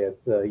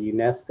with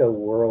UNESCO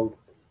World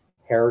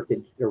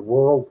Heritage or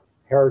World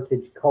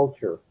Heritage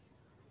Culture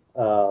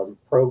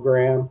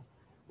program.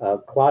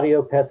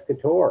 Claudio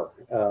Pescatore,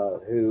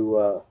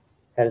 who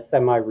has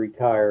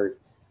semi-retired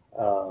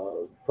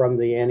from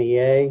the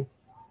NEA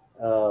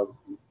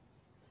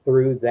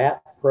through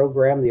that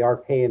program, the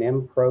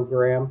RK&M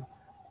program.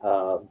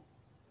 I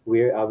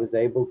was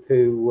able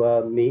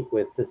to meet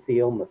with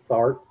Cecile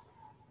Massart,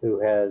 who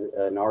has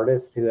an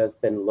artist who has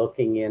been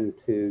looking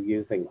into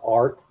using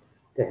art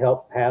to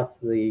help pass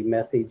the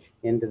message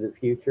into the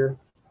future.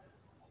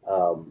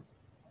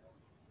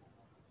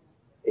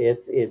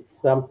 It's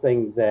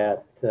something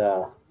that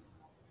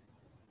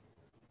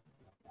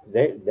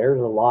there's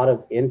a lot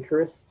of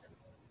interest.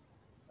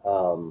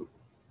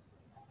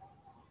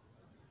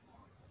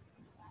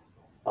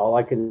 All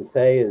I can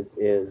say is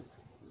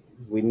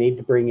we need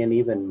to bring in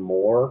even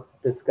more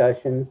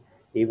discussion,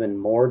 even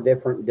more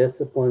different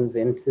disciplines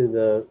into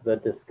the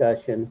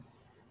discussion,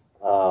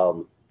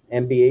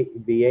 and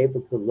be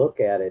able to look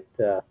at it.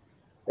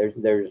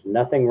 There's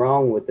nothing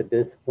wrong with the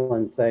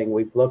discipline saying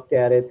we've looked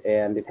at it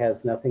and it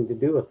has nothing to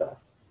do with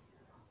us.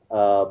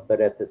 But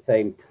at the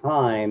same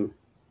time,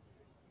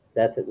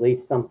 that's at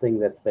least something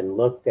that's been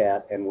looked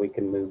at and we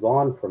can move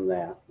on from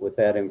that with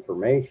that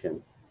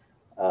information.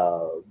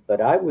 But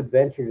I would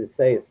venture to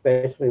say,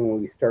 especially when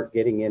we start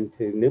getting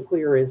into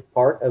nuclear is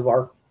part of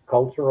our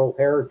cultural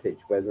heritage,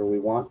 whether we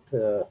want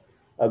to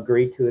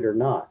agree to it or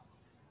not.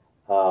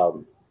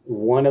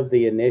 One of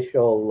the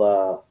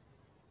initial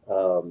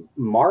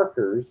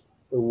markers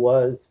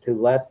was to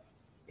let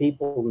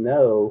people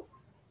know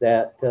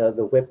that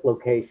the WIPP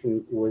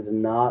location was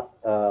not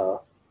a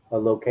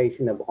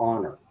location of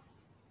honor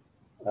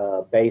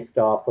based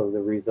off of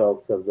the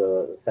results of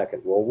the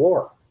Second World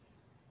War.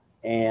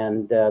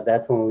 And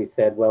that's when we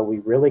said, well, we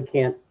really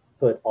can't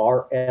put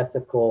our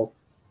ethical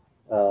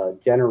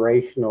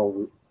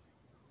generational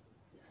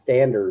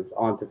standards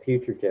onto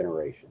future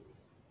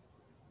generations.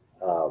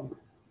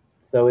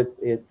 So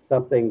it's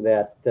something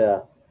that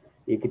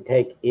you could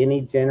take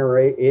any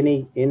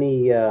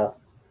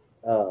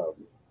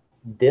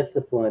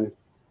discipline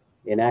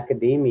in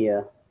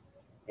academia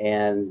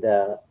and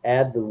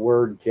add the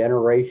word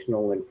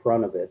generational in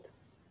front of it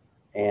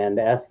and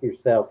ask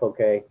yourself,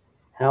 okay,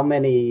 how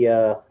many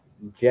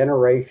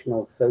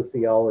generational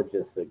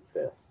sociologists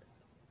exist?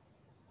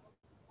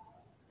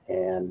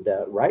 And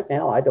right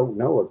now, I don't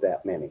know of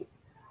that many.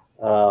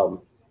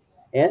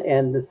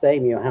 And the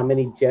same, how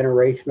many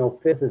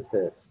generational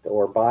physicists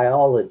or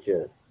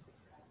biologists,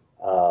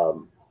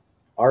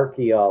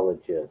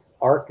 archaeologists,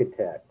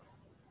 architects.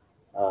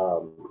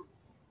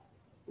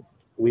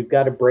 We've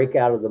got to break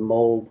out of the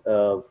mold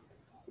of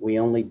we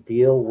only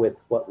deal with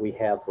what we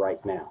have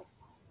right now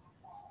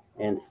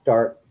and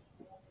start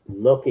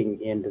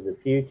looking into the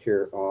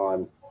future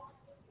on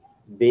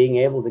being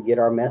able to get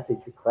our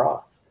message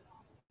across.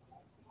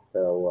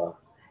 So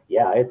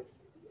yeah,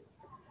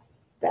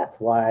 that's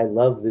why I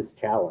love this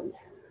challenge.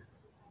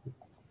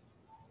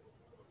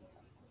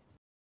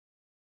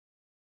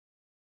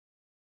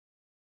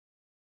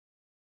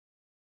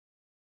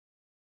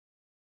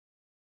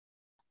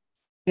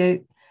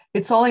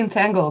 it's all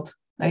entangled.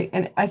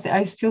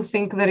 I still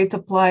think that it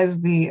applies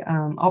the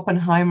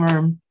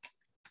Oppenheimer,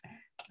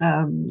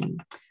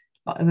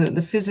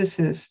 the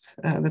physicist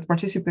that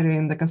participated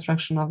in the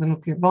construction of the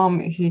nuclear bomb.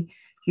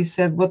 He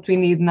said, what we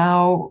need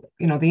now,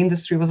 the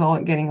industry was all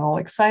getting all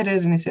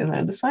excited, and he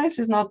said, the science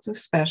is not too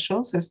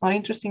special, so it's not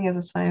interesting as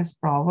a science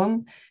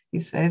problem, he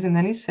says. And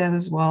then he said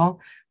as well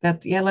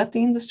that, yeah, let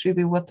the industry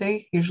do what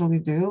they usually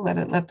do,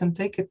 let them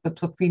take it. But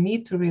what we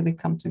need to really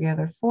come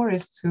together for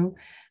is to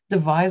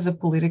devise a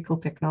political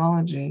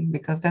technology,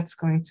 because that's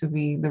going to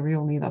be the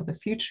real need of the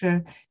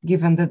future,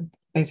 given that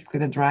basically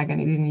the dragon,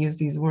 he didn't use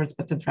these words,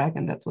 but the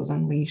dragon that was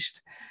unleashed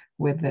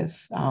with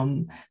this.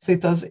 So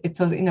it does,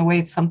 in a way,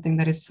 it's something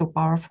that is so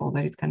powerful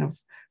that it kind of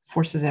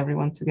forces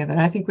everyone together.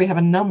 And I think we have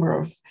a number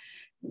of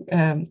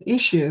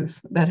issues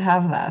that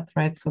have that,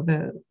 right? So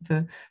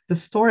the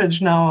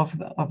storage now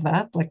of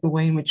that, like the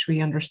way in which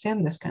we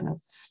understand this kind of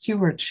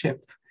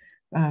stewardship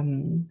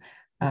kind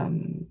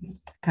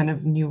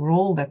of new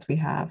role that we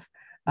have,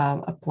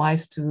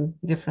 applies to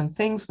different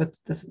things, but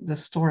the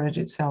storage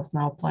itself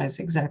now applies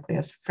exactly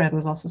as Fred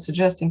was also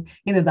suggesting,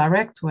 in a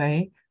direct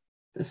way,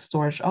 the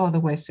storage, the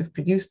waste we've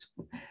produced,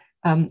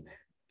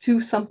 to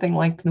something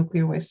like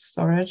nuclear waste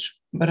storage,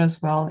 but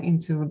as well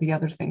into the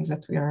other things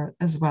that we are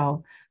as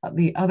well,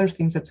 the other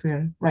things that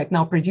we're right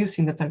now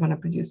producing that are going to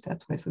produce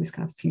that way. So this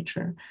kind of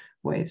future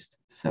waste.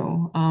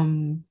 So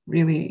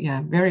really,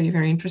 yeah, very,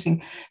 very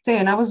interesting. Tay,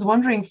 and I was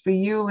wondering for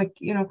you, like,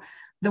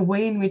 the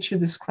way in which you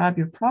describe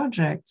your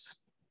projects,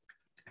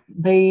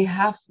 they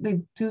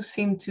do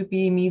seem to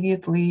be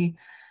immediately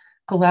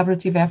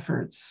collaborative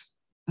efforts,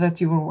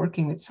 that you were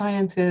working with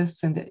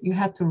scientists and that you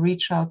had to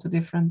reach out to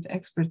different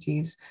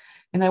expertise.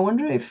 And I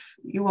wonder if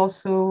you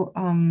also,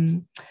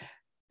 find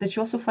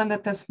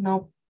that that's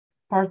now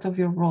part of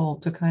your role,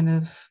 to kind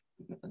of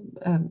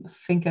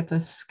think at a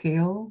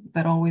scale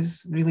that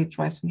always really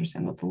tries to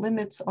understand what the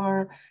limits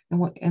are,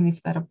 and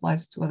if that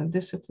applies to other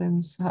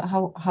disciplines.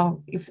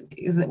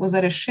 Was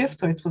that a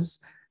shift, or it was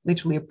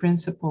literally a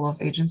principle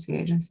of agency?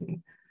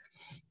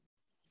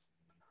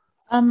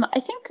 I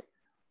think,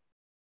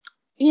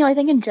 I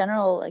think in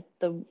general, I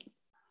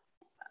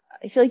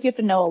feel like you have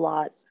to know a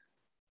lot.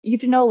 You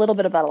have to know a little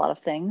bit about a lot of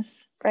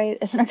things, right?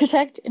 As an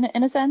architect,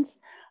 in a sense.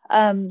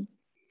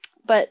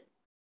 But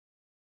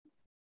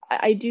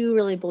I do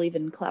really believe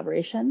in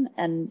collaboration,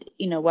 and,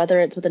 whether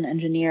it's with an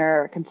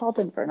engineer or a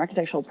consultant for an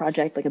architectural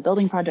project, like a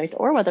building project,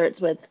 or whether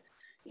it's with,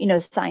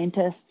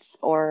 scientists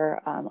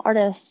or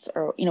artists,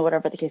 or,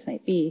 whatever the case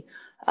might be.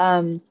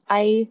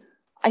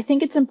 I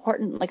think it's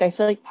important. Like, I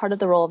feel like part of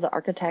the role of the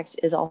architect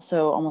is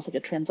also almost like a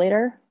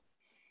translator,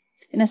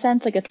 in a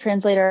sense, like a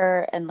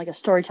translator and like a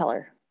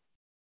storyteller,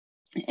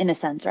 in a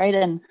sense, right?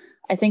 And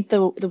I think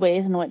the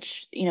ways in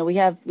which, we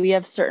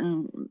have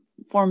certain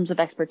forms of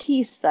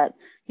expertise that,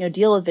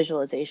 deal with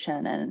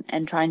visualization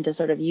and trying to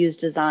sort of use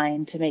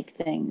design to make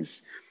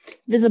things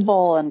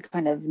visible and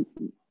kind of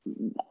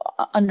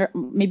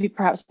maybe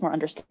perhaps more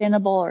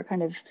understandable, or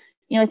kind of,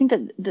 I think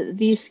that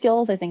these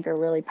skills, I think, are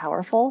really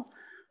powerful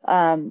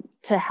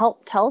to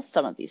help tell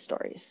some of these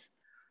stories,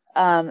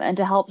 and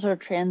to help sort of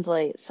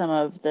translate some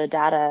of the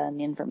data and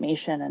the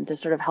information, and to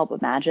sort of help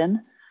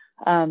imagine.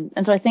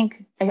 And so I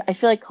think, I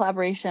feel like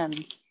collaboration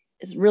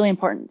is really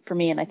important for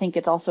me. And I think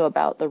it's also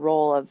about the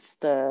role of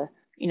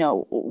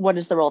what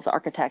is the role of the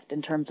architect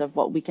in terms of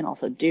what we can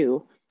also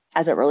do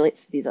as it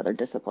relates to these other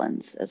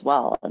disciplines as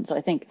well. And so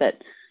I think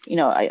that,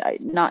 I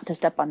not to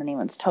step on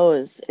anyone's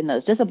toes in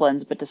those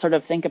disciplines, but to sort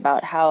of think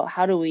about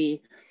how do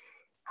we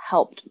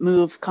help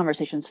move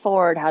conversations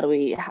forward? How do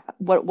we,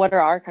 what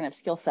are our kind of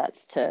skill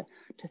sets to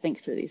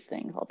think through these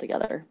things all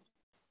together?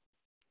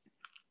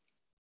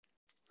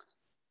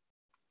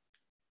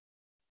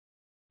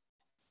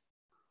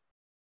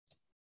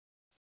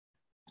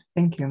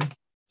 Thank you.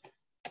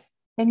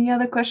 Any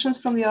other questions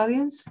from the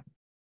audience?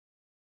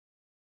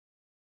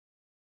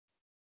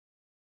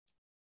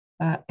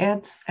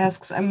 Ed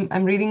asks,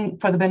 I'm reading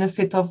for the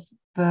benefit of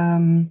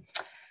the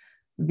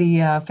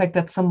fact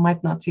that some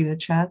might not see the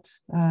chat,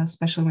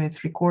 especially when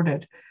it's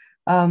recorded.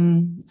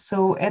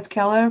 So Ed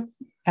Keller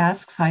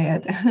asks, hi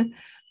Ed,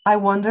 I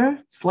wonder,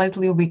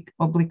 slightly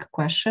oblique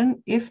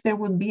question, if there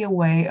would be a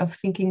way of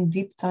thinking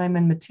deep time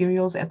and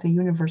materials at a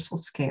universal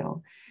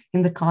scale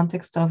in the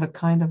context of a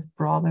kind of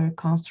broader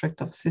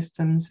construct of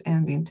systems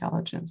and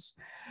intelligence.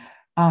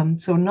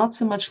 So not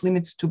so much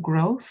limits to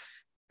growth,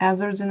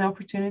 hazards and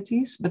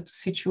opportunities, but to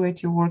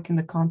situate your work in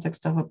the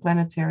context of a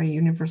planetary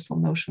universal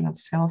notion of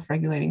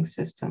self-regulating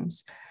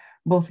systems,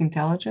 both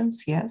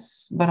intelligence,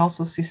 yes, but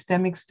also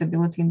systemic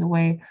stability in the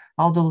way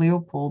Aldo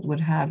Leopold would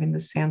have in the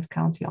Sand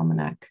County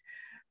Almanac,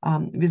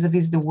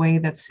 vis-a-vis the way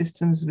that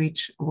systems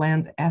reach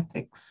land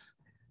ethics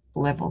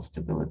level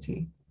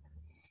stability.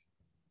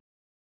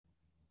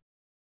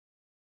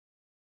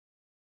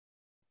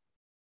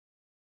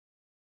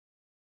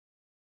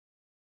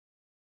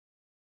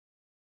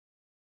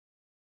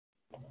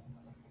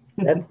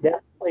 That's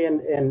definitely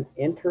an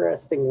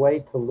interesting way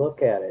to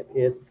look at it.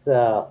 It's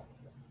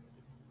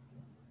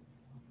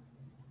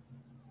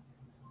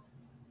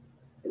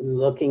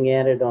looking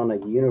at it on a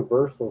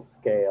universal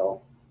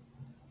scale,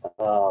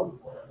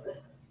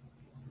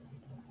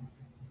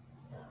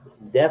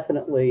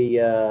 definitely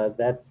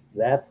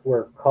that's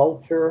where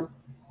culture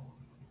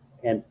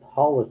and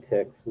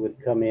politics would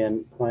come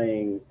in,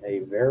 playing a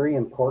very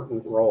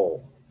important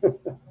role.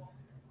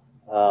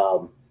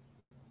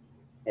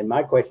 And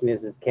my question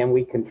is can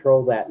we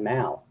control that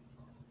now?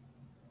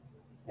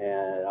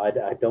 And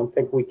I don't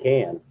think we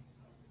can.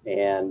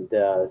 And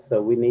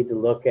so we need to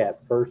look at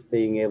first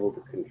being able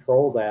to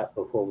control that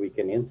before we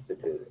can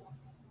institute it.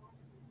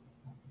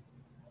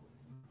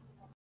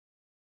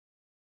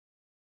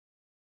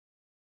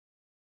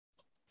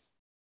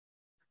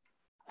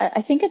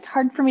 I think it's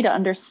hard for me to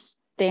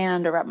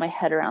understand or wrap my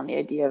head around the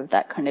idea of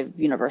that kind of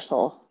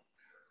universal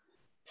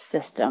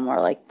system,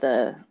 or like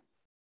the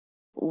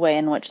way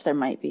in which there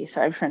might be.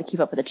 Sorry, I'm trying to keep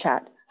up with the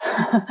chat.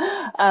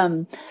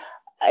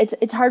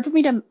 It's hard for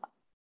me to,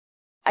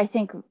 I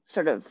think,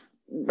 sort of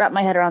wrap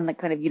my head around the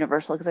kind of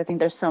universal, because I think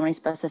there's so many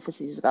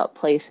specificities about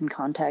place and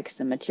context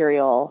and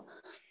material.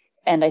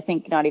 And I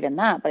think not even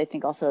that, but I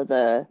think also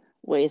the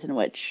ways in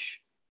which,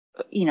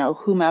 you know,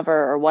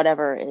 whomever or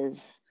whatever is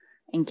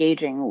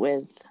engaging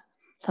with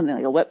something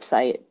like a WIPP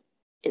site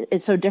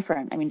is so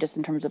different. I mean, just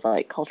in terms of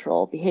like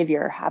cultural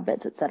behavior,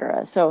 habits, et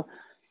cetera. So,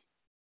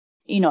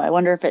 you know, I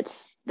wonder if it's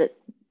that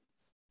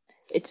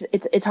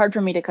it's hard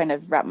for me to kind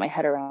of wrap my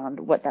head around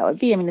what that would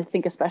be. I mean, I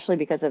think especially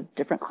because of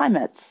different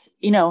climates,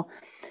 you know,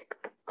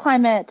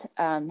 climate,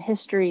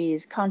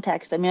 histories,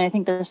 context. I mean, I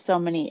think there's so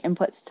many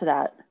inputs to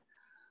that,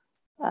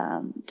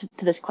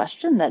 to this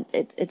question, that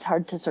it's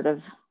hard to sort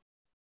of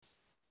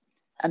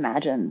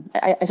imagine.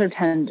 I sort of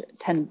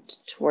tend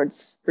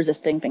towards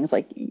resisting things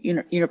like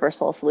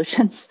universal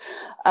solutions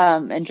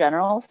in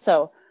general.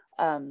 So,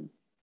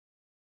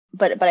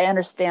 but I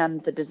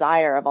understand the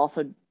desire of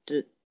also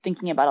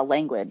thinking about a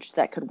language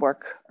that could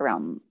work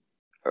around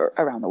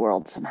the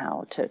world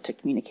somehow to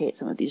communicate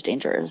some of these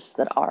dangers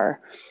that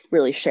are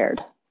really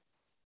shared.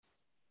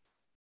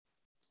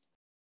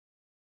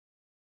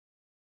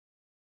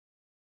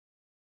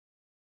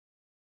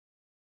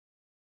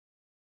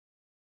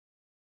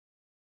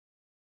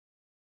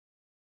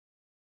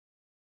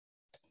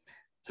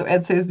 So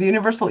Ed says the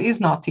universal is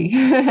naughty,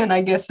 and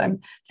I guess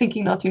I'm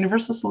thinking not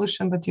universal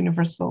solution, but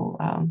universal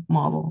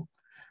model.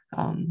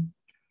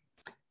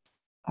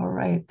 All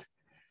right.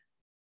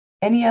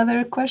 Any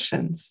other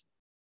questions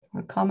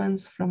or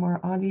comments from our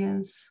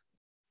audience?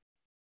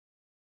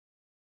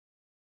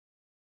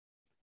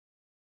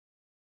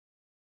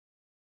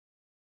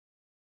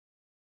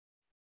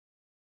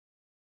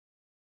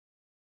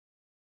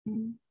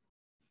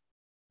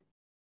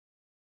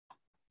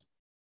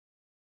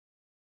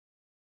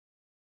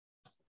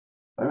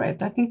 All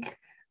right. I think.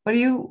 What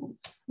do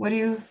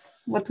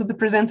the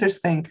presenters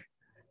think?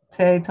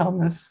 Tay,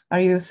 Thomas,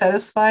 are you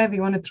satisfied? Do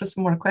you want to throw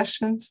some more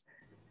questions?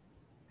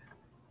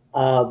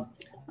 I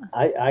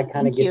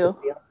kind of get the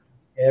feeling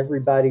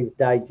everybody's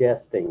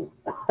digesting.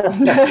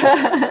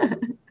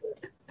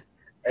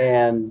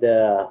 And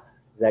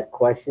that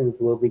questions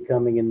will be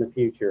coming in the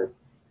future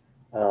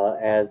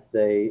as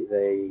they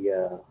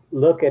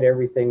look at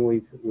everything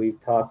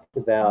we've talked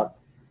about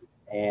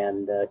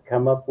and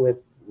come up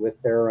with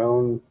their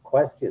own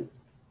questions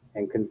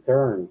and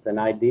concerns and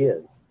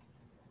ideas.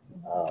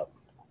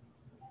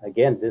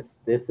 Again, this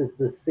is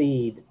the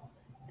seed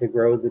to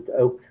grow the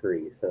oak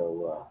tree.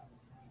 So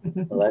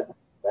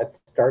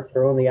let's start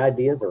throwing the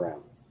ideas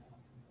around.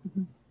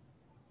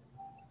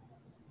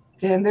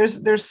 And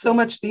there's so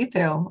much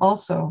detail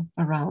also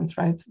around,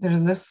 right?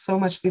 There's just so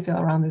much detail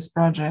around this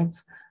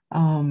project.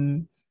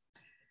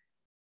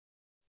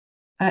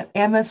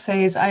 Emma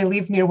says, I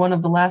live near one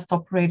of the last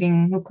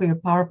operating nuclear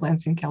power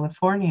plants in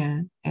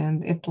California,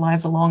 and it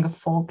lies along a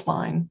fault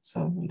line.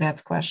 So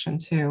that question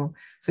too.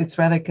 So it's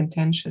rather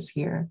contentious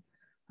here.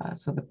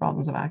 So the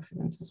problems of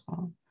accidents as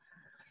well.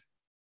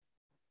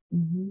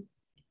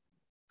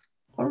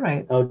 All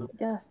right. Oh,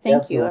 yeah,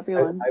 thank you,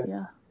 everyone.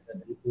 Yeah. A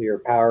nuclear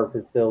power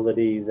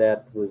facility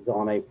that was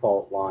on a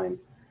fault line.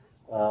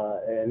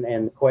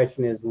 And the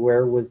question is,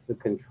 where was the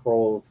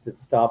controls to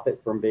stop it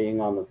from being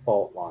on the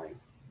fault line?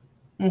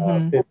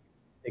 50,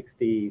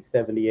 60,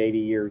 70, 80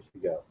 years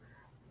ago.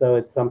 So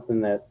it's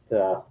something that,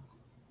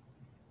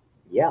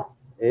 yeah,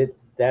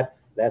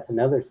 that's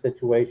another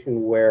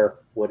situation where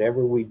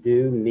whatever we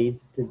do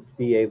needs to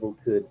be able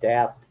to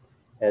adapt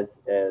as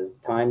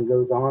time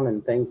goes on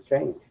and things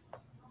change.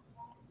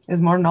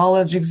 As more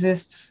knowledge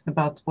exists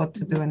about what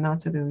to do and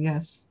not to do.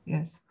 Yes,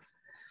 yes.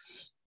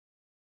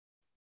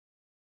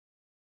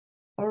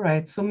 All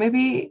right, so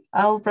maybe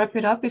I'll wrap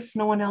it up if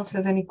no one else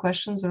has any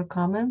questions or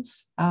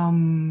comments.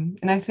 And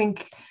I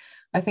think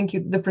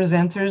the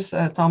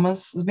presenters,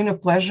 Thomas, it's been a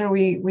pleasure.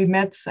 We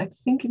met, I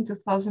think, in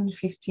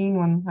 2015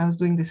 when I was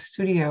doing the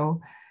studio,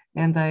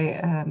 and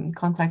I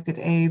contacted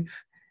Abe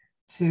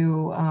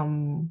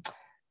to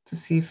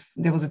see if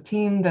there was a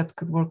team that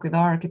could work with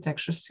our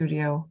architecture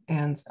studio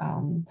and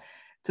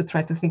to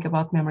try to think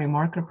about memory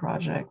marker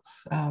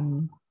projects.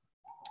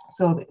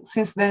 So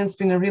since then, it's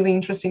been a really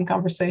interesting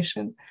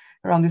conversation.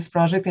 around this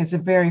project. It's a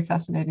very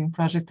fascinating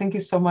project. Thank you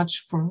so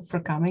much for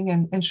coming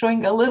and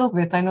showing a little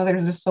bit. I know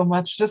there's just so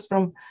much just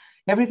from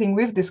everything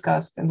we've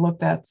discussed and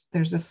looked at.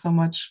 There's just so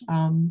much,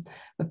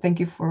 but thank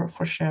you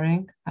for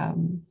sharing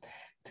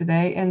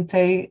today. And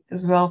Tay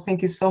as well,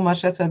 thank you so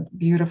much. That's a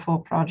beautiful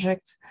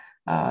project,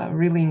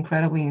 really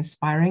incredibly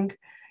inspiring.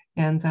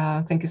 And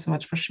thank you so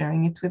much for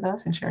sharing it with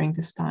us and sharing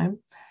this time.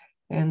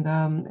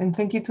 And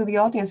thank you to the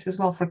audience as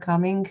well for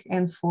coming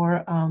and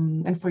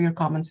for your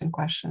comments and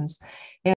questions.